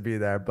want this to be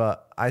there,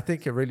 but I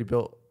think it really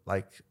built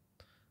like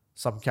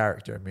some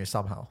character in me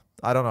somehow.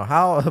 I don't know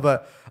how,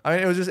 but I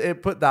mean,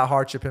 it put that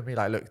hardship in me.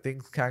 Like, look,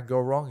 things can go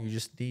wrong. You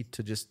just need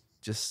to just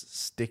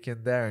stick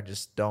in there and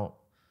just don't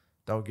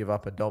give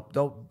up and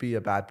don't be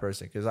a bad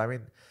person. Because I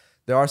mean,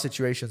 there are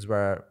situations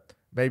where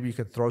maybe you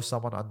can throw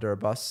someone under a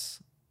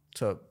bus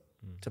to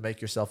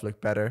make yourself look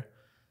better.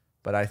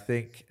 But I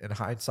think in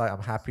hindsight,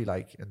 I'm happy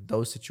like in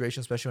those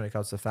situations, especially when it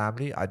comes to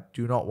family, I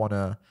do not want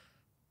to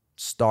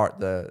start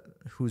the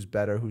who's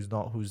better, who's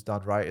not, who's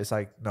done right. It's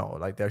like, no,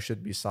 like there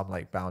should be some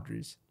like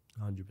boundaries.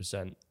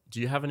 100%. Do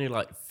you have any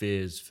like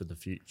fears for the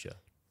future?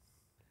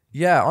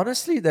 Yeah,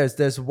 honestly,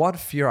 there's one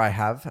fear I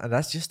have, and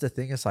that's just the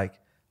thing. It's like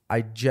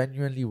I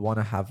genuinely want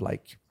to have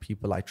like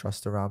people I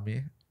trust around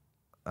me,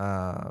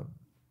 or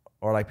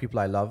like people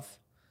I love,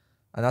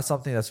 and that's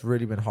something that's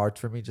really been hard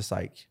for me. Just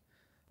like,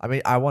 I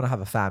mean, I want to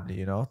have a family,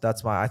 you know.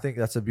 I think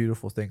that's a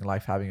beautiful thing in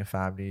life, having a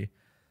family,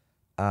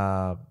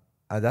 and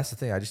that's the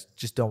thing. I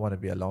just don't want to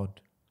be alone.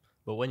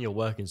 But when you're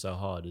working so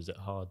hard, is it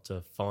hard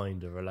to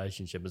find a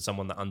relationship with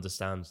someone that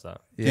understands that?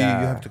 Do you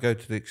have to go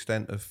to the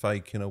extent of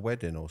faking a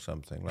wedding or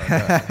something like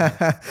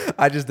that?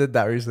 I just did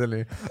that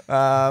recently.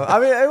 I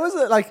mean, it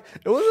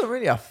wasn't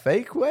really a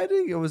fake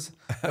wedding. It was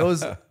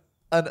an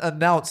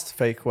announced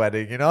fake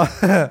wedding, you know?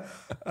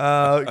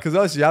 Because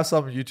obviously you have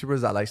some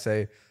YouTubers that like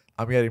say,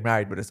 I'm getting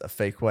married, but it's a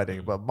fake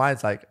wedding. But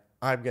mine's like,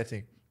 I'm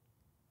getting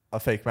a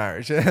fake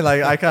marriage.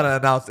 Like I kind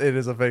of announced it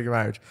is a fake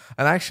marriage.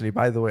 And actually,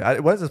 by the way,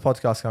 when's this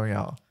podcast coming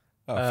out?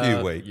 A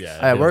few weeks.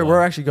 Yeah,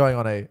 we're actually going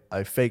on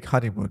a fake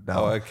honeymoon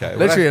now. Oh, okay.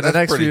 Literally in the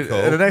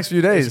next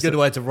few days. It's a good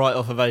way to write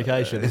off a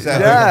vacation. Is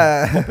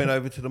that hopping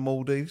over to the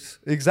Maldives?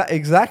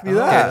 Exactly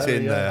that. Get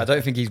in there. I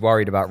don't think he's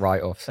worried about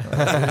write-offs.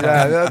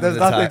 Yeah, there's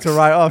nothing to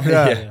write off.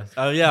 Yeah.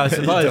 Oh yeah, I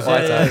suppose.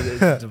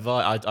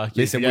 I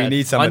Listen, we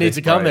need some. I need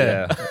to come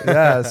here.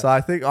 Yeah. So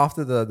I think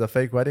after the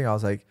fake wedding, I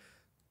was like,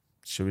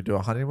 should we do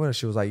a honeymoon? And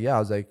she was like, yeah. I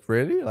was like,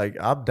 really? Like,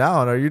 I'm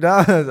down. Are you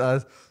down?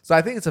 So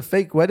I think it's a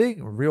fake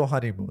wedding, real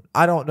honeymoon.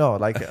 I don't know,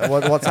 like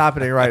what's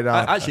happening right now.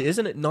 Actually,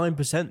 isn't it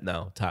 9%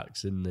 now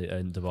tax in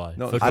Dubai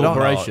Not for until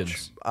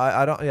corporations?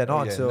 I don't. Yeah,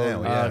 not until.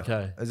 now, yeah.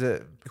 Okay. Is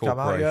it come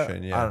out yet?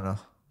 Corporation, yeah. I don't know.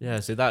 Yeah,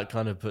 so that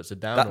kind of puts it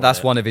down. That's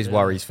on one it. of his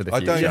worries for the I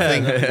future. don't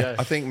think. Yeah.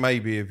 I think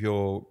maybe if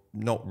you're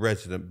not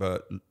resident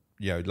but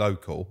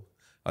local,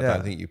 I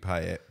don't think you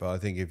pay it. But I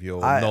think if you're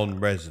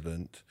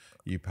non-resident,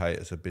 you pay it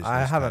as a business.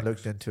 I haven't tax.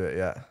 looked into it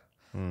yet.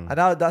 And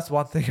now that's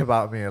one thing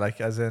about me. Like,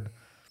 as in,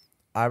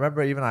 I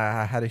remember even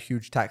I had a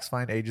huge tax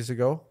fine ages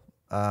ago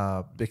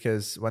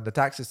because when the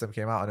tax system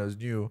came out and it was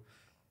new,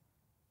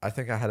 I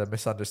think I had a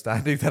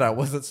misunderstanding that I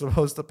wasn't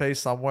supposed to pay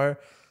somewhere.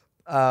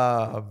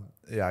 I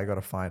got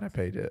a fine. I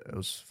paid it. It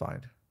was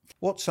fine.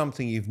 What's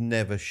something you've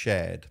never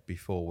shared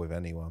before with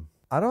anyone?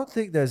 I don't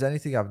think there's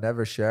anything I've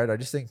never shared. I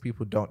just think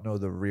people don't know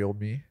the real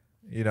me.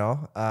 You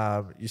know,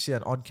 you see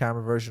an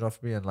on-camera version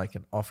of me and like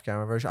an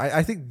off-camera version.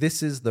 I think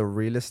this is the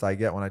realest I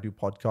get when I do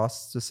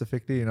podcasts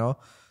specifically, you know,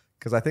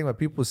 because I think when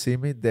people see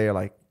me, they're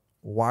like,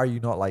 why are you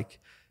not like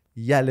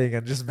yelling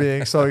and just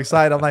being so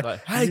excited? I'm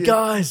like, hey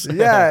guys.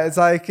 Yeah, it's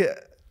like,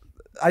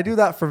 I do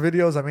that for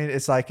videos. I mean,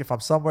 it's like if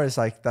I'm somewhere, it's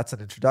like, that's an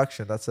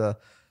introduction. That's a,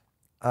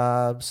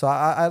 so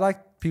I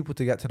like people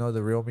to get to know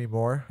the real me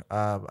more.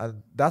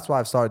 And that's why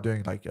I've started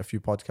doing like a few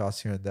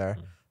podcasts here and there.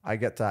 I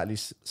get to at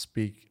least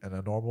speak in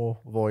a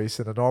normal voice,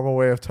 in a normal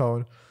way of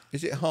tone.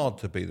 Is it hard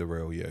to be the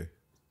real you?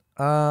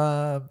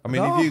 I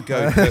mean, no.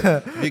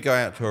 if you go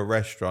out to a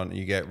restaurant and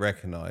you get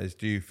recognised,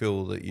 do you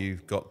feel that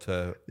you've got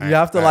to? You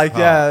have to like,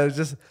 yeah,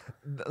 just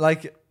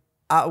like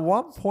at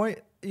one point,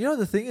 you know,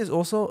 the thing is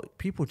also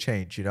people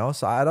change, you know.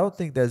 So I don't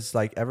think there's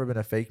like ever been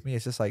a fake me.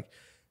 It's just like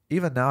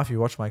even now, if you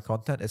watch my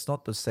content, it's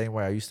not the same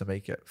way I used to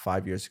make it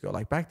 5 years ago.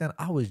 Like back then,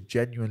 I was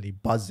genuinely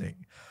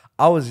buzzing.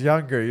 I was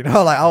younger, you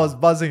know, like I was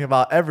buzzing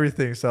about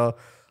everything. So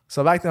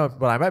back then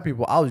when I met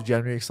people, I was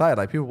genuinely excited.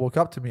 Like people woke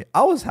up to me,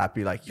 I was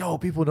happy. Like, yo,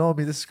 people know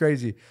me. This is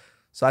crazy.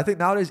 So I think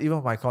nowadays, even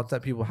with my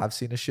content, people have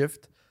seen a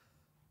shift.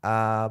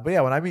 But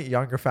yeah, when I meet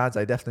younger fans,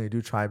 I definitely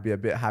do try and be a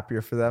bit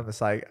happier for them. It's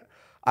like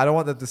I don't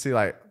want them to see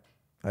like,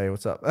 hey,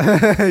 what's up?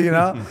 You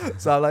know?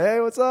 So I'm like, hey,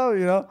 what's up?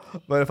 You know?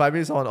 But if I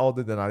meet someone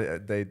older,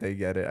 then they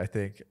get it, I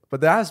think.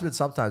 But there has been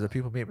sometimes that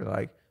people meet me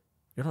like,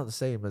 you're not the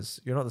same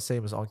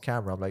as on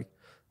camera. I'm like,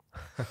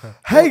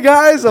 hey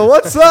guys,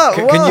 what's up?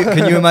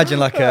 Can you imagine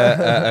like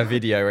a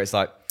video where it's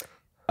like,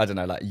 I don't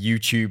know, like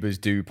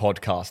YouTubers do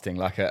podcasting,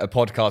 like a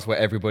podcast where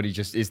everybody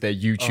just is their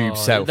YouTube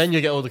self. Then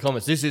you get all the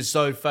comments. This is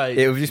so fake.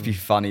 It would just be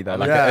funny though,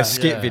 like a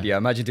skit video.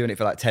 Imagine doing it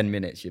for like 10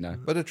 minutes, you know.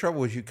 But the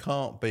trouble is, you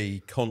can't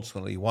be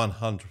constantly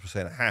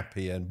 100%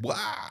 happy and wow.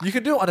 You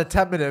can do it on a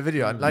 10-minute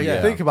video. And like,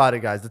 think about it,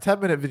 guys. The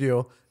 10-minute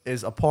video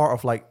is a part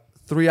of like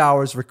 3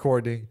 hours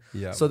recording.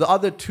 Yeah. So the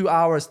other 2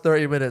 hours,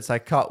 30 minutes I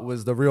cut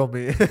was the real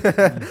me,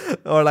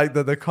 or like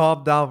the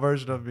calm down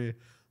version of me.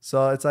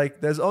 So it's like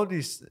there's only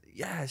it's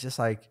just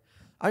like.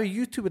 I mean,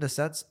 YouTube in a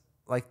sense,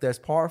 like there's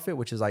part of it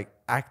which is like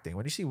acting.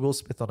 When you see Will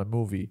Smith on a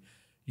movie,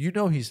 you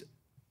know he's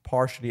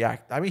partially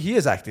acting. I mean, he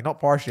is acting, not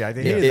partially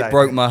acting. Yeah. It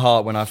broke my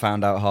heart when I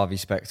found out Harvey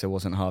Specter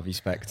wasn't Harvey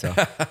Specter.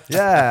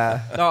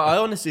 Yeah. No, I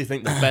honestly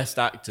think the best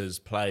actors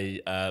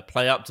play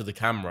up to the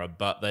camera,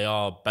 but they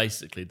are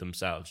basically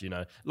themselves, you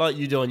know, like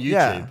you do on YouTube.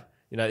 Yeah.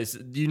 You know,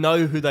 you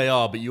know who they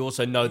are, but you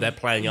also know they're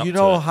playing up to it. You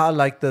know how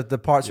like the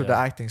parts of the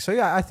acting. So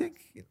yeah, I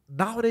think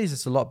nowadays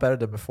it's a lot better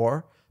than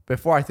before.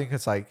 Before, I think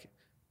it's like,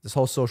 this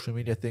whole social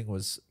media thing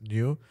was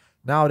new.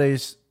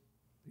 Nowadays,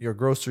 your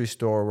grocery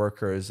store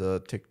worker is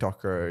a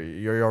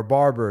TikToker. Your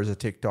barber is a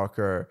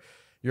TikToker.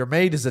 Your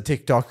maid is a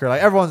TikToker. Like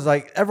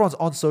everyone's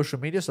on social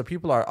media, so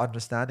people are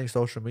understanding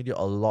social media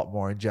a lot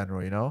more in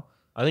general. You know.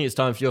 I think it's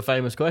time for your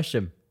famous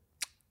question.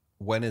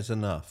 When is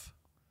enough?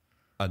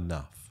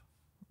 Enough.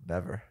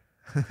 Never.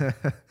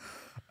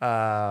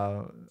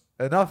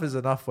 Enough is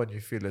enough when you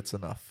feel it's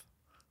enough.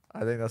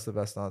 I think that's the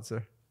best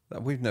answer.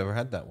 We've never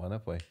had that one,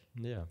 have we?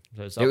 Yeah.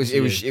 So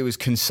it was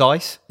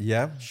concise.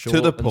 Yeah. Short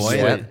to the point.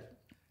 Yeah.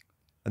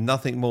 And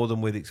nothing more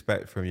than we'd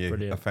expect from you.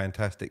 Brilliant. A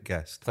fantastic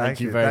guest. Thank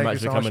you very much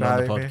for coming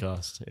on the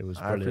podcast. It was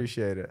brilliant. I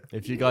appreciate it.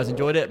 If you guys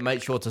enjoyed it,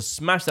 make sure to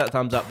smash that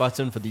thumbs up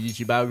button for the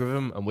YouTube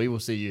algorithm, and we will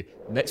see you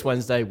next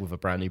Wednesday with a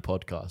brand new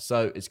podcast.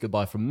 So it's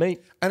goodbye from me.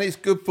 And it's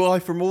goodbye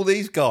from all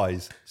these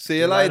guys. See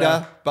you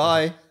later.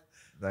 Bye.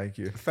 Thank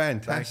you.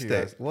 Fantastic.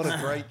 Thank you, what a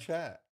great chat.